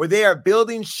where they are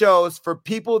building shows for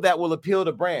people that will appeal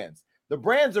to brands. The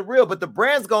brands are real, but the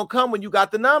brand's going to come when you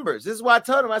got the numbers. This is why I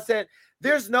told him, I said,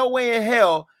 there's no way in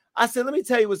hell. I said, let me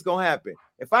tell you what's going to happen.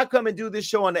 If I come and do this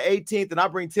show on the 18th and I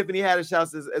bring Tiffany Haddish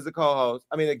House as a co-host,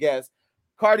 a guest,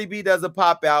 Cardi B does a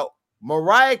pop out,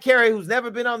 Mariah Carey, who's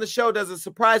never been on the show, does a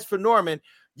surprise for Norman,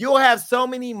 you'll have so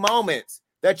many moments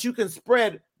that you can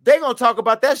spread. They're going to talk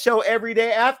about that show every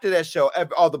day after that show.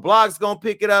 All the blogs going to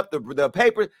pick it up, the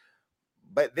paper,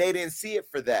 but they didn't see it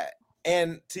for that.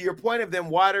 And to your point of them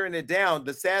watering it down,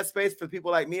 the sad space for people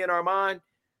like me and Armon,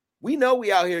 we know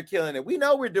we out here killing it. We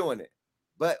know we're doing it,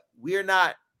 but we're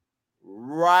not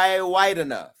white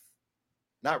enough.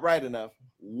 Not right enough,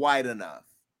 white enough.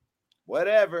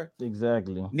 Whatever.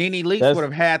 Exactly. Nene Leakes would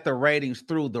have had the ratings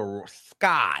through the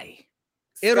sky.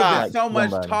 It would have been so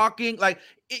much talking. Like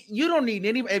you don't need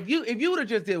any. If you would have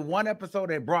just did one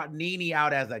episode and brought Nene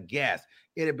out as a guest,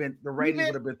 it'd have been the ratings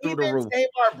would have been through the roof.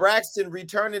 Tamar Braxton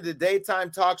returning to daytime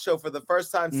talk show for the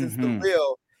first time since The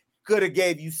Real could have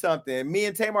gave you something. Me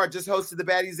and Tamar just hosted the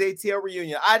Baddies ATL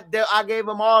reunion. I gave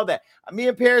them all that. Me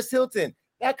and Paris Hilton.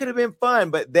 That could have been fun,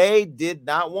 but they did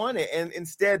not want it. And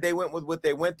instead they went with what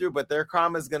they went through, but their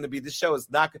karma is going to be this show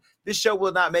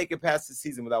will not make it past the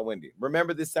season without Wendy.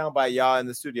 Remember this soundbite, y'all, in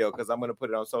the studio, because I'm going to put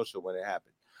it on social when it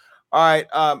happens. All right.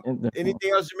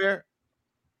 Anything else, Jameer?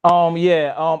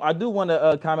 I do want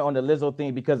to comment on the Lizzo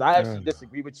thing because I actually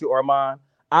disagree with you, Armon.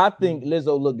 I think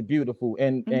Lizzo looked beautiful,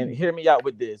 and hear me out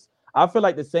with this. I feel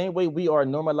like the same way we are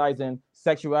normalizing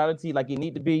sexuality like it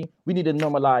need to be, we need to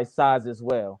normalize size as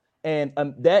well. And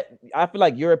that I feel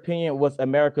like your opinion was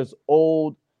America's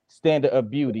old standard of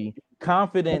beauty.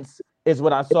 Confidence is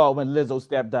what I saw when Lizzo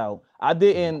stepped out. I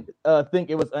didn't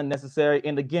think it was unnecessary.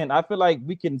 And again, I feel like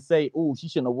we can say, "Oh, she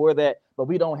shouldn't have wore that," but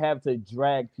we don't have to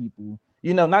drag people.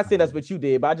 Not saying that's what you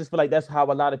did, but I just feel like that's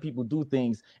how a lot of people do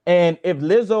things. And if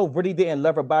Lizzo really didn't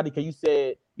love her body, because you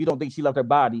said you don't think she loved her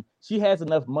body, she has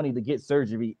enough money to get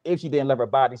surgery if she didn't love her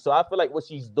body. So I feel like what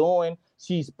she's doing,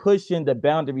 she's pushing the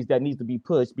boundaries that needs to be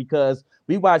pushed, because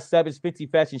we watch Savage 50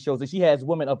 fashion shows and she has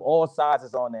women of all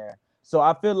sizes on there. So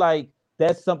I feel like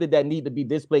that's something that needs to be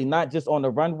displayed, not just on the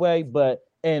runway, but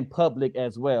in public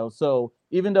as well. So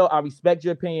even though I respect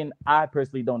your opinion, I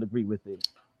personally don't agree with it.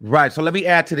 Right. So let me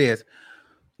add to this.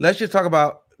 Let's just talk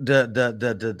about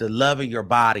the loving your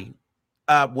body.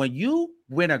 When you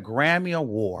win a Grammy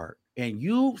Award and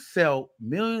you sell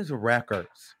millions of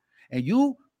records and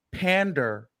you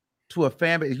pander to a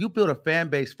fan base, you build a fan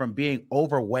base from being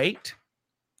overweight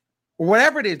or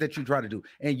whatever it is that you try to do,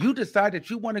 and you decide that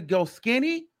you want to go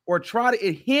skinny or try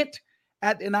to hint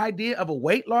at an idea of a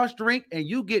weight loss drink, and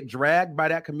you get dragged by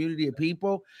that community of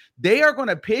people, they are going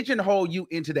to pigeonhole you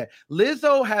into that.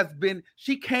 Lizzo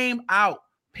she came out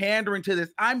pandering to this.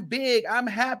 I'm big, I'm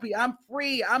happy, I'm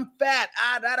free, I'm fat,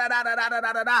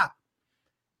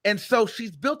 And so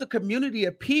she's built a community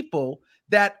of people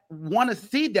that want to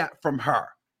see that from her.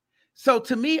 So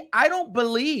to me, I don't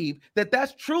believe that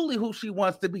that's truly who she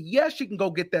wants to be. Yes, she can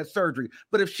go get that surgery,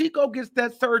 but if she go gets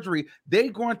that surgery, they're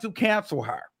going to cancel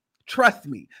her. Trust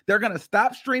me, they're gonna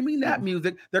stop streaming that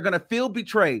music. They're gonna feel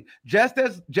betrayed, just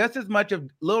as much if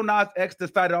Lil Nas X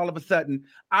decided all of a sudden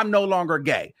I'm no longer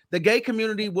gay. The gay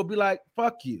community will be like,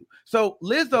 "Fuck you." So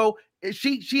Lizzo,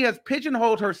 she has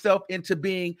pigeonholed herself into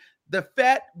being the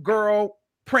fat girl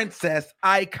princess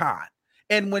icon,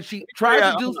 and when she tries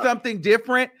to do something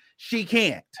different, she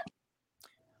can't.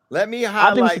 Let me I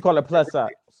highlight. think we should call it plus size.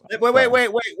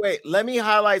 Wait. Let me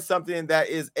highlight something that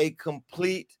is a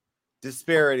complete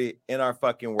disparity in our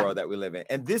fucking world that we live in.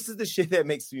 And this is the shit that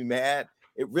makes me mad.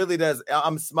 It really does.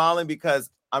 I'm smiling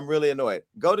because I'm really annoyed.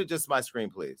 Go to just my screen,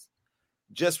 please.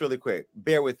 Just really quick.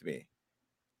 Bear with me.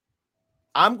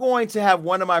 I'm going to have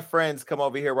one of my friends come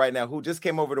over here right now who just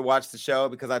came over to watch the show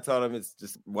because I told him it's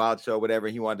just a wild show, whatever.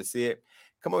 He wanted to see it.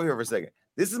 Come over here for a second.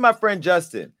 This is my friend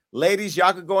Justin. Ladies,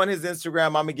 y'all could go on his Instagram.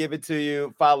 I'm gonna give it to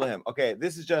you. Follow him. Okay,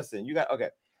 this is Justin.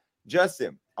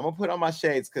 Justin, I'm gonna put on my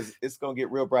shades because it's gonna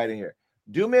get real bright in here.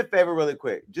 Do me a favor really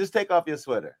quick. Just take off your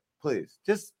sweater, please.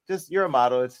 Just you're a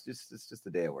model. It's just a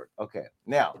day of work. Okay.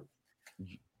 Now,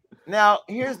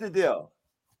 here's the deal.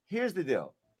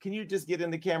 Can you just get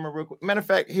in the camera real quick? Matter of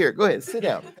fact, here, go ahead, sit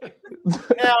down.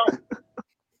 Now,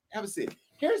 have a seat.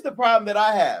 Here's the problem that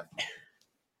I have.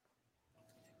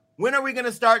 When are we going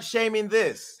to start shaming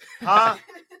this? Huh?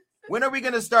 When are we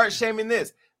going to start shaming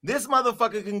this? This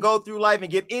motherfucker can go through life and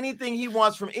get anything he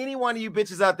wants from any one of you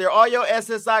bitches out there. All your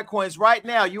SSI coins right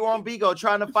now. You on Bigo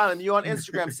trying to find him. You on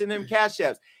Instagram, send him cash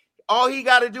apps. All he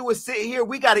got to do is sit here.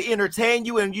 We got to entertain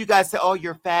you. And you guys say, oh,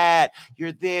 you're fat.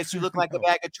 You're this. You look like a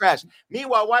bag of trash.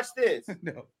 Meanwhile, watch this.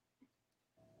 No.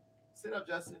 Sit up,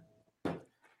 Justin.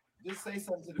 Just say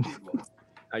something to the people.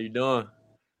 How you doing?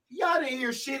 Y'all didn't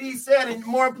hear shit he said. And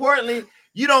more importantly,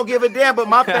 you don't give a damn. But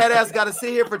my fat ass got to sit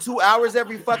here for 2 hours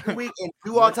every fucking week and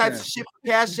do all types of shit for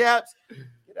cash apps.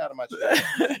 Get out of my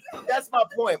shit. That's my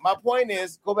point. My point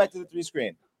is, go back to the 3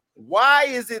 screen. Why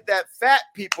is it that fat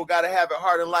people got to have it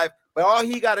hard in life, but all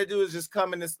he got to do is just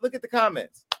come in and look at the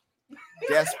comments?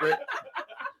 Desperate.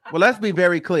 Well, let's be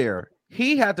very clear.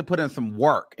 He had to put in some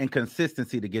work and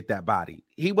consistency to get that body.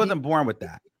 He wasn't born with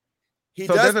that.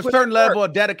 So there's a certain level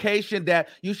of dedication that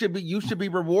you should be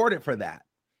rewarded for that.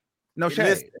 No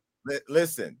shade.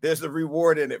 Listen, there's a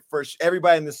reward in it for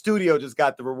everybody in the studio. Just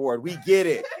got the reward. We get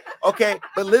it. Okay,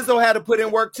 but Lizzo had to put in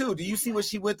work too. Do you see what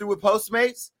she went through with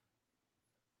Postmates?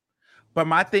 But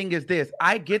my thing is this,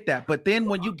 I get that. But then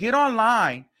when you get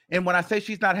online and when I say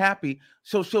she's not happy,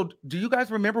 so do you guys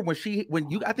remember I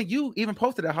think you even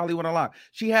posted at Hollywood Unlocked,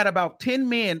 she had about 10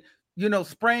 men,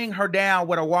 spraying her down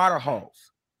with a water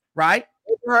hose, right?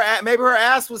 Maybe her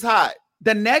ass was hot.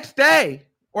 The next day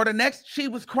she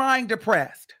was crying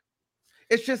depressed.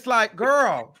 It's just like,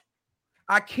 girl,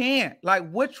 I can't.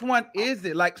 Like, which one is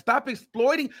it? Like, stop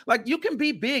exploiting. Like, you can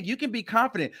be big, you can be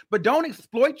confident, but don't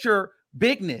exploit your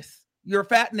bigness. Your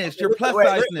fatness, your plus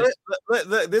sizeness.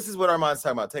 Look, this is what Armon's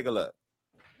talking about. Take a look.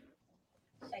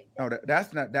 Oh,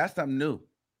 that's something new.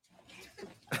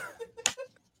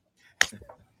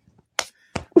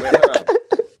 Wait,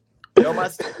 hold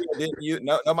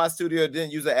on. My studio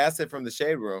didn't use an asset from the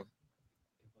shade room.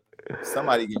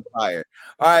 Somebody get fired.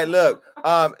 All right, look.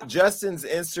 Justin's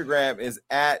Instagram is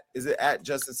at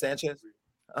Justin Sanchez?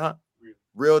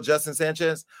 Real Justin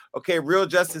Sanchez. Okay, Real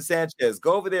Justin Sanchez.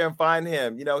 Go over there and find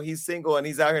him. He's single and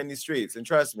he's out here in these streets. And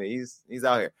trust me, he's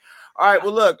out here. All right.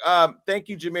 Well, look. Thank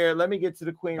you, Jameer. Let me get to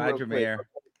the queen. Hi, Jameer. Quick.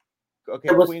 Okay,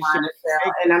 it was Queen. fine,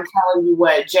 and I'm telling you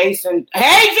what, Jason.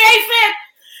 Hey, Jason.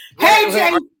 Hey,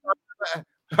 Jason.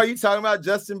 Are you talking about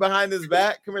Justin behind his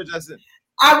back? Come here, Justin.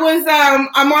 I'm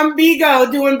on Bigo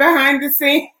doing behind the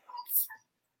scenes.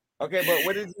 Okay, but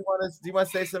what did you want to? Do you want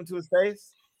to say something to his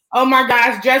face? Oh my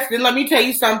gosh, Justin, let me tell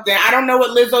you something. I don't know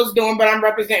what Lizzo's doing, but I'm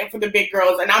representing for the big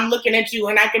girls. And I'm looking at you,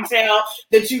 and I can tell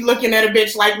that you're looking at a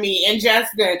bitch like me. And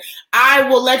Justin, I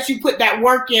will let you put that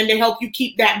work in to help you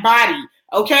keep that body,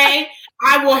 okay?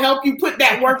 I will help you put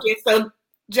that work in. So,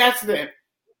 Justin.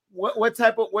 What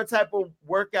type of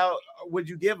workout would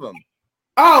you give him?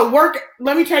 Oh, work.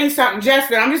 Let me tell you something,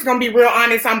 Justin. I'm just going to be real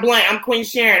honest. I'm blunt. I'm Queen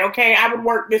Sharon, okay? I would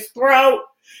work this throat.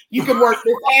 You could work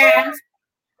this ass.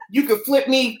 You could flip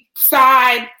me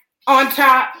side, on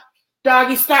top,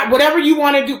 doggy style, whatever you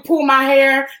want to do. Pull my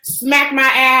hair, smack my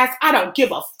ass. I don't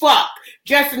give a fuck.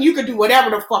 Justin, you could do whatever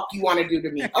the fuck you want to do to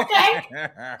me, okay?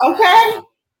 Okay?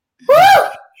 Woo!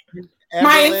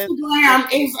 My Instagram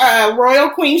is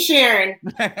Royal Queen Sharon.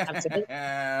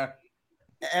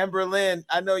 Amberlynn,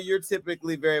 I know you're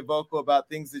typically very vocal about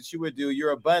things that you would do.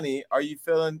 You're a bunny. Are you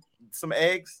feeling some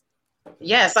eggs?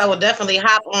 Yes, I will definitely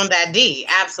hop on that D.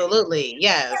 Absolutely.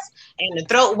 Yes. And the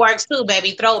throat works too,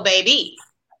 baby. Throat, baby.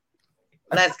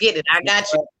 Let's get it. I got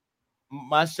you.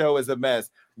 My show is a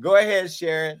mess. Go ahead,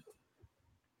 Sharon.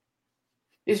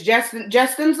 Is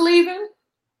Justin's leaving?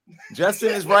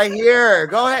 Justin is right here.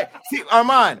 Go ahead. See,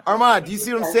 Armon, do you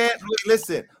see what I'm saying?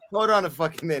 Listen, hold on a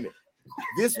fucking minute.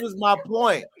 This was my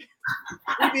point.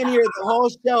 We've been here the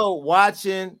whole show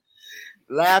watching,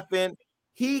 laughing.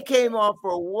 He came on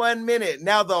for 1 minute.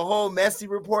 Now the whole messy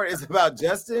report is about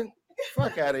Justin.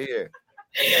 Fuck out of here.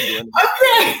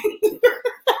 Okay.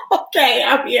 Okay,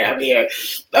 I'm here.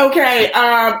 Okay,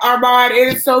 Armon,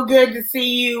 it is so good to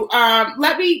see you.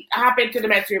 Let me hop into the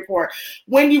messy report.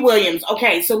 Wendy Williams.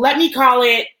 Okay, so let me call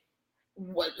it,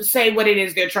 say what it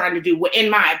is they're trying to do, in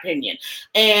my opinion.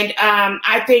 And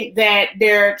I think that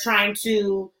they're trying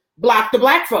to block the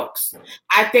black folks.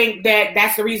 I think that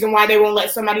that's the reason why they won't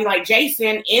let somebody like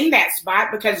Jason in that spot,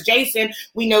 because Jason,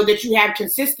 we know that you have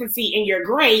consistency and you're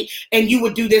great, and you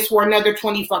would do this for another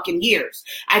 20 fucking years.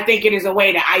 I think it is a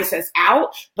way to ice us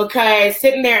out, because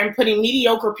sitting there and putting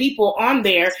mediocre people on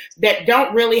there that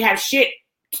don't really have shit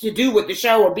to do with the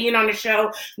show or being on the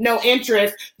show, no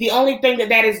interest. The only thing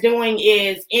that is doing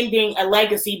is ending a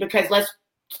legacy, because let's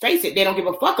face it, they don't give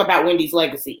a fuck about Wendy's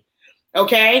legacy.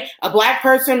 Okay, a black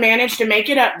person managed to make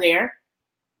it up there,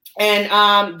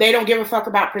 and they don't give a fuck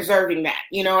about preserving that.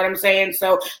 You know what I'm saying?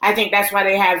 So I think that's why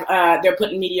they're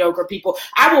putting mediocre people.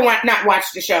 I will not watch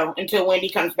the show until Wendy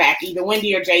comes back, either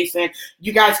Wendy or Jason.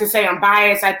 You guys can say I'm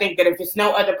biased. I think that if it's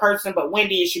no other person but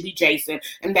Wendy, it should be Jason,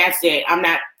 and that's it. I'm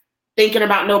not thinking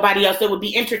about nobody else that would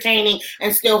be entertaining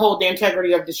and still hold the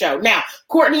integrity of the show. Now,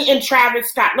 Courtney and Travis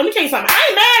Scott. Let me tell you something. I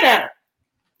ain't mad at her.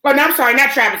 Oh, no, I'm sorry,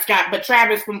 not Travis Scott, but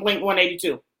Travis from Blink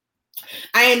 182.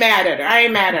 I ain't mad at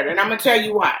her. And I'm going to tell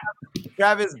you why.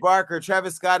 Travis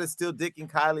Scott is still dicking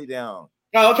Kylie down.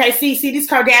 Oh, okay. See, these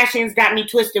Kardashians got me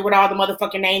twisted with all the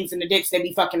motherfucking names and the dicks they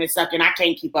be fucking and sucking. I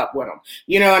can't keep up with them.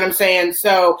 You know what I'm saying?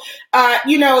 So,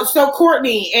 so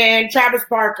Courtney and Travis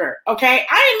Barker, okay?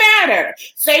 I ain't mad at her.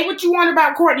 Say what you want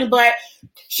about Courtney, but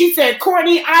she said,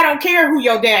 Courtney, I don't care who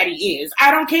your daddy is.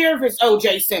 I don't care if it's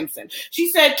O.J. Simpson. She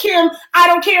said, Kim, I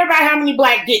don't care about how many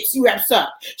black dicks you have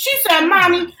sucked. She said,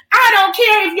 Mommy, I don't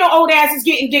care if your old ass is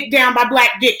getting dicked down by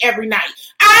black dick every night.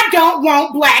 I don't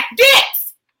want black dicks.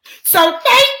 So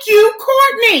thank you,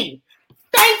 Courtney.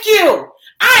 Thank you.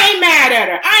 I ain't mad at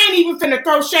her. I ain't even finna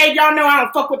throw shade. Y'all know I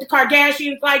don't fuck with the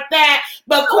Kardashians like that.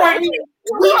 But Courtney,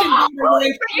 we can get her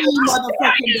in any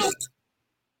motherfucking day.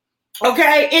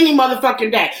 Okay, any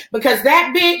motherfucking day. Because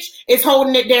that bitch is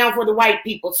holding it down for the white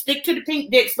people. Stick to the pink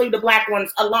dicks, leave the black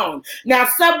ones alone. Now,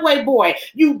 Subway boy,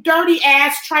 you dirty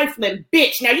ass trifling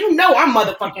bitch. Now, you know I'm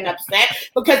motherfucking upset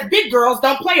because big girls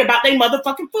don't play about their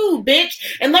motherfucking food,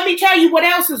 bitch. And let me tell you what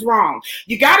else is wrong.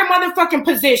 You got a motherfucking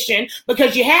position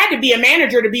because you had to be a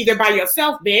manager to be there by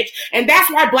yourself, bitch. And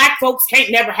that's why black folks can't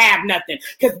never have nothing.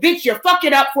 Because, bitch, you fuck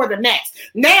it up for the next.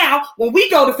 Now, when we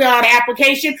go to fill out an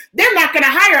application, they're not going to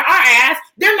hire our ass.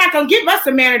 They're not going to give us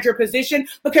a manager position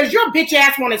because your bitch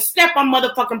ass want to step on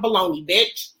motherfucking baloney,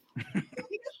 bitch.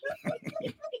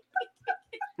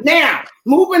 Now,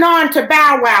 moving on to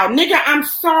Bow Wow. Nigga, I'm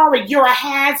sorry. You're a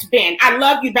has-been. I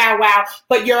love you, Bow Wow,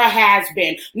 but you're a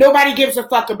has-been. Nobody gives a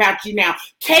fuck about you now.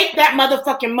 Take that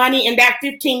motherfucking money in that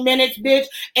 15 minutes, bitch,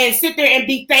 and sit there and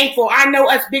be thankful. I know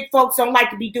us big folks don't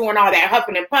like to be doing all that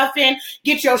huffing and puffing.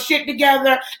 Get your shit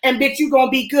together, and bitch, you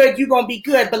gonna be good. You gonna be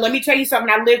good. But let me tell you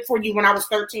something. I lived for you when I was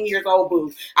 13 years old,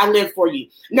 boo. I lived for you.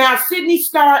 Now, Sydney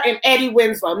Starr and Eddie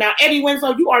Winslow. Now, Eddie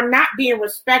Winslow, you are not being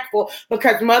respectful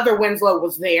because Mother Winslow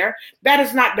was there. That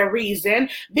is not the reason.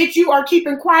 Bitch, you are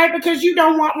keeping quiet because you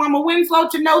don't want Mama Winslow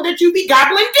to know that you be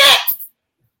gobbling dicks.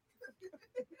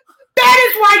 That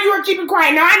is why you are keeping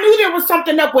quiet. Now, I knew there was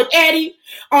something up with Eddie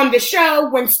on the show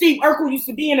when Steve Urkel used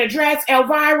to be in a dress,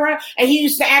 Elvira, and he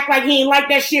used to act like he ain't like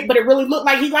that shit, but it really looked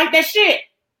like he liked that shit.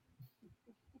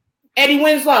 Eddie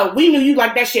Winslow, we knew you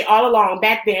liked that shit all along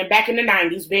back then, back in the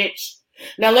 90s, bitch.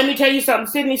 Now, let me tell you something.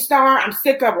 Sydney Starr, I'm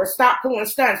sick of her. Stop pulling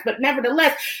stunts. But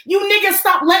nevertheless, you niggas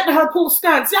stop letting her pull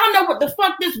stunts. Y'all know what the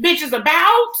fuck this bitch is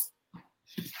about?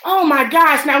 Oh, my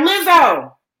gosh. Now,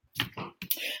 Lizzo,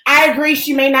 I agree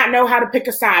she may not know how to pick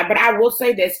a side, but I will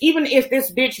say this. Even if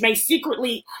this bitch may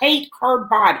secretly hate her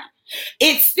body,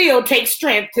 it still takes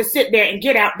strength to sit there and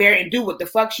get out there and do what the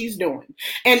fuck she's doing.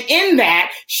 And in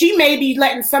that, she may be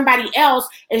letting somebody else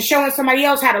and showing somebody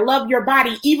else how to love your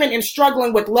body, even in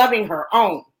struggling with loving her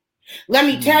own. Let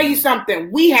me tell you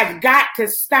something. We have got to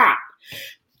stop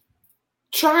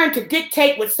trying to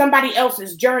dictate what somebody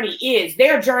else's journey is.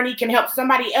 Their journey can help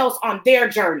somebody else on their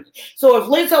journey. So if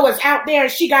Lizzo is out there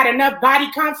and she got enough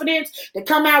body confidence to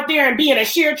come out there and be in a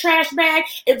sheer trash bag,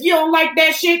 if you don't like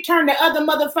that shit, turn the other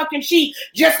motherfucking cheek,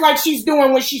 just like she's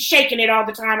doing when she's shaking it all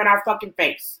the time in our fucking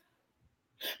face.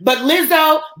 But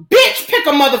Lizzo, bitch, pick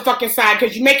a motherfucking side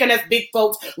because you're making us big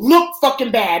folks look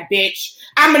fucking bad, bitch.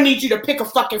 I'm going to need you to pick a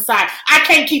fucking side. I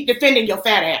can't keep defending your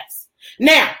fat ass.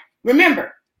 Now,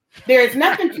 remember, there is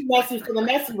nothing too messy for the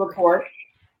messy report.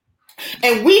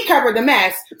 And we cover the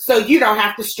mess so you don't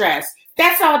have to stress.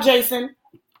 That's all, Jason.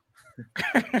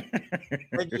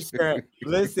 Thank you, Sharon.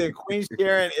 Listen, Queen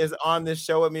Sharon is on this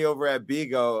show with me over at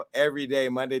Bigo every day,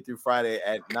 Monday through Friday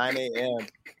at 9 a.m.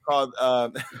 called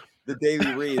The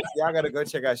Daily Read. Y'all got to go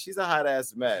check out. She's a hot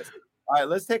ass mess. All right,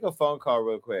 let's take a phone call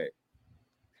real quick.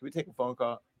 Can we take a phone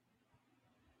call?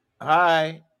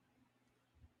 Hi.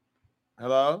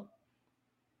 Hello?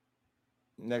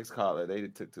 Next caller. They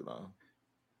took too long.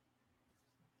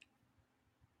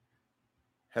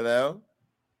 Hello?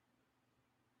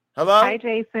 Hello? Hi,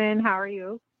 Jason. How are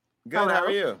you? Good. Hello? How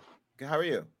are you? How are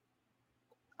you?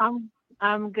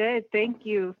 I'm good. Thank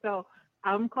you. So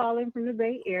I'm calling from the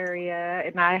Bay Area,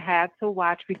 and I had to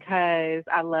watch because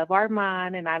I love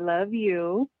Armon and I love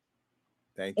you.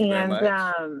 Thank you very much.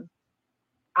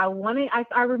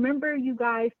 I remember you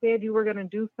guys said you were going to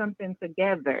do something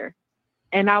together.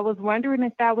 And I was wondering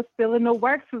if that was still in the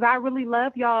works because I really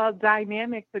love y'all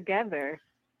dynamic together.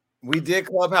 We did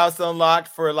Clubhouse Unlocked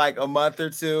for like a month or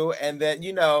two. And then,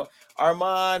 you know,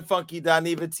 Armon, Funky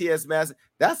Doniva, T.S. Master,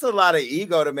 that's a lot of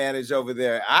ego to manage over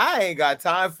there. I ain't got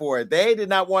time for it. They did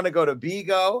not want to go to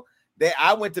Bigo.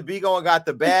 I went to Bigo and got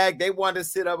the bag. They wanted to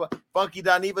sit up. Funky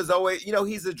Doniva's always, you know,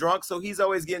 he's a drunk, so he's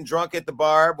always getting drunk at the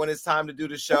bar when it's time to do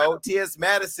the show. T.S.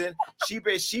 Madison,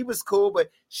 she was cool, but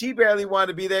she barely wanted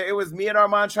to be there. It was me and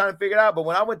Armon trying to figure it out. But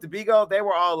when I went to Bigo, they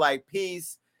were all like,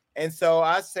 peace. And so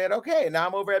I said, okay, now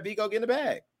I'm over at Bigo getting the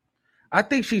bag. I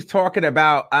think she's talking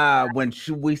about when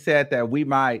we said that we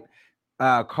might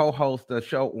co-host the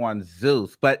show on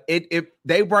Zeus, but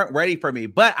they weren't ready for me.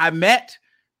 But I met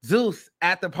Zeus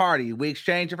at the party. We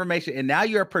exchanged information, and now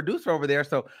you're a producer over there.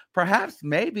 So perhaps,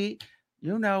 maybe,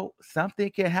 you know,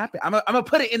 something can happen. I'm gonna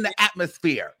put it in the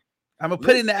atmosphere.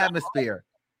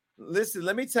 Listen,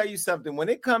 let me tell you something. When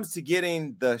it comes to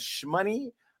getting the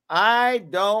money, I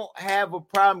don't have a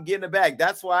problem getting it back.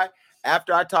 That's why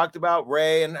after I talked about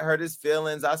Ray and hurt his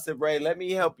feelings, I said, Ray, let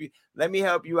me help you. Let me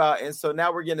help you out. And so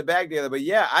now we're getting it back together. But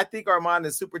yeah, I think Armon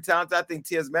is super talented. I think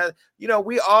T.S. Madison, you know,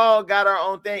 we all got our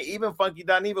own thing. Even Funky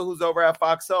Doniva, who's over at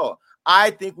Fox Soul.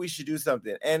 I think we should do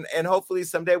something. And hopefully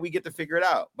someday we get to figure it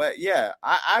out. But yeah,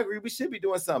 I agree. We should be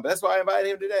doing something. That's why I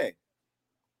invited him today.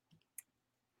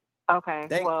 Okay.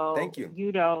 Thank you.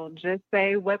 You know, just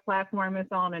say what platform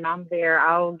it's on, and I'm there.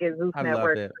 I'll get Zeus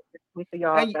Network with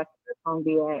y'all. That's gonna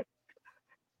be it.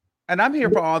 And I'm here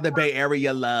for all the Bay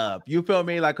Area love. You feel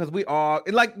me? Like, because we all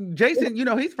like Jason. You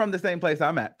know, he's from the same place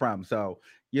I'm from. So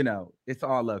you know, it's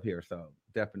all love here. So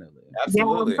definitely.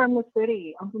 Absolutely. Yeah, I'm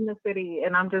from the city,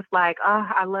 and I'm just like, oh,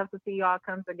 I love to see y'all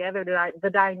come together. The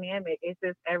dynamic, it's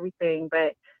just everything.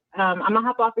 But I'm gonna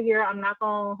hop off of here. I'm not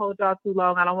gonna hold y'all too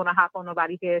long. I don't want to hop on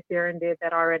nobody's head. Sharon did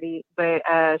that already. But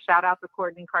shout out to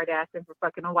Kourtney Kardashian for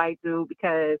fucking a white dude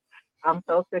because I'm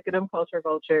so sick of them culture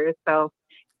vultures. So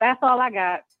that's all I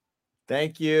got.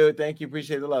 Thank you.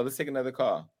 Appreciate the love. Let's take another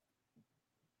call.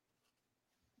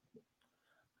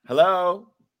 Hello.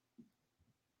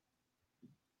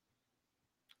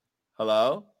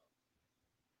 Hello.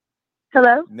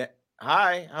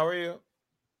 Hi. How are you?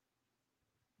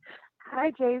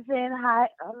 Hi, Jason. Hi,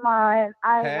 Armon.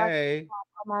 I Hey. watch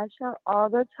on my show all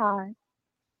the time.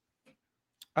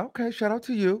 Okay, shout out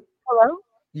to you. Hello?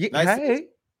 Hey.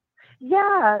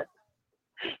 Yeah.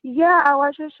 Yeah, I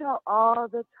watch your show all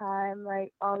the time.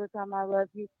 Like, all the time. I love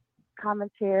your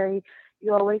commentary.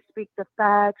 You always speak the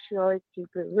facts. You always keep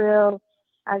it real.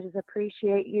 I just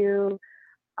appreciate you.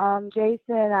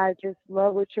 Jason, I just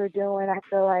love what you're doing. I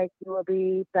feel like you will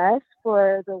be best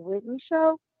for the Wendy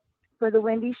show.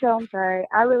 I'm sorry.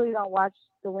 I really don't watch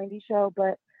the Wendy show,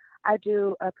 but I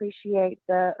do appreciate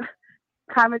the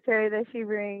commentary that she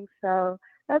brings. So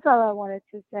that's all I wanted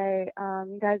to say.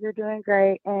 You guys are doing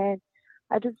great, and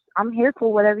I'm here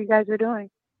for whatever you guys are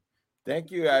doing.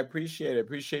 Thank you. I appreciate it.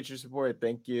 Appreciate your support.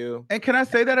 Thank you. And can I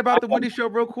say that about the Wendy show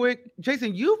real quick?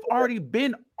 Jason, you've already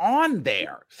been on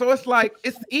there. So it's like,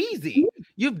 it's easy.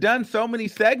 You've done so many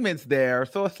segments there.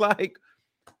 So it's like,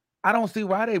 I don't see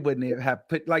why they wouldn't have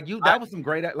put like you. That was some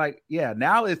great, like, yeah,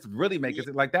 now it's really making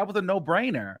it like that was a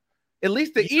no-brainer. At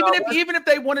least even if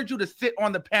they wanted you to sit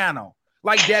on the panel,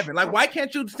 like Devin, like, why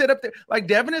can't you sit up there? Like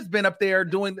Devin has been up there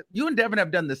you and Devin have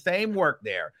done the same work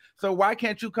there. So why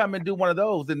can't you come and do one of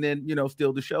those and then, you know,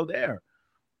 steal the show there?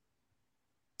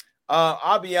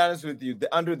 I'll be honest with you.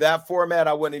 Under that format,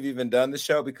 I wouldn't have even done the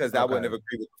show because I wouldn't have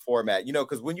agreed with the format. You know,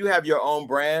 because when you have your own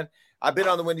brand, I've been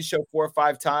on the Wendy show 4 or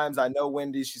 5 times. I know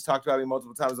Wendy. She's talked about me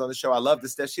multiple times on the show. I love the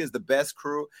stuff. She has the best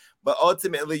crew. But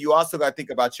ultimately, you also got to think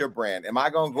about your brand. Am I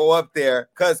going to go up there?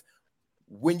 Because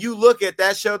when you look at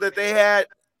that show that they had,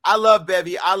 I love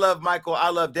Bevy. I love Michael. I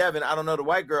love Devin. I don't know the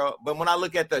white girl. But when I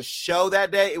look at the show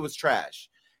that day, it was trash.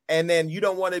 And then you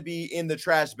don't want to be in the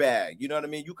trash bag. You know what I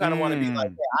mean? You kind of want to be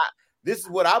like, this is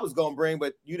what I was going to bring,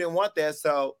 but you didn't want that.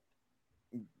 So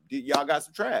y'all got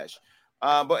some trash.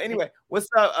 But anyway, what's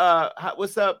up?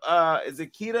 What's up? Is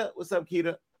it Keita? What's up,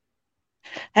 Keita?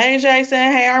 Hey, Jason.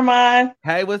 Hey, Armon.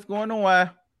 Hey, what's going on?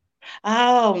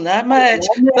 Oh, not much.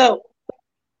 So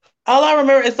all I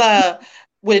remember is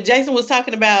when Jason was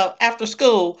talking about after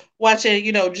school watching,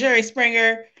 Jerry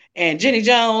Springer and Jenny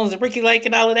Jones and Ricky Lake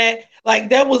and all of that. Like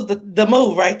that was the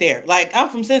move right there. Like I'm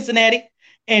from Cincinnati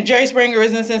and Jerry Springer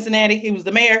is in Cincinnati. He was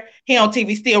the mayor. He on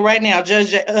TV still right now.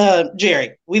 Judge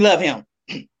Jerry. We love him.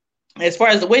 As far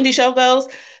as the Wendy show goes,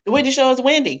 the Wendy show is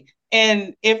Wendy.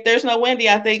 And if there's no Wendy,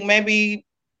 I think maybe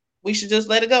we should just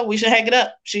let it go. We should hang it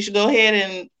up. She should go ahead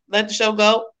and let the show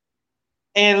go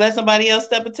and let somebody else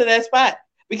step into that spot.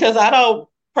 Because I don't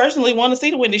personally want to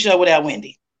see the Wendy show without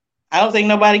Wendy. I don't think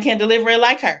nobody can deliver it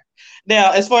like her.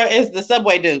 Now, as far as the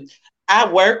Subway dude,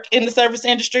 I work in the service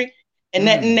industry, and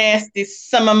that nasty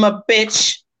son of a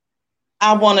bitch,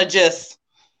 I want to just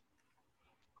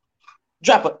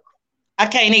drop it. I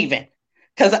can't even,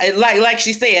 because like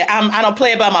she said, I don't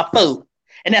play about my food,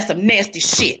 and that's some nasty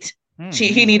shit.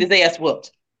 He need his ass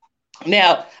whooped.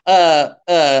 Now,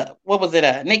 what was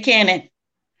it? Nick Cannon.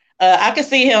 I could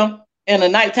see him in a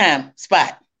nighttime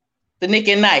spot, the Nick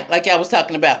at Night, like I was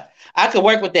talking about. I could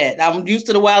work with that. I'm used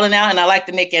to the wilding out, and I like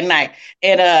the Nick at Night.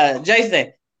 And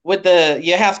Jason, with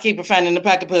your housekeeper finding the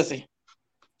pocket pussy,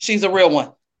 she's a real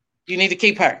one. You need to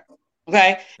keep her.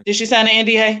 Okay? Did she sign an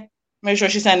NDA? Make sure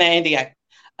she signed that NDA.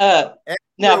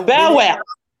 Now, Bow Wow.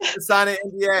 Sign an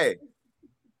NDA.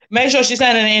 Make sure she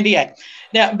signed an NDA.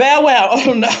 Now, Bow Wow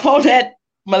on that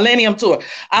Millennium Tour.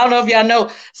 I don't know if y'all know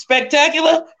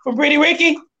Spectacular from Pretty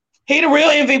Ricky. He the real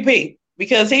MVP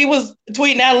because he was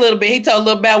tweeting out a little bit. He told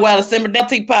little Bow Wow to simmer down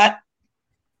teapot.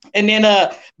 And then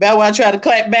Bow Wow tried to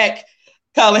clap back,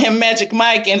 calling him Magic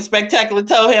Mike, and Spectacular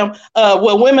told him,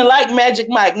 well, women like Magic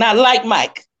Mike, not like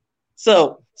Mike.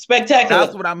 So Spectacular.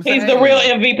 That's what I'm saying. He's the real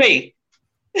MVP.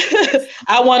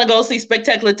 I want to go see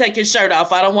Spectacular take his shirt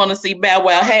off. I don't want to see Bow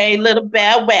Wow. Hey, little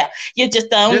Bow Wow. You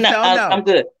just don't know. I'm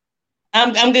good.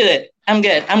 I'm good. I'm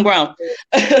good. I'm grown.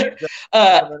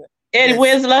 Eddie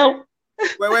Winslow.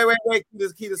 Wait.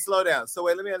 Keita, slow down. So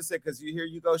wait, let me understand, because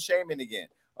you go shaming again.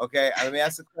 Okay, let me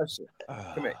ask a question.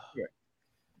 Come here.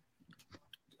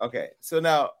 Okay, so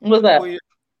now what's that?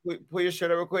 Pull your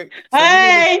shirt up real quick. So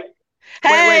hey.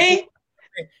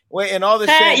 Wait, and all this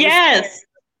shit. Hey, yes.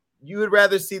 You would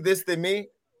rather see this than me?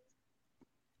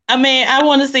 I mean, I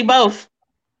want to see both.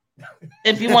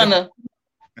 If you want to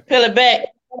peel it back.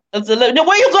 Now,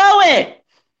 where you going?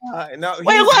 No,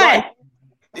 where you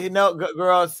going?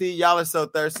 Girl, see, y'all are so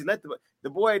thirsty. Let the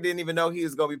boy didn't even know he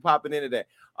was going to be popping in today.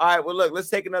 All right, well, look, let's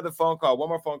take another phone call. One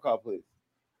more phone call, please.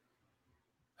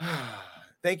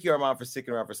 Thank you, Armon, for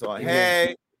sticking around for so long.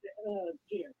 Hey.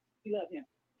 We love him.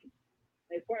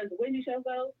 As far as the Wendy show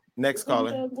goes. Next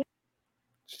caller.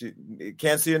 She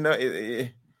can't see her. No.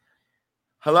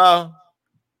 Hello.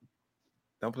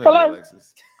 Don't play with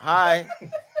Alexis. Hi.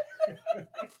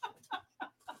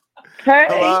 Hey.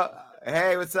 Hello.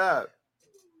 Hey, what's up?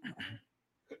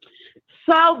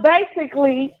 So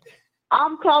basically,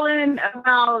 I'm calling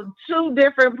about 2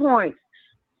 different points.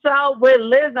 So with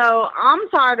Lizzo, I'm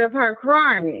tired of her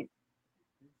crying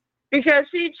because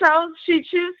she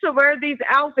chooses to wear these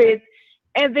outfits,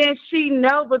 and then she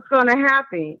knows what's going to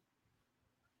happen.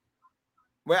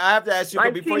 Well, I have to ask you,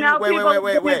 like, before you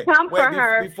wait.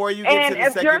 Before you get to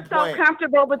the second point. And if you're so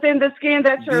comfortable within the skin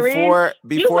that you're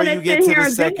before you get to the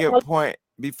second point,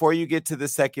 before you get to the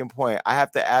second point, I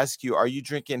have to ask you: are you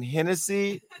drinking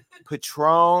Hennessy,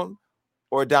 Patron,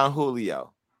 or Don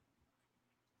Julio?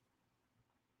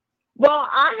 Well,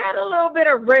 I had a little bit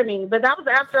of Remy, but that was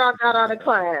after I got out of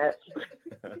class.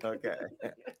 Okay.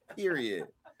 Period.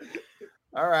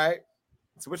 All right.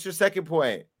 So, what's your second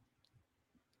point?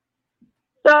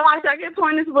 So my second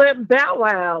point is with Bow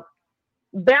Wow.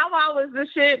 Bow Wow was the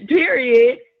shit,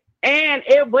 period. And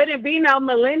it wouldn't be no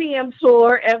Millennium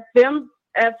Tour if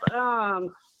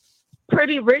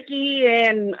Pretty Ricky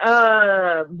and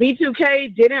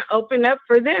B2K didn't open up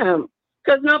for them.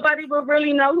 Because nobody would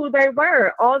really know who they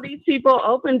were. All these people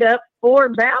opened up for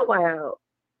Bow Wow.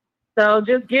 So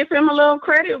just give him a little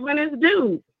credit when it's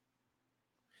due.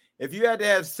 If you had to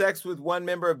have sex with one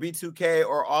member of B2K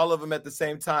or all of them at the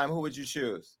same time, who would you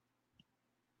choose?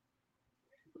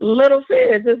 Little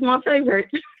Fizz is my favorite.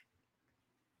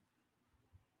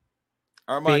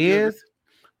 Armon, Fizz?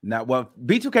 No, well,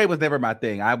 B2K was never my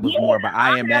thing. I was more about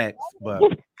IMX, but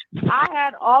I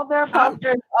had all their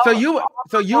posters. so you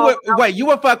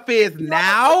would fuck Fizz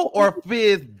now or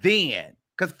Fizz then?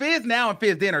 Because Fizz now and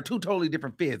Fizz then are two totally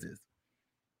different Fizzes.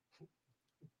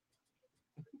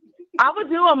 I would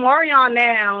do a Marion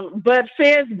now, but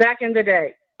Fizz back in the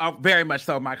day. Oh, very much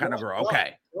so, my kind of girl.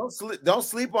 Okay. Don't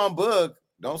sleep on Boog.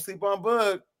 Don't sleep on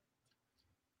Boog.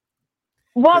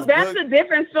 Well, that's a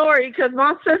different story because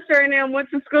my sister and them went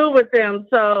to school with them.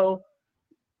 So,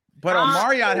 but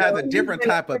Omarion has a different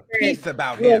type of piece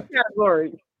about him.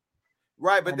 Category.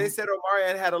 Right, but they said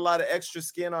Omarion had a lot of extra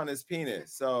skin on his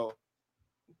penis. So,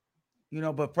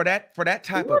 but for that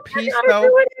type of piece, though.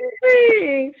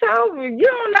 So you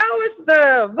don't know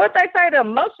it's what they say, the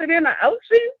motion in the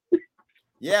ocean.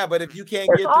 Yeah, but if you can't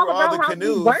get through all the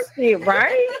canoes,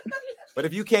 right? But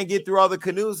if you can't get through all the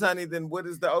canoes, honey, then what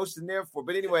is the ocean there for?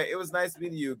 But anyway, it was nice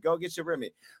meeting you. Go get your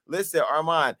Remy. Listen,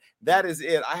 Armon, that is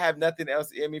it. I have nothing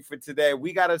else in me for today.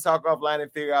 We got to talk offline and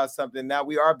figure out something. Now,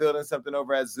 we are building something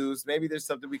over at Zeus. Maybe there's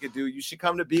something we could do. You should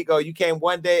come to Bigo. You came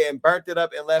one day and burnt it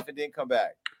up and left and didn't come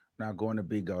back. Not going to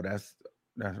Bigo.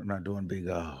 I'm not doing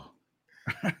Bigo.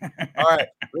 All right.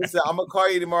 Listen, I'm going to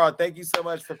call you tomorrow. Thank you so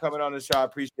much for coming on the show. I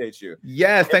appreciate you.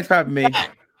 Yes, thanks for having me.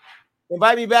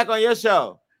 Invite me back on your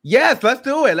show. Yes, let's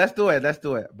do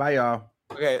it. Bye, y'all.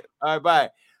 Okay. All right, bye.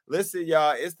 Listen,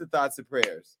 y'all, it's the Thoughts and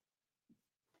Prayers.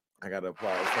 I got to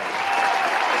applause.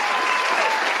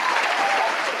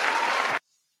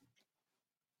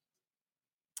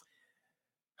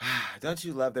 Don't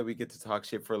you love that we get to talk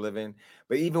shit for a living?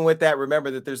 But even with that,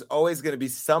 remember that there's always going to be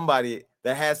somebody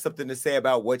that has something to say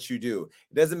about what you do.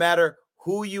 It doesn't matter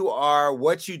who you are,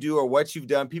 what you do, or what you've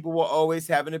done. People will always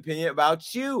have an opinion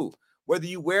about you. Whether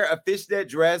you wear a fishnet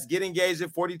dress, get engaged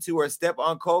at 42, or step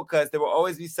on cold cuts, there will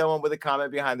always be someone with a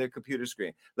comment behind their computer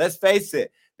screen. Let's face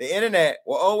it, the internet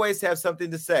will always have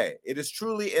something to say. It is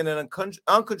truly an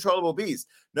uncontrollable beast.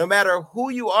 No matter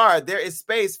who you are, there is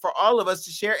space for all of us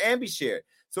to share and be shared.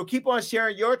 So keep on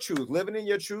sharing your truth, living in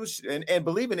your truth, and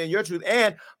believing in your truth,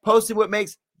 and posting what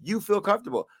makes you feel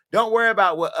comfortable. Don't worry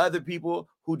about what other people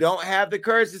who don't have the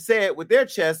courage to say it with their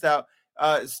chest out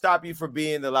stop you from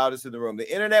being the loudest in the room.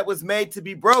 The internet was made to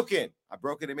be broken. I've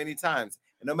broken it many times.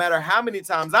 And no matter how many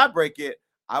times I break it,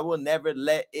 I will never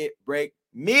let it break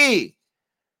me.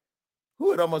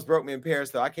 It almost broke me in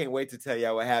Paris, though. I can't wait to tell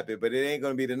y'all what happened, but it ain't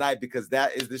going to be tonight because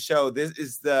that is the show. This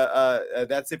is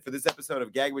that's it for this episode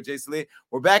of Gag with Jason Lee.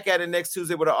 We're back at it next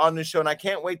Tuesday with an all-new show, and I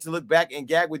can't wait to look back and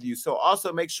gag with you. So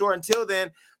also make sure until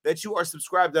then that you are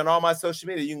subscribed on all my social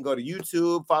media. You can go to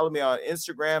YouTube, follow me on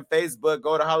Instagram, Facebook,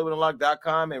 go to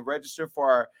HollywoodUnlocked.com and register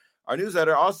for our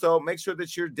newsletter. Also, make sure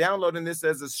that you're downloading this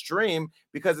as a stream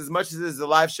because as much as it is a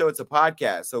live show, it's a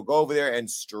podcast. So go over there and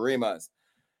stream us.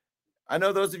 I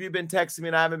know those of you have been texting me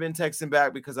and I haven't been texting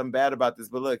back because I'm bad about this.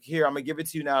 But look, here, I'm going to give it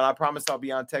to you now. And I promise I'll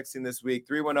be on texting this week.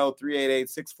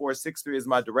 310-388-6463 is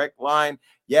my direct line.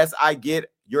 Yes, I get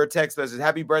your text message.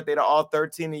 Happy birthday to all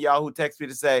 13 of y'all who text me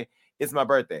to say it's my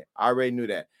birthday. I already knew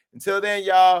that. Until then,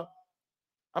 y'all,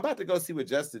 I'm about to go see what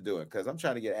Justin doing because I'm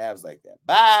trying to get abs like that.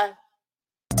 Bye.